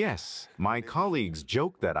 Yes, my colleagues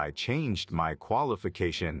joke that I changed my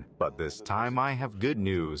qualification, but this time I have good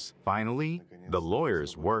news. Finally, the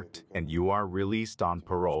lawyers worked and you are released on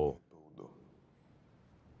parole.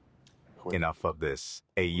 Enough of this.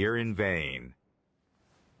 A year in vain.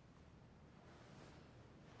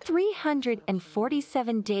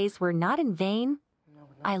 347 days were not in vain.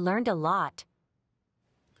 I learned a lot.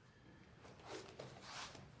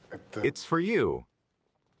 It's for you.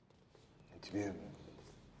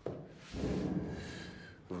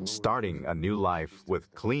 Starting a new life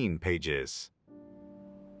with clean pages.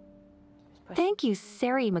 Thank you,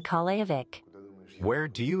 Sergei Nikolaevich. Where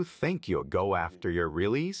do you think you'll go after your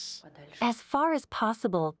release? As far as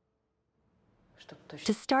possible,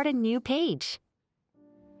 to start a new page.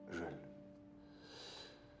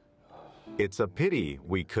 It's a pity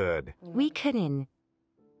we could. We couldn't.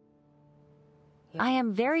 I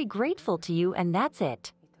am very grateful to you, and that's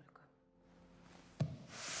it.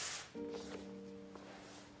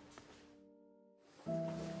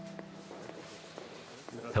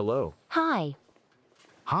 Hello. Hi.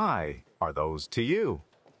 Hi, are those to you?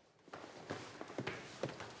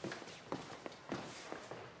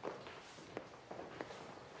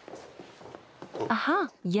 Aha,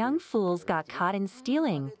 young fools got caught in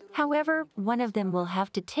stealing. However, one of them will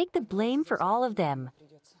have to take the blame for all of them.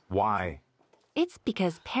 Why? It's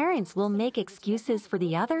because parents will make excuses for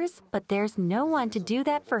the others, but there's no one to do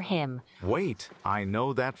that for him. Wait, I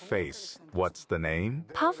know that face. What's the name?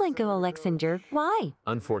 Pavlenko Alexander, why?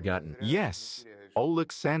 Unforgotten. Yes,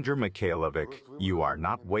 Alexander Mikhailovich, you are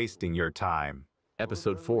not wasting your time.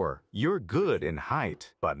 Episode 4. You're good in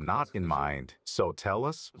height, but not in mind. So tell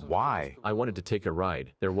us why. I wanted to take a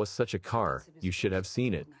ride. There was such a car. You should have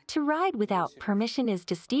seen it. To ride without permission is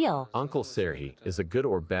to steal. Uncle Serhi, is a good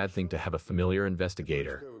or bad thing to have a familiar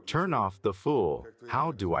investigator? Turn off the fool.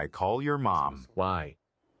 How do I call your mom? Why?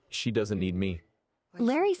 She doesn't need me.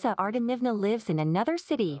 Larisa Artemivna lives in another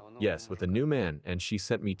city. Yes, with a new man, and she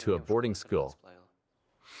sent me to a boarding school.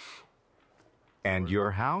 And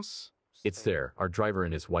your house? It's there. Our driver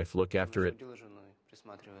and his wife look after it.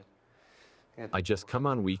 I just come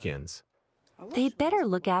on weekends. They better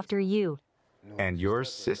look after you. And your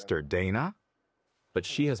sister, Dana? But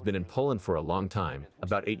she has been in Poland for a long time,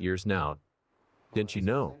 about 8 years now. Didn't you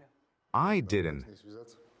know? I didn't.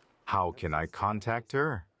 How can I contact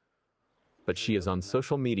her? But she is on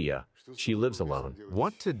social media. She lives alone.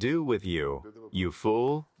 What to do with you? You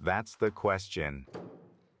fool, that's the question.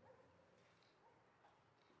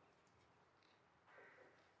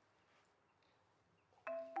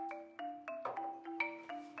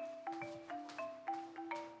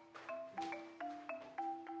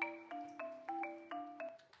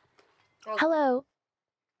 Hello.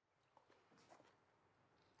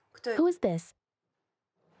 Who is this?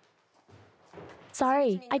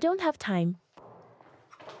 Sorry, I don't have time.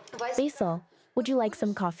 Basil, would you like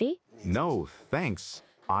some coffee? No, thanks.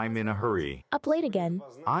 I'm in a hurry. Up late again.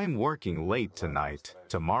 I'm working late tonight.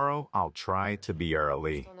 Tomorrow, I'll try to be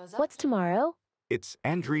early. What's tomorrow? It's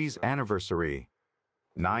Andrew's anniversary.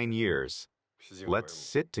 9 years. Let's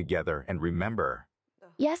sit together and remember.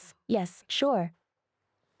 Yes, sure.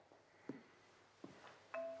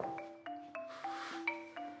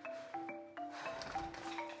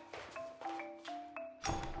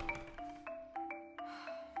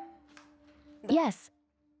 Yes.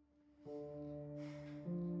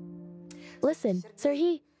 Listen,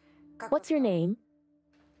 Serhi, what's your name?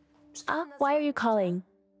 Why are you calling?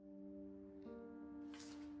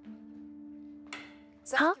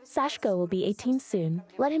 Sashko will be 18 soon.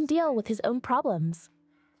 Let him deal with his own problems.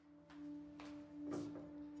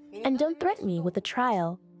 And don't threaten me with a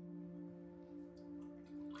trial.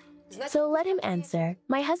 So let him answer.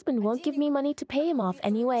 My husband won't give me money to pay him off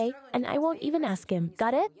anyway, and I won't even ask him.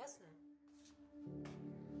 Got it?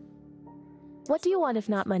 What do you want if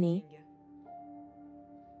not money?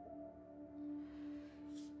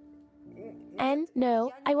 And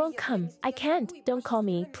no, I won't come. I can't. Don't call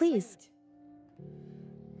me, please.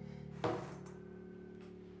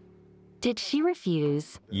 Did she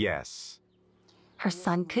refuse? Yes. Her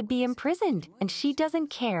son could be imprisoned, and she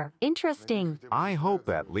doesn't care. Interesting. I hope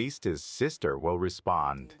at least his sister will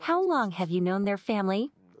respond. How long have you known their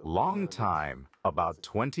family? Long time. About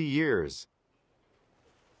 20 years.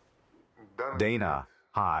 Dana,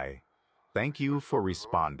 hi. Thank you for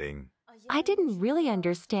responding. I didn't really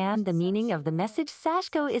understand the meaning of the message.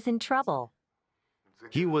 Sashko is in trouble.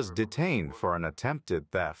 He was detained for an attempted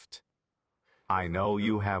theft. I know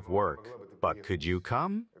you have work, but could you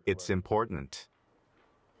come? It's important.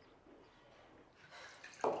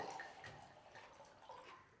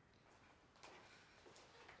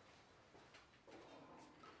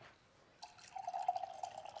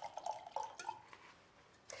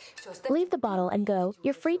 Leave the bottle and go.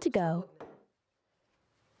 You're free to go.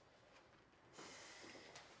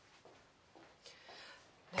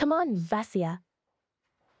 Come on, Vasya.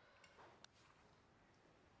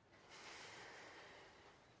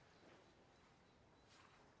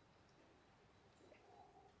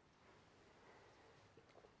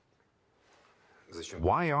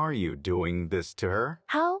 Why are you doing this to her?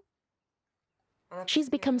 How? She's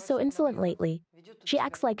become so insolent lately. She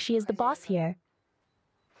acts like she is the boss here.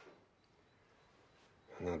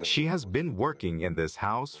 She has been working in this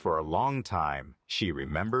house for a long time. She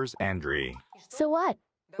remembers Andriy. So what?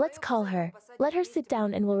 Let's call her. Let her sit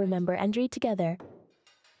down and we'll remember Andriy together.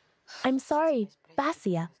 I'm sorry,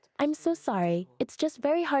 Vasya. I'm so sorry. It's just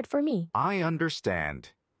very hard for me. I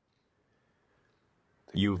understand.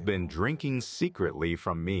 You've been drinking secretly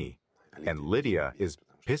from me, and Lydia is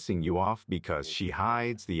pissing you off because she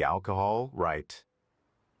hides the alcohol, right?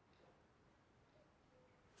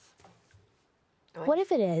 What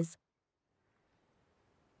if it is?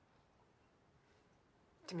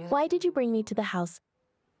 Why did you bring me to the house?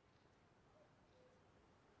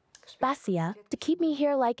 Vasya, to keep me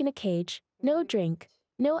here like in a cage. No drink,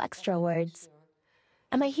 no extra words.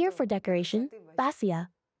 Am I here for decoration? Vasya.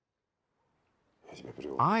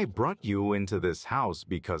 I brought you into this house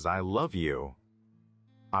because I love you.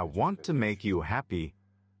 I want to make you happy.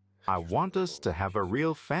 I want us to have a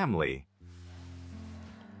real family.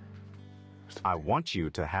 I want you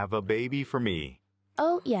to have a baby for me.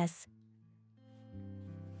 Oh, yes.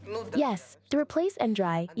 Yes, to replace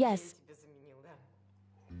Andriy, yes.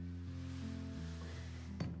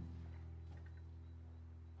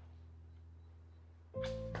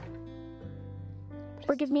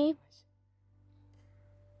 Forgive me.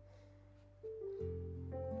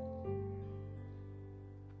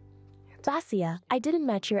 Vasya, I didn't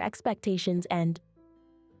match your expectations and...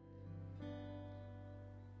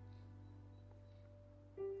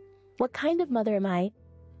 What kind of mother am I?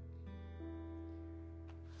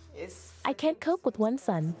 I can't cope with one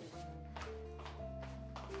son.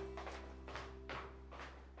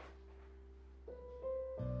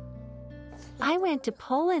 I went to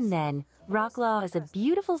Poland then. Wrocław is a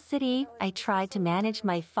beautiful city. I tried to manage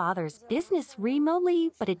my father's business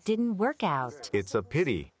remotely, but it didn't work out. It's a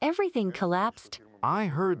pity. Everything collapsed. I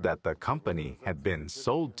heard that the company had been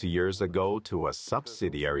sold 2 years ago to a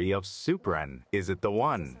subsidiary of Supran. Is it the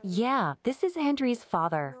one? Yeah, this is Andrew's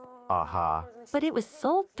father. Aha. But it was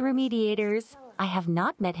sold through mediators. I have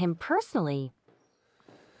not met him personally.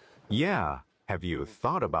 Yeah. Have you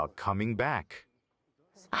thought about coming back?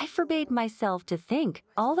 I forbade myself to think,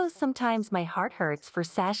 although sometimes my heart hurts for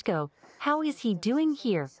Sashko. How is he doing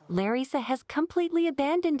here? Larisa has completely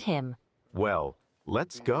abandoned him. Well,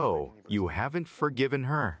 let's go. You haven't forgiven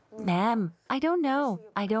her. Ma'am, I don't know.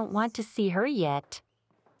 I don't want to see her yet.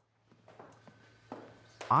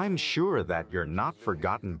 I'm sure that you're not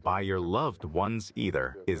forgotten by your loved ones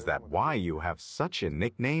either. Is that why you have such a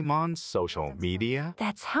nickname on social media?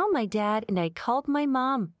 That's how my dad and I called my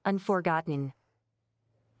mom, Unforgotten.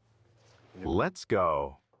 Let's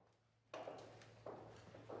go.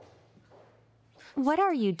 What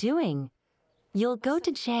are you doing? You'll go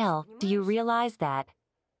to jail. Do you realize that?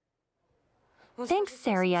 Thanks,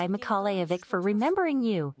 Sergei Mikolaevich, for remembering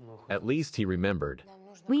you. At least he remembered.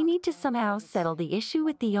 We need to somehow settle the issue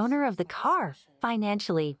with the owner of the car.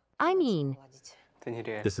 Financially, I mean.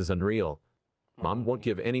 This is unreal. Mom won't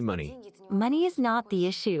give any money. Money is not the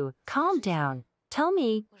issue. Calm down. Tell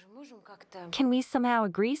me, can we somehow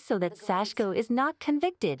agree so that Sashko is not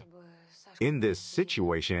convicted? In this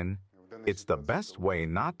situation, it's the best way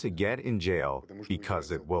not to get in jail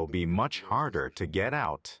because it will be much harder to get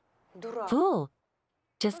out. Fool.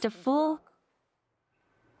 Just a fool.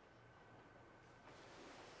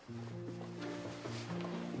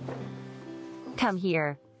 Come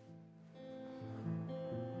here.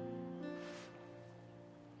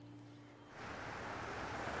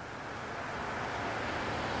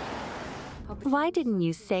 Why didn't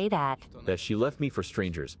you say that? That she left me for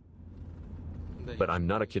strangers. But I'm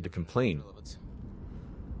not a kid to complain.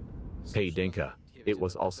 Hey, Denka, it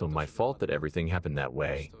was also my fault that everything happened that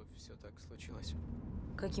way.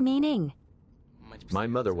 Meaning? My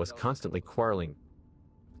mother was constantly quarreling,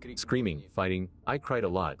 screaming, fighting. I cried a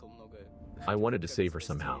lot. I wanted to save her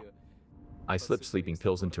somehow. I slipped sleeping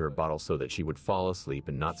pills into her bottle so that she would fall asleep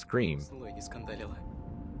and not scream.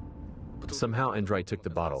 Somehow Andrei took the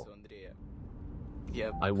bottle.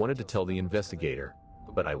 I wanted to tell the investigator,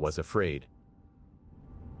 but I was afraid.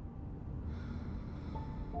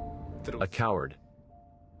 A coward.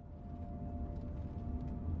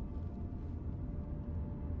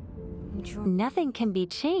 Nothing can be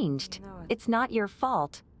changed. It's not your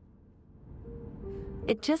fault.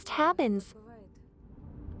 It just happens.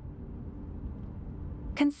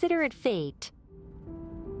 Consider it fate.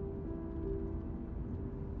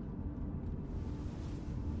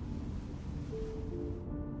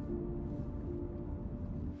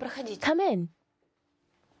 Come in.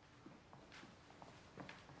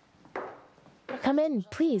 Come in,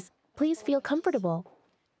 please. Please feel comfortable.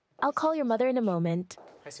 I'll call your mother in a moment.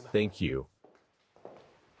 Thank you.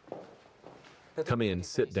 Come in,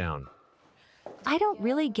 sit down. I don't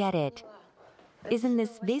really get it. Isn't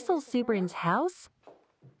this Vasil Subrin's house?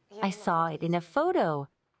 I saw it in a photo.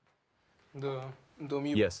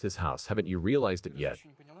 Yes, his house. Haven't you realized it yet?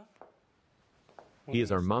 He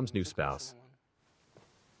is our mom's new spouse.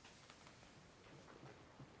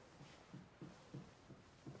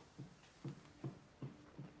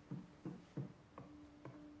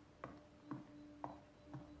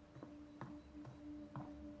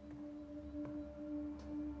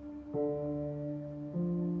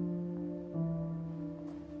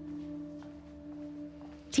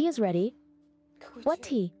 Tea is ready. What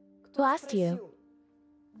tea? Who asked you?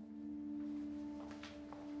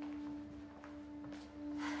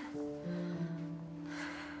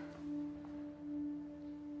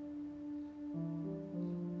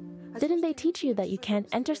 Didn't they teach you that you can't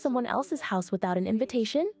enter someone else's house without an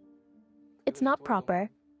invitation? It's not proper.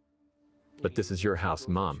 But this is your house,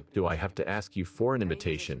 Mom. Do I have to ask you for an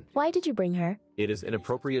invitation? Why did you bring her? It is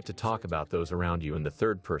inappropriate to talk about those around you in the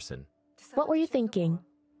third person. What were you thinking?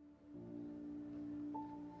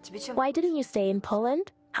 Why didn't you stay in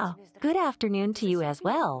Poland? How? Good afternoon to you as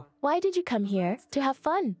well. Why did you come here? To have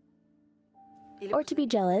fun? Or to be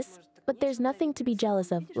jealous? But there's nothing to be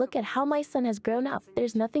jealous of. Look at how my son has grown up.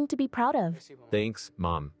 There's nothing to be proud of. Thanks,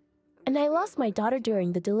 Mom. And I lost my daughter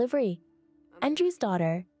during the delivery. Andrew's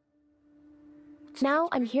daughter. Now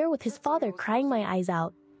I'm here with his father crying my eyes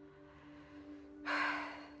out.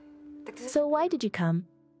 So why did you come?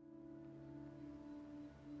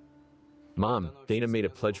 Mom, Dana made a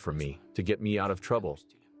pledge for me to get me out of trouble.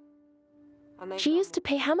 She used to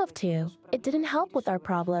pay Hamov too. It didn't help with our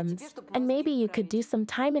problems. And maybe you could do some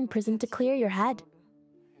time in prison to clear your head.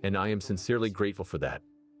 And I am sincerely grateful for that.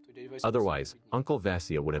 Otherwise, Uncle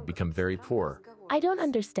Vasia would have become very poor. I don't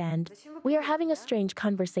understand. We are having a strange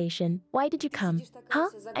conversation. Why did you come? Huh?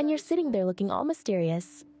 And you're sitting there looking all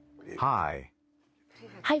mysterious. Hi.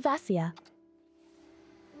 Hi, Vasia.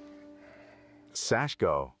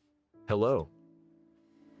 Sashko. Hello.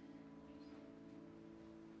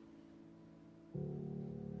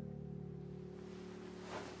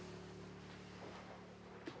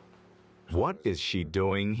 What is she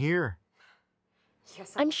doing here?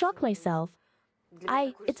 I'm shocked myself.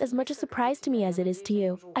 It's as much a surprise to me as it is to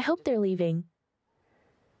you. I hope they're leaving.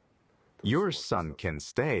 Your son can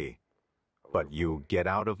stay, but you get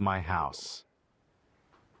out of my house.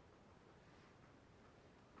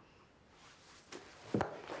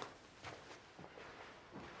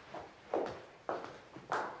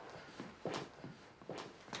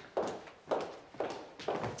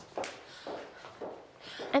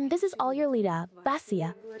 And this is all your Lida,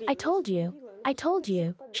 Vasia. I told you. I told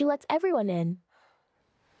you. She lets everyone in.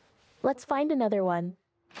 Let's find another one.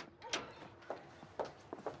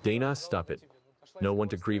 Dana, stop it. No one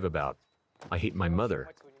to grieve about. I hate my mother.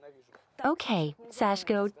 Okay,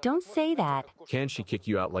 Sashko, don't say that. Can she kick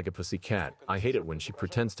you out like a pussy cat? I hate it when she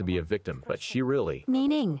pretends to be a victim, but she really...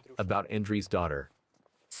 Meaning? About Andrew's daughter.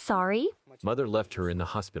 Sorry? Mother left her in the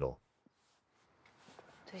hospital.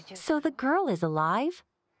 So the girl is alive?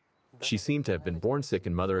 She seemed to have been born sick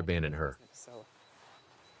and mother abandoned her.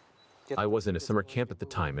 I was in a summer camp at the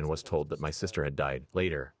time and was told that my sister had died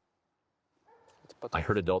later. I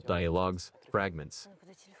heard adult dialogues, fragments.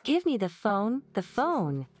 Give me the phone, the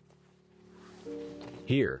phone.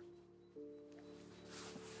 Here.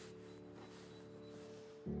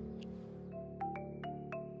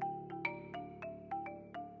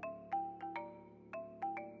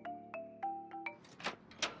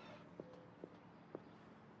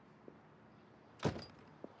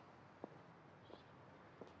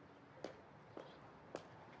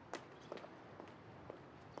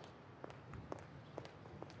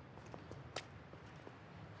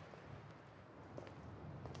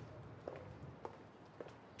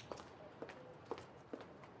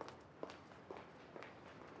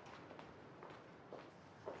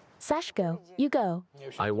 Sashko, you go.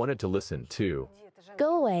 I wanted to listen, too.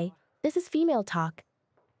 Go away. This is female talk.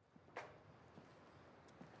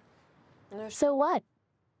 So what?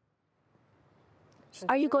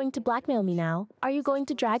 Are you going to blackmail me now? Are you going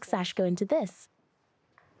to drag Sashko into this?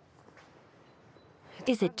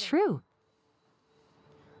 Is it true?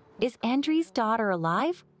 Is Andrew's daughter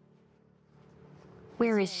alive?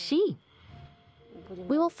 Where is she?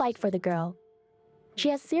 We will fight for the girl. She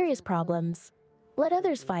has serious problems. Let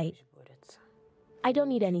others fight. I don't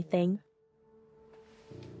need anything.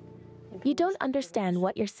 You don't understand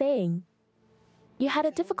what you're saying. You had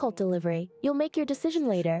a difficult delivery. You'll make your decision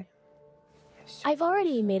later. I've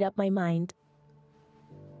already made up my mind.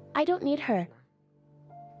 I don't need her.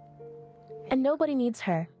 And nobody needs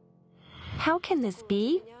her. How can this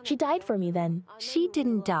be? She died for me then. She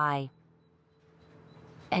didn't die.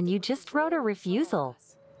 And you just wrote a refusal.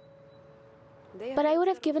 But I would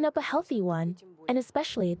have given up a healthy one, and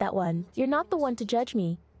especially that one. You're not the one to judge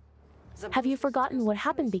me. Have you forgotten what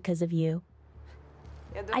happened because of you?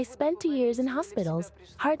 I spent 2 years in hospitals,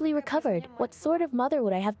 hardly recovered. What sort of mother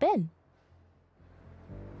would I have been?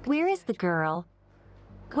 Where is the girl?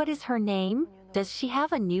 What is her name? Does she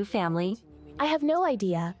have a new family? I have no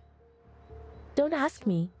idea. Don't ask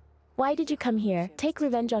me. Why did you come here? Take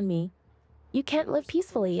revenge on me. You can't live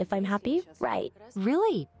peacefully if I'm happy, right?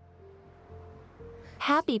 Really?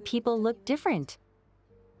 Happy people look different.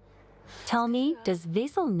 Tell me, does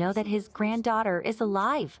Vasil know that his granddaughter is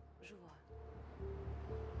alive?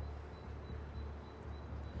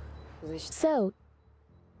 So,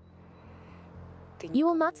 you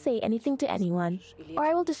will not say anything to anyone, or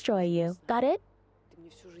I will destroy you. Got it?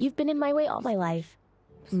 You've been in my way all my life.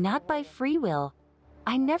 Not by free will.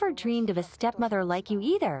 I never dreamed of a stepmother like you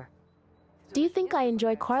either. Do you think I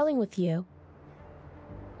enjoy quarreling with you?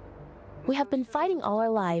 We have been fighting all our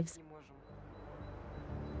lives.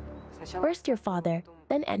 First your father,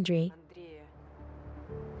 then Andrei.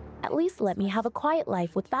 At least let me have a quiet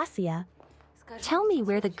life with Vasia. Tell me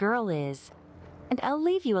where the girl is, and I'll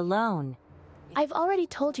leave you alone. I've already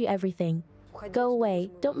told you everything. Go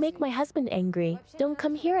away. Don't make my husband angry. Don't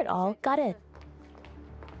come here at all. Got it?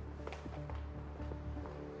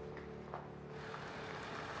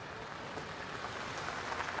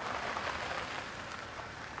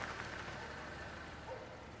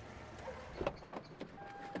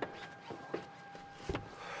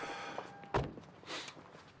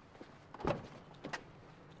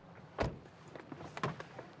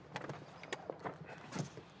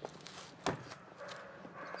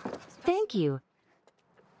 Thank you.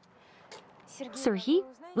 Serhiy,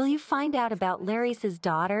 will you find out about Larissa's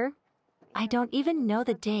daughter? I don't even know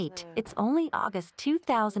the date. It's only August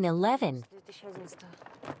 2011.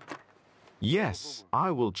 Yes,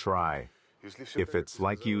 I will try. If it's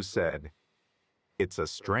like you said, it's a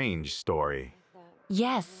strange story.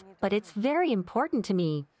 Yes, but it's very important to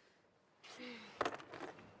me.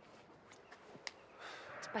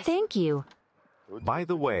 Thank you. By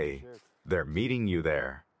the way, they're meeting you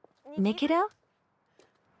there. Nikita?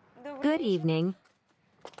 Good evening.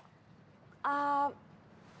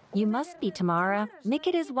 You must be Tamara,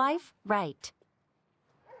 Nikita's wife, right?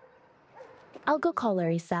 I'll go call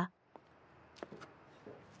Larissa.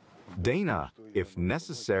 Dana, if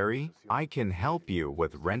necessary, I can help you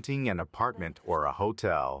with renting an apartment or a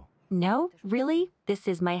hotel. No, really? This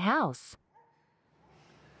is my house.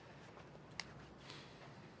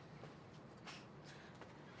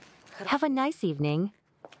 Have a nice evening.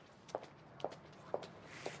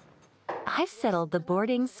 I've settled the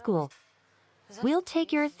boarding school. We'll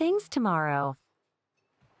take your things tomorrow.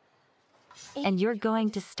 And you're going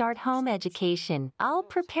to start home education. I'll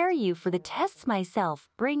prepare you for the tests myself.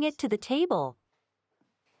 Bring it to the table.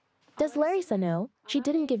 Does Larissa know? She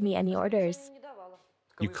didn't give me any orders.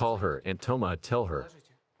 You call her, and Toma, tell her.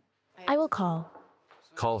 I will call.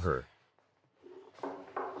 Call her.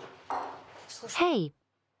 Hey.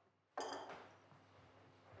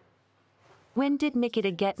 When did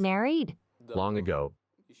Nikita get married? Long ago.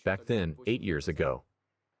 Back then, 8 years ago.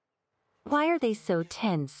 Why are they so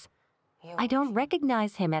tense? I don't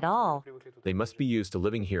recognize him at all. They must be used to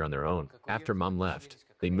living here on their own. After Mom left,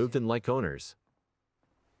 they moved in like owners.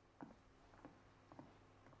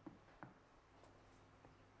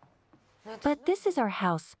 But this is our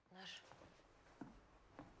house.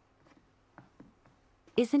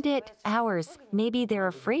 Isn't it ours? Maybe they're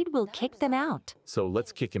afraid we'll kick them out. So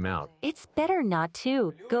let's kick him out. It's better not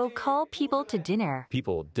to. Go call people to dinner.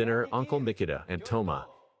 People, dinner, Uncle Mikita, and Toma.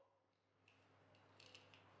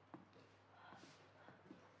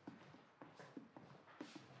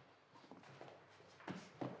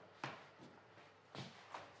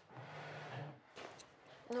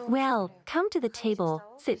 Well, come to the table.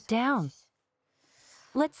 Sit down.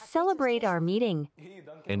 Let's celebrate our meeting.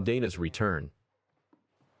 And Dana's return.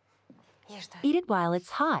 Eat it while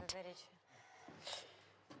it's hot.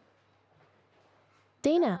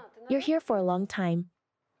 Dana, you're here for a long time.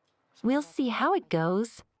 We'll see how it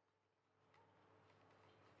goes.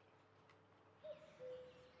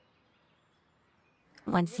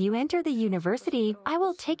 Once you enter the university, I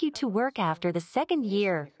will take you to work after the second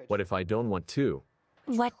year. What if I don't want to?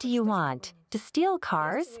 What do you want? To steal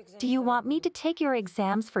cars? Do you want me to take your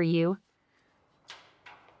exams for you?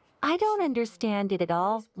 I don't understand it at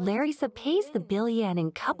all. Larissa pays the billion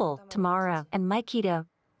in couple, Tamara and Mikita.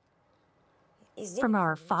 From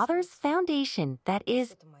our father's foundation, that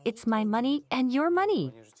is, it's my money and your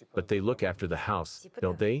money. But they look after the house,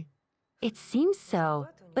 don't they? It seems so,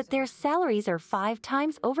 but their salaries are 5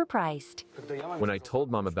 times overpriced. When I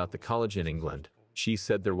told Mom about the college in England, she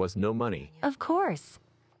said there was no money. Of course.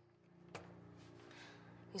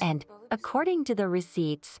 And according to the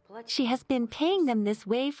receipts, she has been paying them this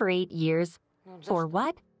way for 8 years. For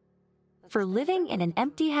what? For living in an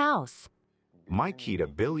empty house. Mikita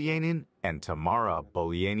Bilyanin and Tamara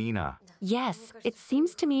Bolyanina. Yes, it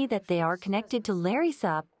seems to me that they are connected to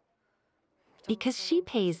Larissa because she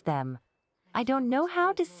pays them. I don't know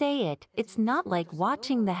how to say it. It's not like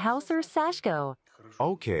watching The House or Sashko.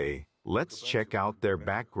 Okay, let's check out their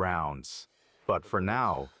backgrounds. But for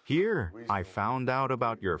now, here, I found out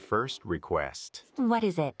about your first request. What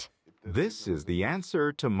is it? This is the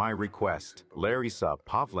answer to my request. Larissa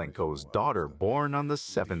Pavlenko's daughter, born on the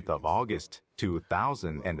 7th of August,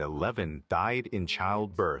 2011, died in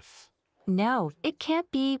childbirth. No, it can't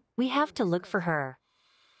be. We have to look for her.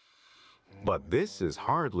 But this is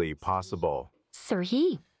hardly possible.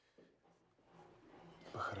 Serhi.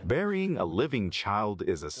 Burying a living child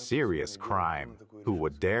is a serious crime. Who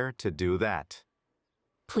would dare to do that?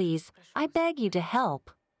 Please, I beg you to help.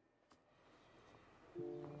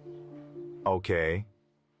 Okay.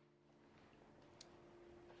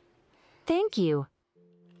 Thank you.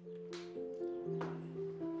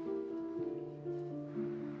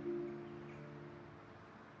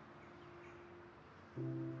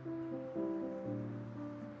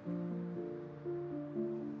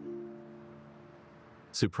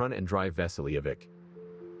 Supran Andrei Vasilyevic.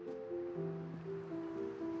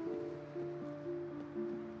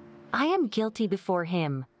 I am guilty before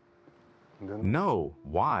him. No,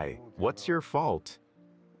 why? What's your fault?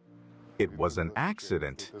 It was an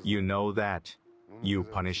accident, you know that. You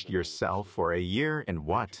punished yourself for a year and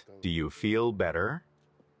what? Do you feel better?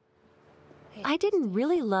 I didn't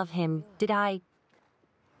really love him, did I?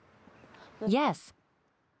 Yes.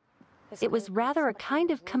 It was rather a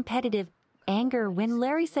kind of competitive anger when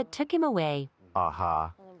Larissa took him away.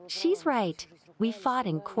 Aha. She's right. We fought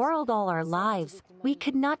and quarreled all our lives. We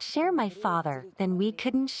could not share my father. Then we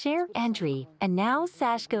couldn't share Andriy. And now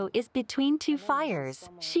Sashko is between 2 fires.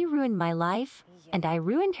 She ruined my life, and I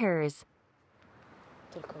ruined hers.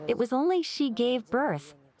 It was only she gave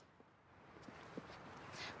birth.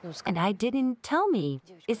 And I didn't tell me.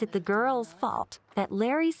 Is it the girl's fault that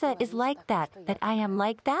Larissa is like that I am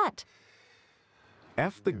like that?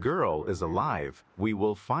 If the girl is alive, we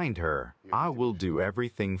will find her. I will do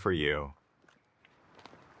everything for you.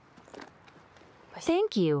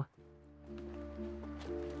 Thank you.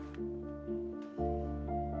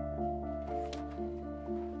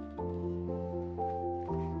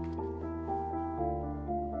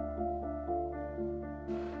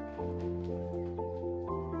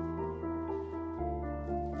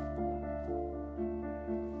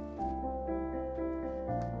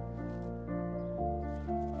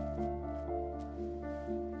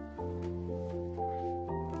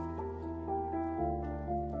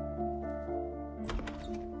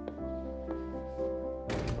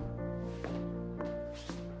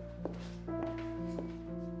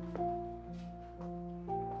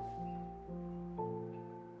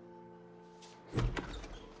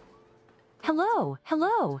 Hello,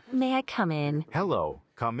 hello. May I come in? Hello,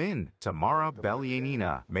 come in. Tamara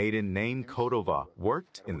Belyanina, maiden name Kodova,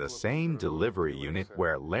 worked in the same delivery unit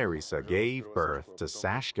where Larissa gave birth to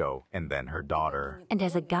Sashko and then her daughter. And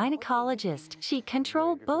as a gynecologist, she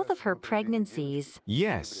controlled both of her pregnancies.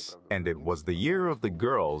 Yes, and it was the year of the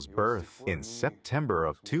girl's birth. In September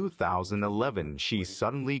of 2011, she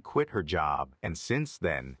suddenly quit her job, and since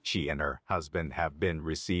then, she and her husband have been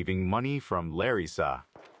receiving money from Larissa.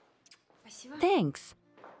 Thanks.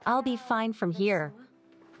 I'll be fine from here.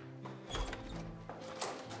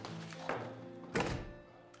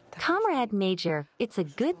 Comrade Major, it's a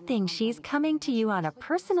good thing she's coming to you on a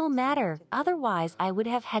personal matter. Otherwise, I would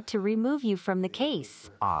have had to remove you from the case.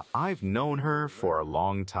 I've known her for a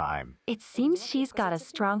long time. It seems she's got a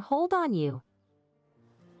strong hold on you.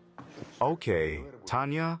 Okay,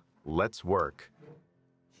 Tanya, let's work.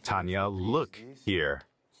 Tanya, look here.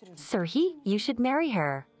 Serhi, you should marry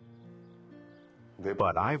her.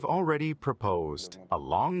 But I've already proposed. A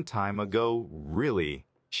long time ago, really.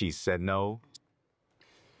 She said no.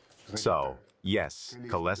 So, yes,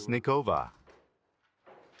 Kolesnikova.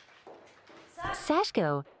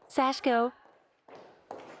 Sashko, Sashko.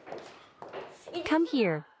 Come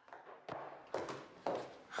here.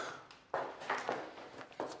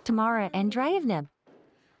 Tamara Andreevna.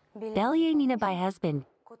 Belyanina by husband.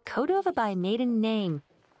 Kodova by maiden name.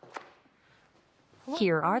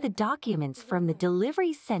 Here are the documents from the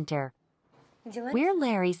delivery center, where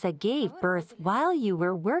Larissa gave birth while you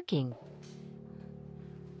were working.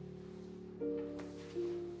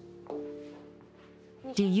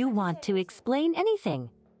 Do you want to explain anything?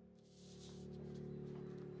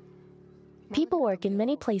 People work in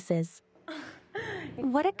many places.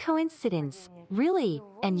 What a coincidence. Really?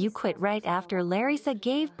 And you quit right after Larissa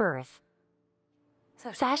gave birth.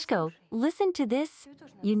 Sashko, listen to this.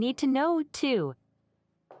 You need to know, too.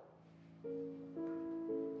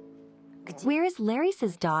 Where is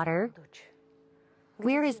Larissa's daughter?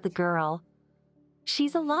 Where is the girl?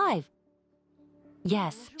 She's alive.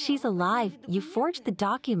 Yes, she's alive. You forged the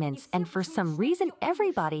documents, and for some reason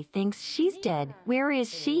everybody thinks she's dead. Where is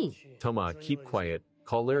she? Toma, keep quiet.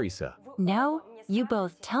 Call Larissa. No, you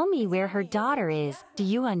both tell me where her daughter is. Do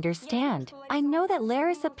you understand? I know that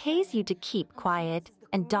Larissa pays you to keep quiet,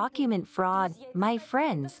 and document fraud, my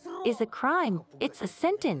friends, is a crime. It's a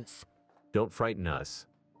sentence. Don't frighten us.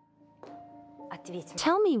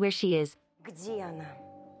 Tell me where she is.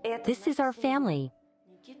 This is our family.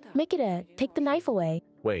 Mikita, take the knife away.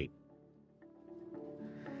 Wait.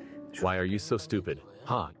 Why are you so stupid?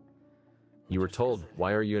 Huh? You were told,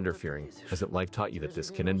 why are you interfering? Hasn't life taught you that this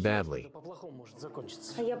can end badly?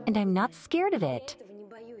 And I'm not scared of it.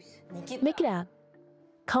 Mikita,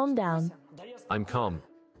 calm down. I'm calm.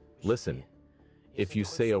 Listen, if you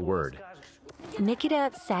say a word,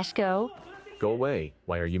 Nikita, Sashko, go away.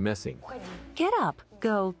 Why are you messing? get up.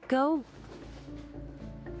 Go.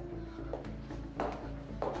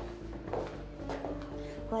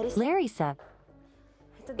 Larissa,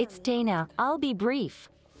 it's Dana. I'll be brief.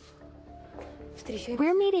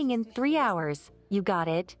 We're meeting in 3 hours. You got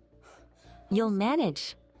it? You'll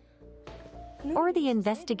manage. Or the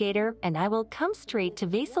investigator, and I will come straight to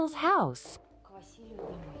Vasil's house.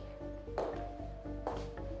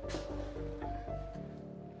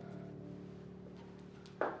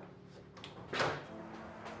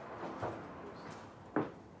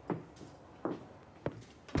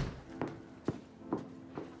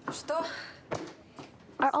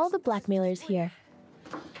 Are all the blackmailers here?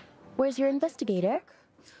 Where's your investigator?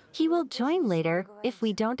 He will join later if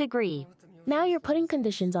we don't agree. Now you're putting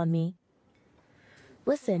conditions on me.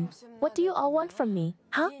 Listen, what do you all want from me?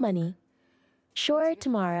 Huh? Money. Sure,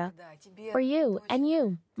 Tamara. For you, and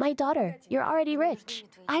you, my daughter. You're already rich.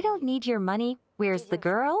 I don't need your money. Where's the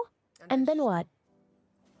girl? And then what?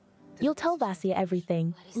 You'll tell Vasia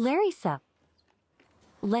everything. Larissa.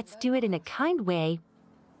 Let's do it in a kind way.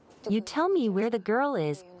 You tell me where the girl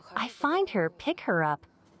is. I find her, pick her up.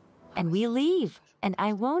 And we leave. And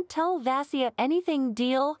I won't tell Vasia anything,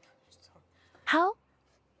 deal? How?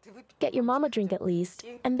 Get your mom a drink at least,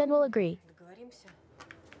 and then we'll agree.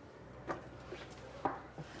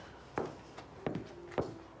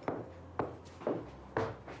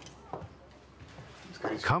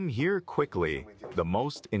 Come here quickly. The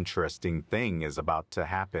most interesting thing is about to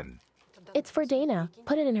happen. It's for Dana.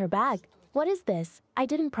 Put it in her bag. What is this? I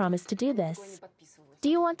didn't promise to do this. Do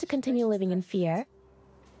you want to continue living in fear?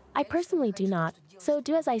 I personally do not, so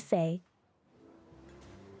do as I say.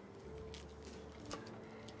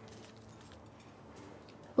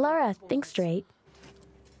 Lara, think straight.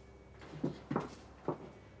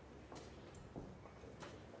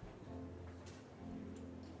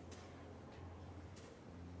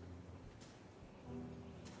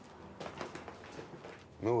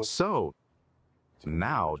 So,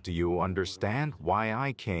 now do you understand why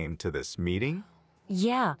I came to this meeting?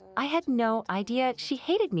 Yeah, I had no idea she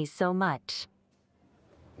hated me so much.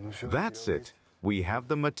 That's it. We have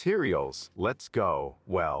the materials. Let's go.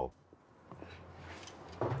 Well,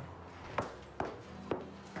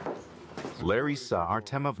 Larissa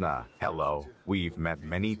Artemovna, hello. We've met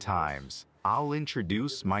many times. I'll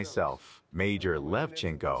introduce myself. Major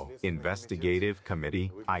Levchenko, Investigative Committee.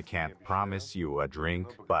 I can't promise you a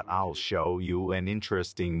drink, but I'll show you an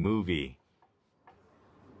interesting movie.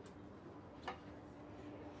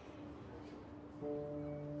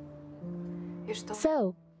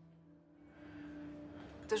 So,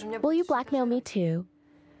 will you blackmail me too?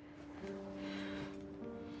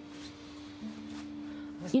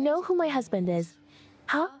 You know who my husband is,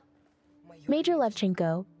 huh? Major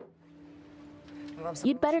Levchenko.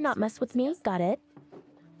 You'd better not mess with me, got it?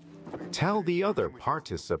 Tell the other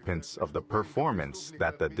participants of the performance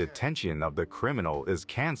that the detention of the criminal is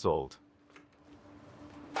canceled.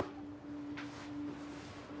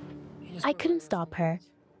 I couldn't stop her.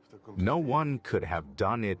 No one could have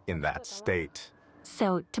done it in that state.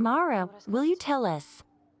 So, tomorrow, will you tell us?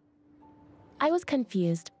 I was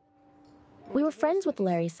confused. We were friends with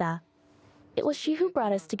Larissa. It was she who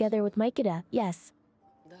brought us together with Maikida, yes.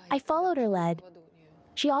 I followed her lead.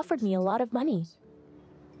 She offered me a lot of money.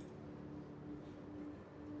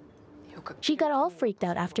 She got all freaked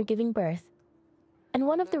out after giving birth. And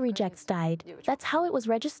one of the rejects died. That's how it was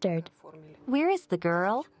registered. Where is the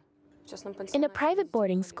girl? In a private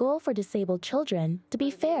boarding school for disabled children, to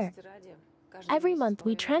be fair. Every month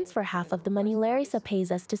we transfer half of the money Larissa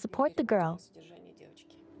pays us to support the girl.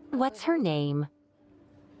 What's her name?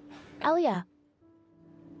 Elia.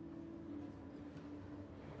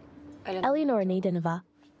 Eleanor Naidenova.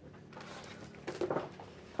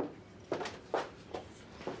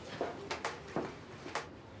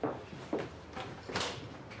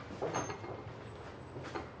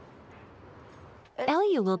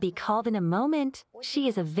 Elia will be called in a moment. She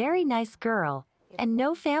is a very nice girl and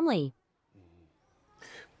no family.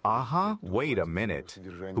 Wait a minute.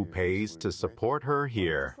 Who pays to support her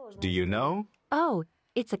here? Do you know? Oh,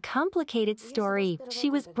 it's a complicated story. She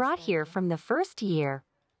was brought here from the first year.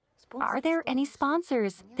 Are there any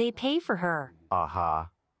sponsors? They pay for her.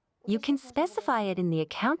 You can specify it in the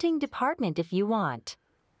accounting department if you want.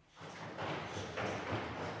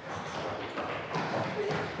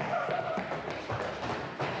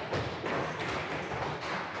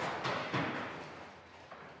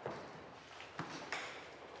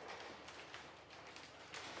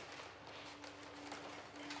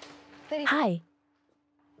 Hi.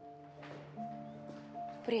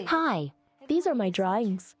 Hi. These are my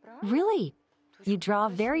drawings. Really? You draw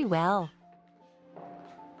very well.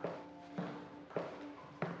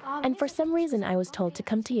 And for some reason I was told to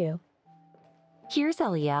come to you. Here's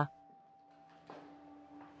Elia.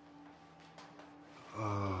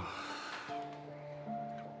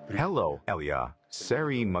 Hello, Elia.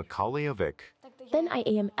 Sari Makaliovic. Then I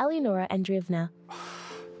am Eleonora Andreevna.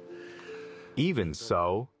 Even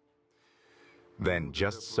so? Then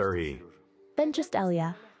just Suri. Then just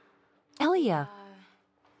Elia. Elia.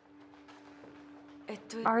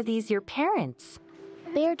 Are these your parents?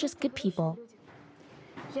 They are just good people.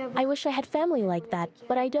 I wish I had family like that,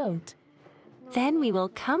 but I don't. Then we will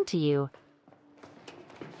come to you.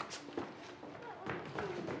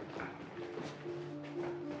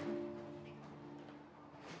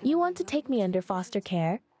 You want to take me under foster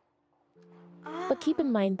care? But keep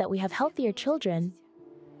in mind that we have healthier children.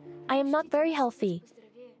 I am not very healthy.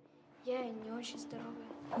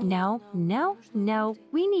 No, no, no.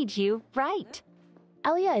 We need you, right?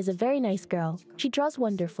 Elia is a very nice girl. She draws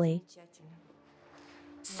wonderfully.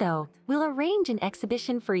 So, we'll arrange an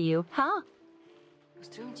exhibition for you, huh?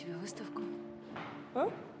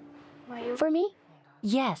 For me?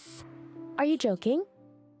 Yes. Are you joking?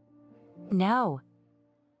 No.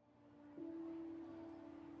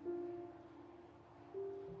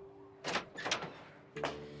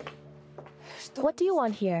 What do you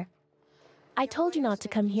want here? I told you not to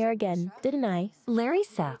come here again, didn't I?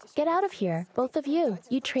 Larissa. Get out of here, both of you.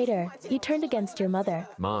 You traitor. You turned against your mother.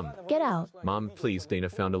 Mom. Get out. Mom, please, Dana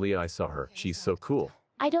found Aaliyah. I saw her. She's so cool.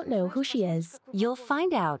 I don't know who she is. You'll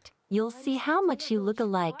find out. You'll see how much you look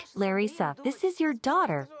alike. Larissa, this is your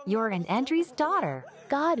daughter. You're an Andrew's daughter.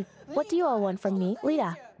 God, what do you all want from me?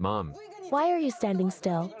 Lita, Mom. why are you standing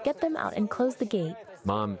still? Get them out and close the gate.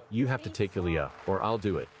 Mom, you have to take Aaliyah, or I'll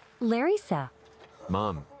do it. Larissa.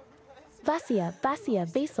 Mom. Vasia,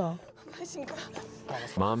 Basil.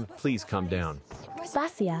 Mom, please calm down.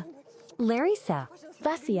 Vasia, Larissa.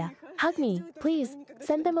 Vasia, hug me, please.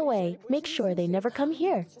 Send them away. Make sure they never come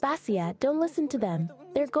here. Vasia, don't listen to them.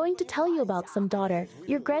 They're going to tell you about some daughter.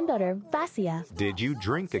 Your granddaughter, Vasia. Did you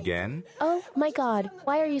drink again? Oh, my God.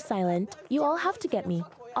 Why are you silent? You all have to get me.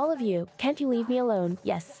 All of you. Can't you leave me alone?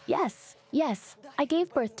 Yes, yes, yes. I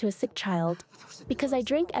gave birth to a sick child. Because I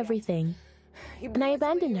drink everything. And I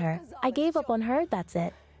abandoned her. I gave up on her, that's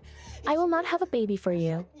it. I will not have a baby for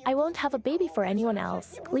you. I won't have a baby for anyone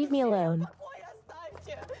else. Leave me alone.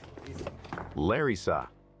 Larissa.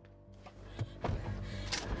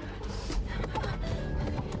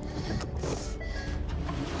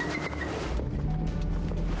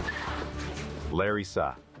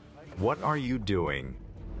 Larissa, what are you doing?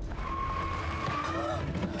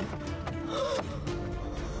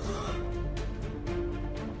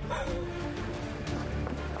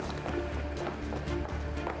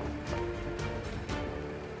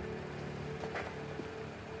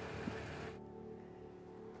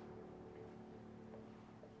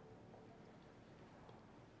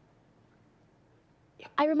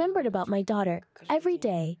 I remembered about my daughter every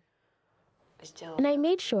day. and I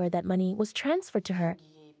made sure that money was transferred to her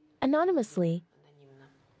anonymously.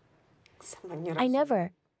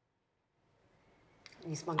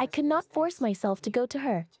 I could not force myself to go to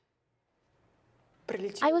her.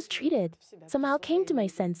 I was treated, somehow came to my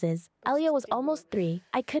senses. Elia was almost 3.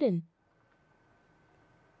 I couldn't.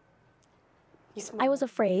 I was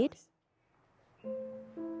afraid.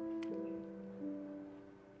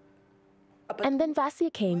 And then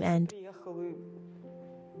Vasya came and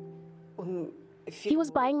he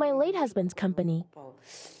was buying my late husband's company.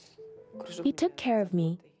 He took care of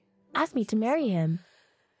me, asked me to marry him.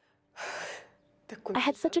 I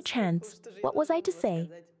had such a chance. What was I to say?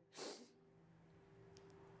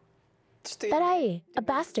 That I, a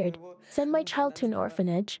bastard, sent my child to an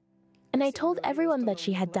orphanage, and I told everyone that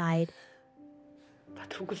she had died.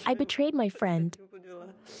 I betrayed my friend.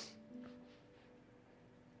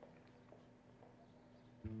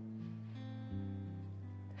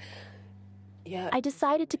 I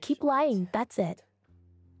decided to keep lying, that's it.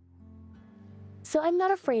 So I'm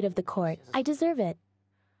not afraid of the court. I deserve it.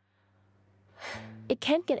 It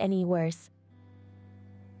can't get any worse.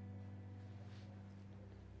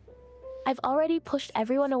 I've already pushed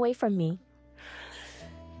everyone away from me.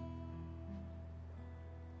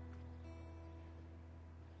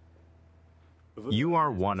 You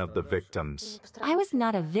are one of the victims. I was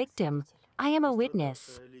not a victim. I am a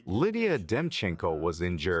witness. Lydia Demchenko was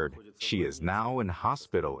injured. She is now in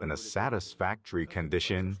hospital in a satisfactory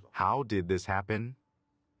condition. How did this happen?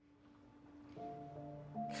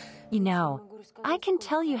 You know, I can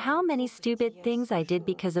tell you how many stupid things I did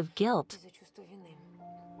because of guilt.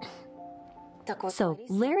 So,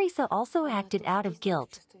 Larissa also acted out of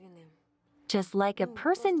guilt, just like a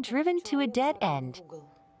person driven to a dead end.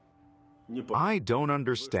 I don't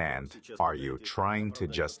understand. Are you trying to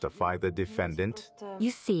justify the defendant?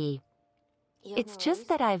 You see, it's just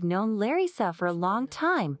that I've known Larissa for a long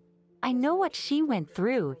time. I know what she went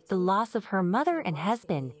through, the loss of her mother and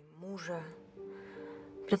husband,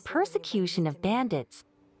 the persecution of bandits,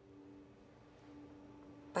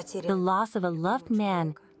 the loss of a loved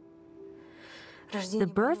man, the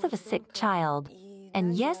birth of a sick child,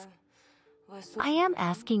 and yes, I am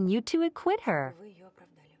asking you to acquit her.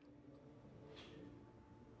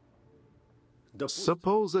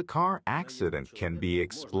 Suppose a car accident can be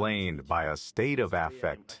explained by a state of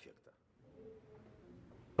affect,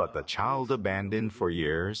 but the child abandoned for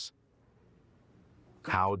years?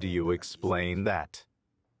 How do you explain that?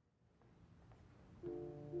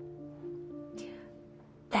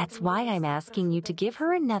 That's why I'm asking you to give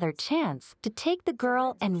her another chance, to take the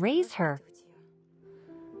girl and raise her.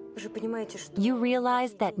 You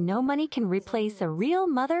realize that no money can replace a real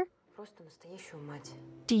mother?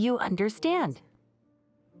 Do you understand?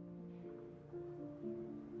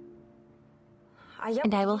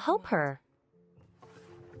 And I will help her.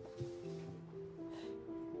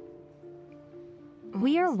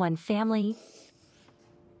 We are one family.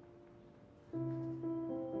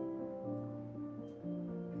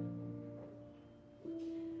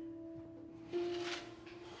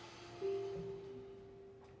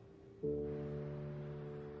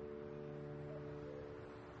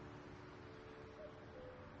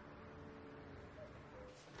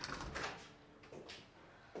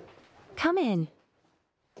 Come in.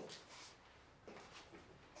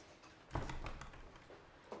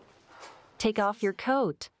 Take off your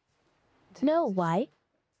coat. No, why?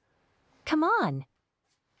 Come on.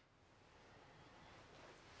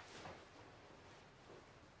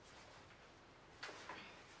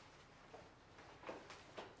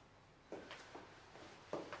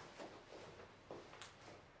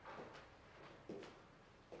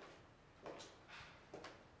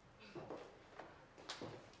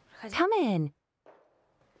 Come in.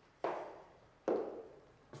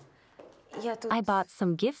 I bought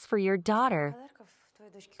some gifts for your daughter.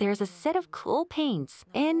 There's a set of cool paints,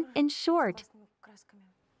 and in short,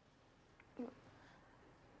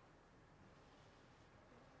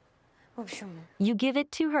 you give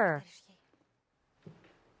it to her.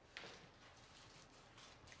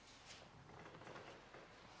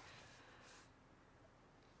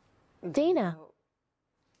 Dana,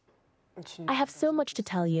 I have so much to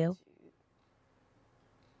tell you.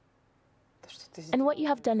 And what you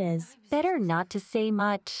have done is... Better not to say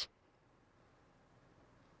much.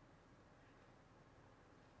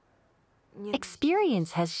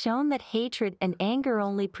 Experience has shown that hatred and anger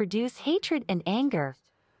only produce hatred and anger.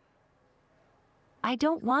 I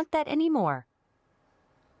don't want that anymore.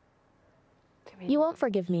 You won't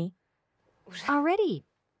forgive me. Already.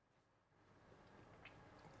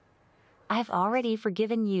 I've already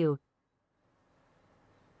forgiven you.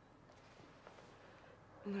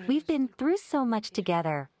 We've been through so much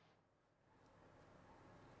together.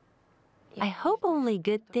 I hope only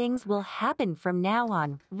good things will happen from now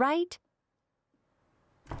on, right?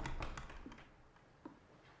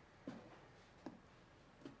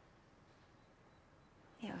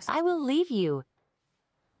 I will leave you.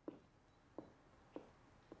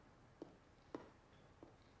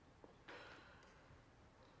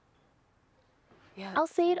 I'll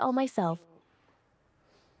say it all myself.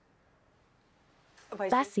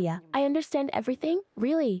 Vasya, I understand everything,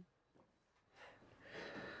 really.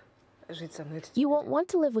 You won't want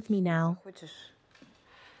to live with me now.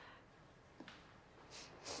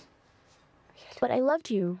 But I loved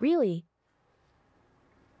you, really.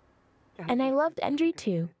 And I loved Andrew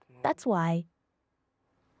too. That's why.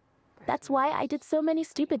 That's why I did so many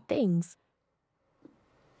stupid things.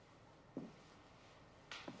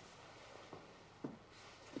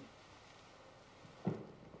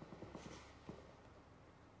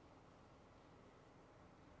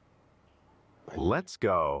 Let's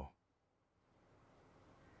go.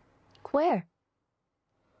 Where?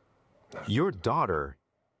 Your daughter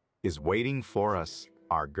is waiting for us,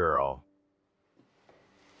 our girl.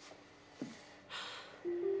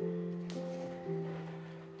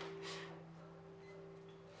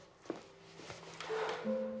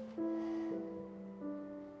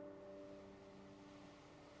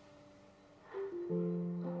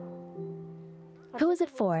 Who is it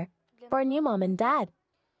for? For a new mom and dad.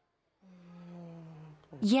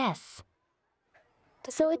 Yes.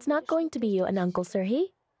 So it's not going to be you and Uncle Serhi?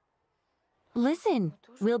 Listen,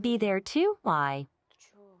 we'll be there too. Why?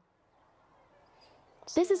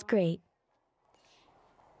 This is great.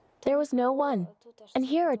 There was no one. And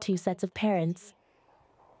here are 2 sets of parents.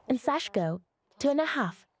 And Sashko,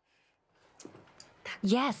 2.5.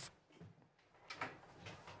 Yes.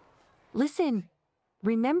 Listen,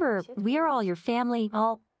 remember, we are all your family.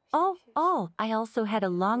 All. I also had a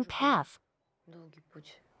long path.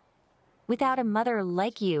 Without a mother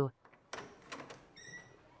like you.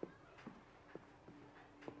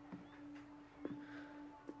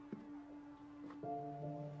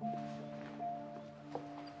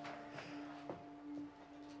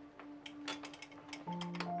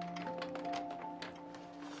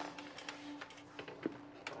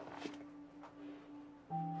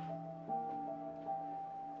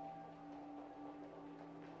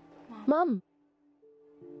 Mom.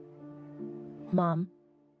 Mom.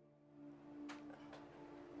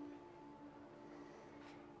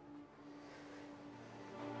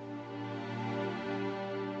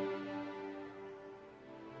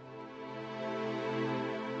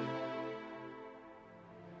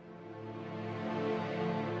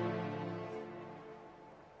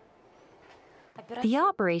 The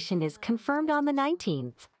operation is confirmed on the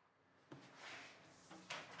 19th.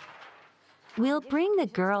 We'll bring the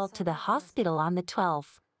girl to the hospital on the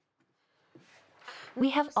 12th.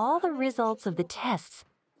 We have all the results of the tests.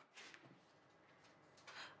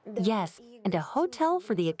 Yes, and a hotel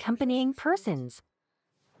for the accompanying persons.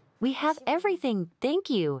 We have everything, thank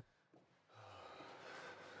you.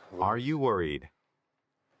 Are you worried?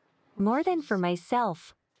 More than for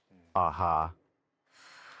myself. Aha.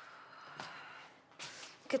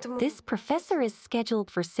 This professor is scheduled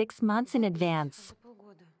for 6 months in advance.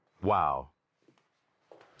 Wow.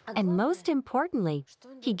 And most importantly,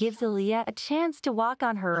 he gives Aliyah a chance to walk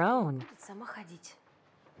on her own.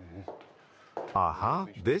 Aha,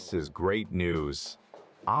 this is great news.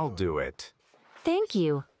 I'll do it. Thank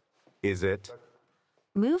you. Is it?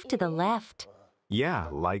 Move to the left. Yeah,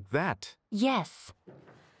 like that. Yes.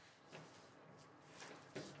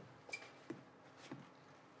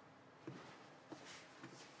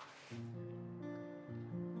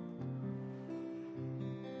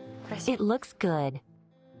 It looks good.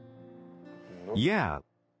 Yeah.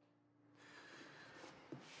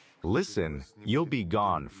 Listen, you'll be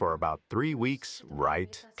gone for about 3 weeks,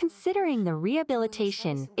 right? Considering the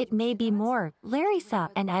rehabilitation, it may be more. Larissa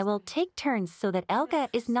and I will take turns so that Elga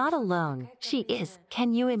is not alone. She is.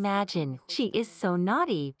 Can you imagine? She is so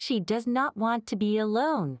naughty. She does not want to be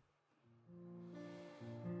alone.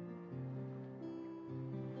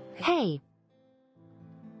 Hey.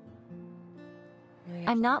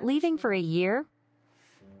 I'm not leaving for a year.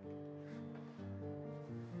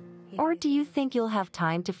 Or do you think you'll have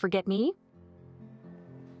time to forget me?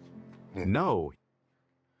 No.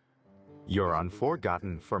 You're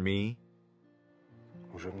unforgotten for me.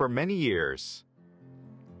 For many years.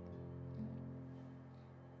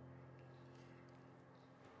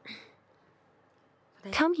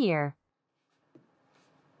 Come here.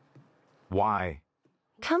 Why?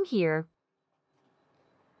 Come here.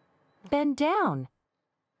 Bend down.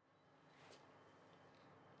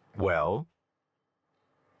 Well,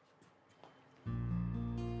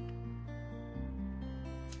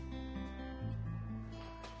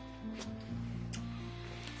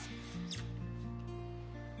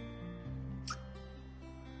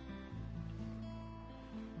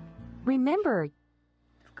 Remember,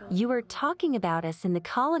 you were talking about us in the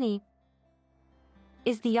colony.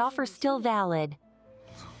 Is the offer still valid?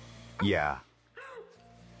 yeah.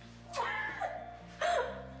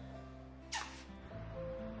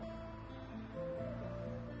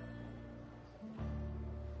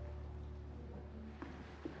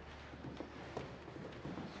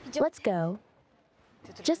 Let's go.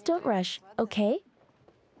 Just don't rush, okay?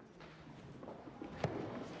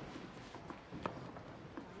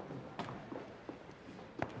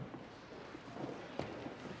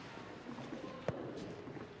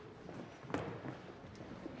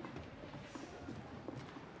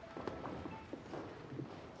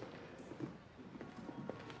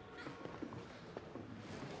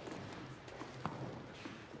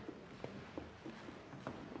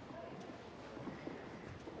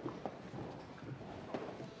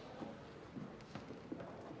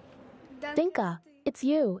 Dinka, it's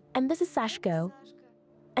you, and this is Sashko.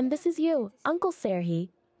 And this is you, Uncle Serhi.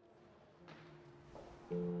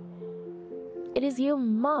 It is you,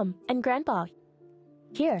 Mom, and Grandpa.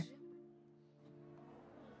 Here.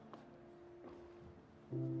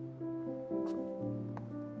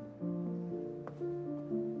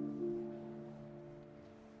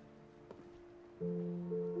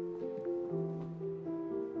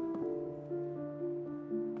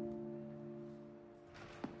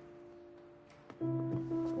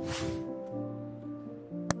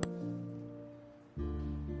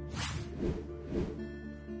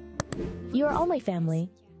 You are all my family.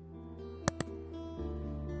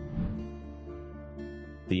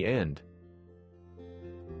 The end.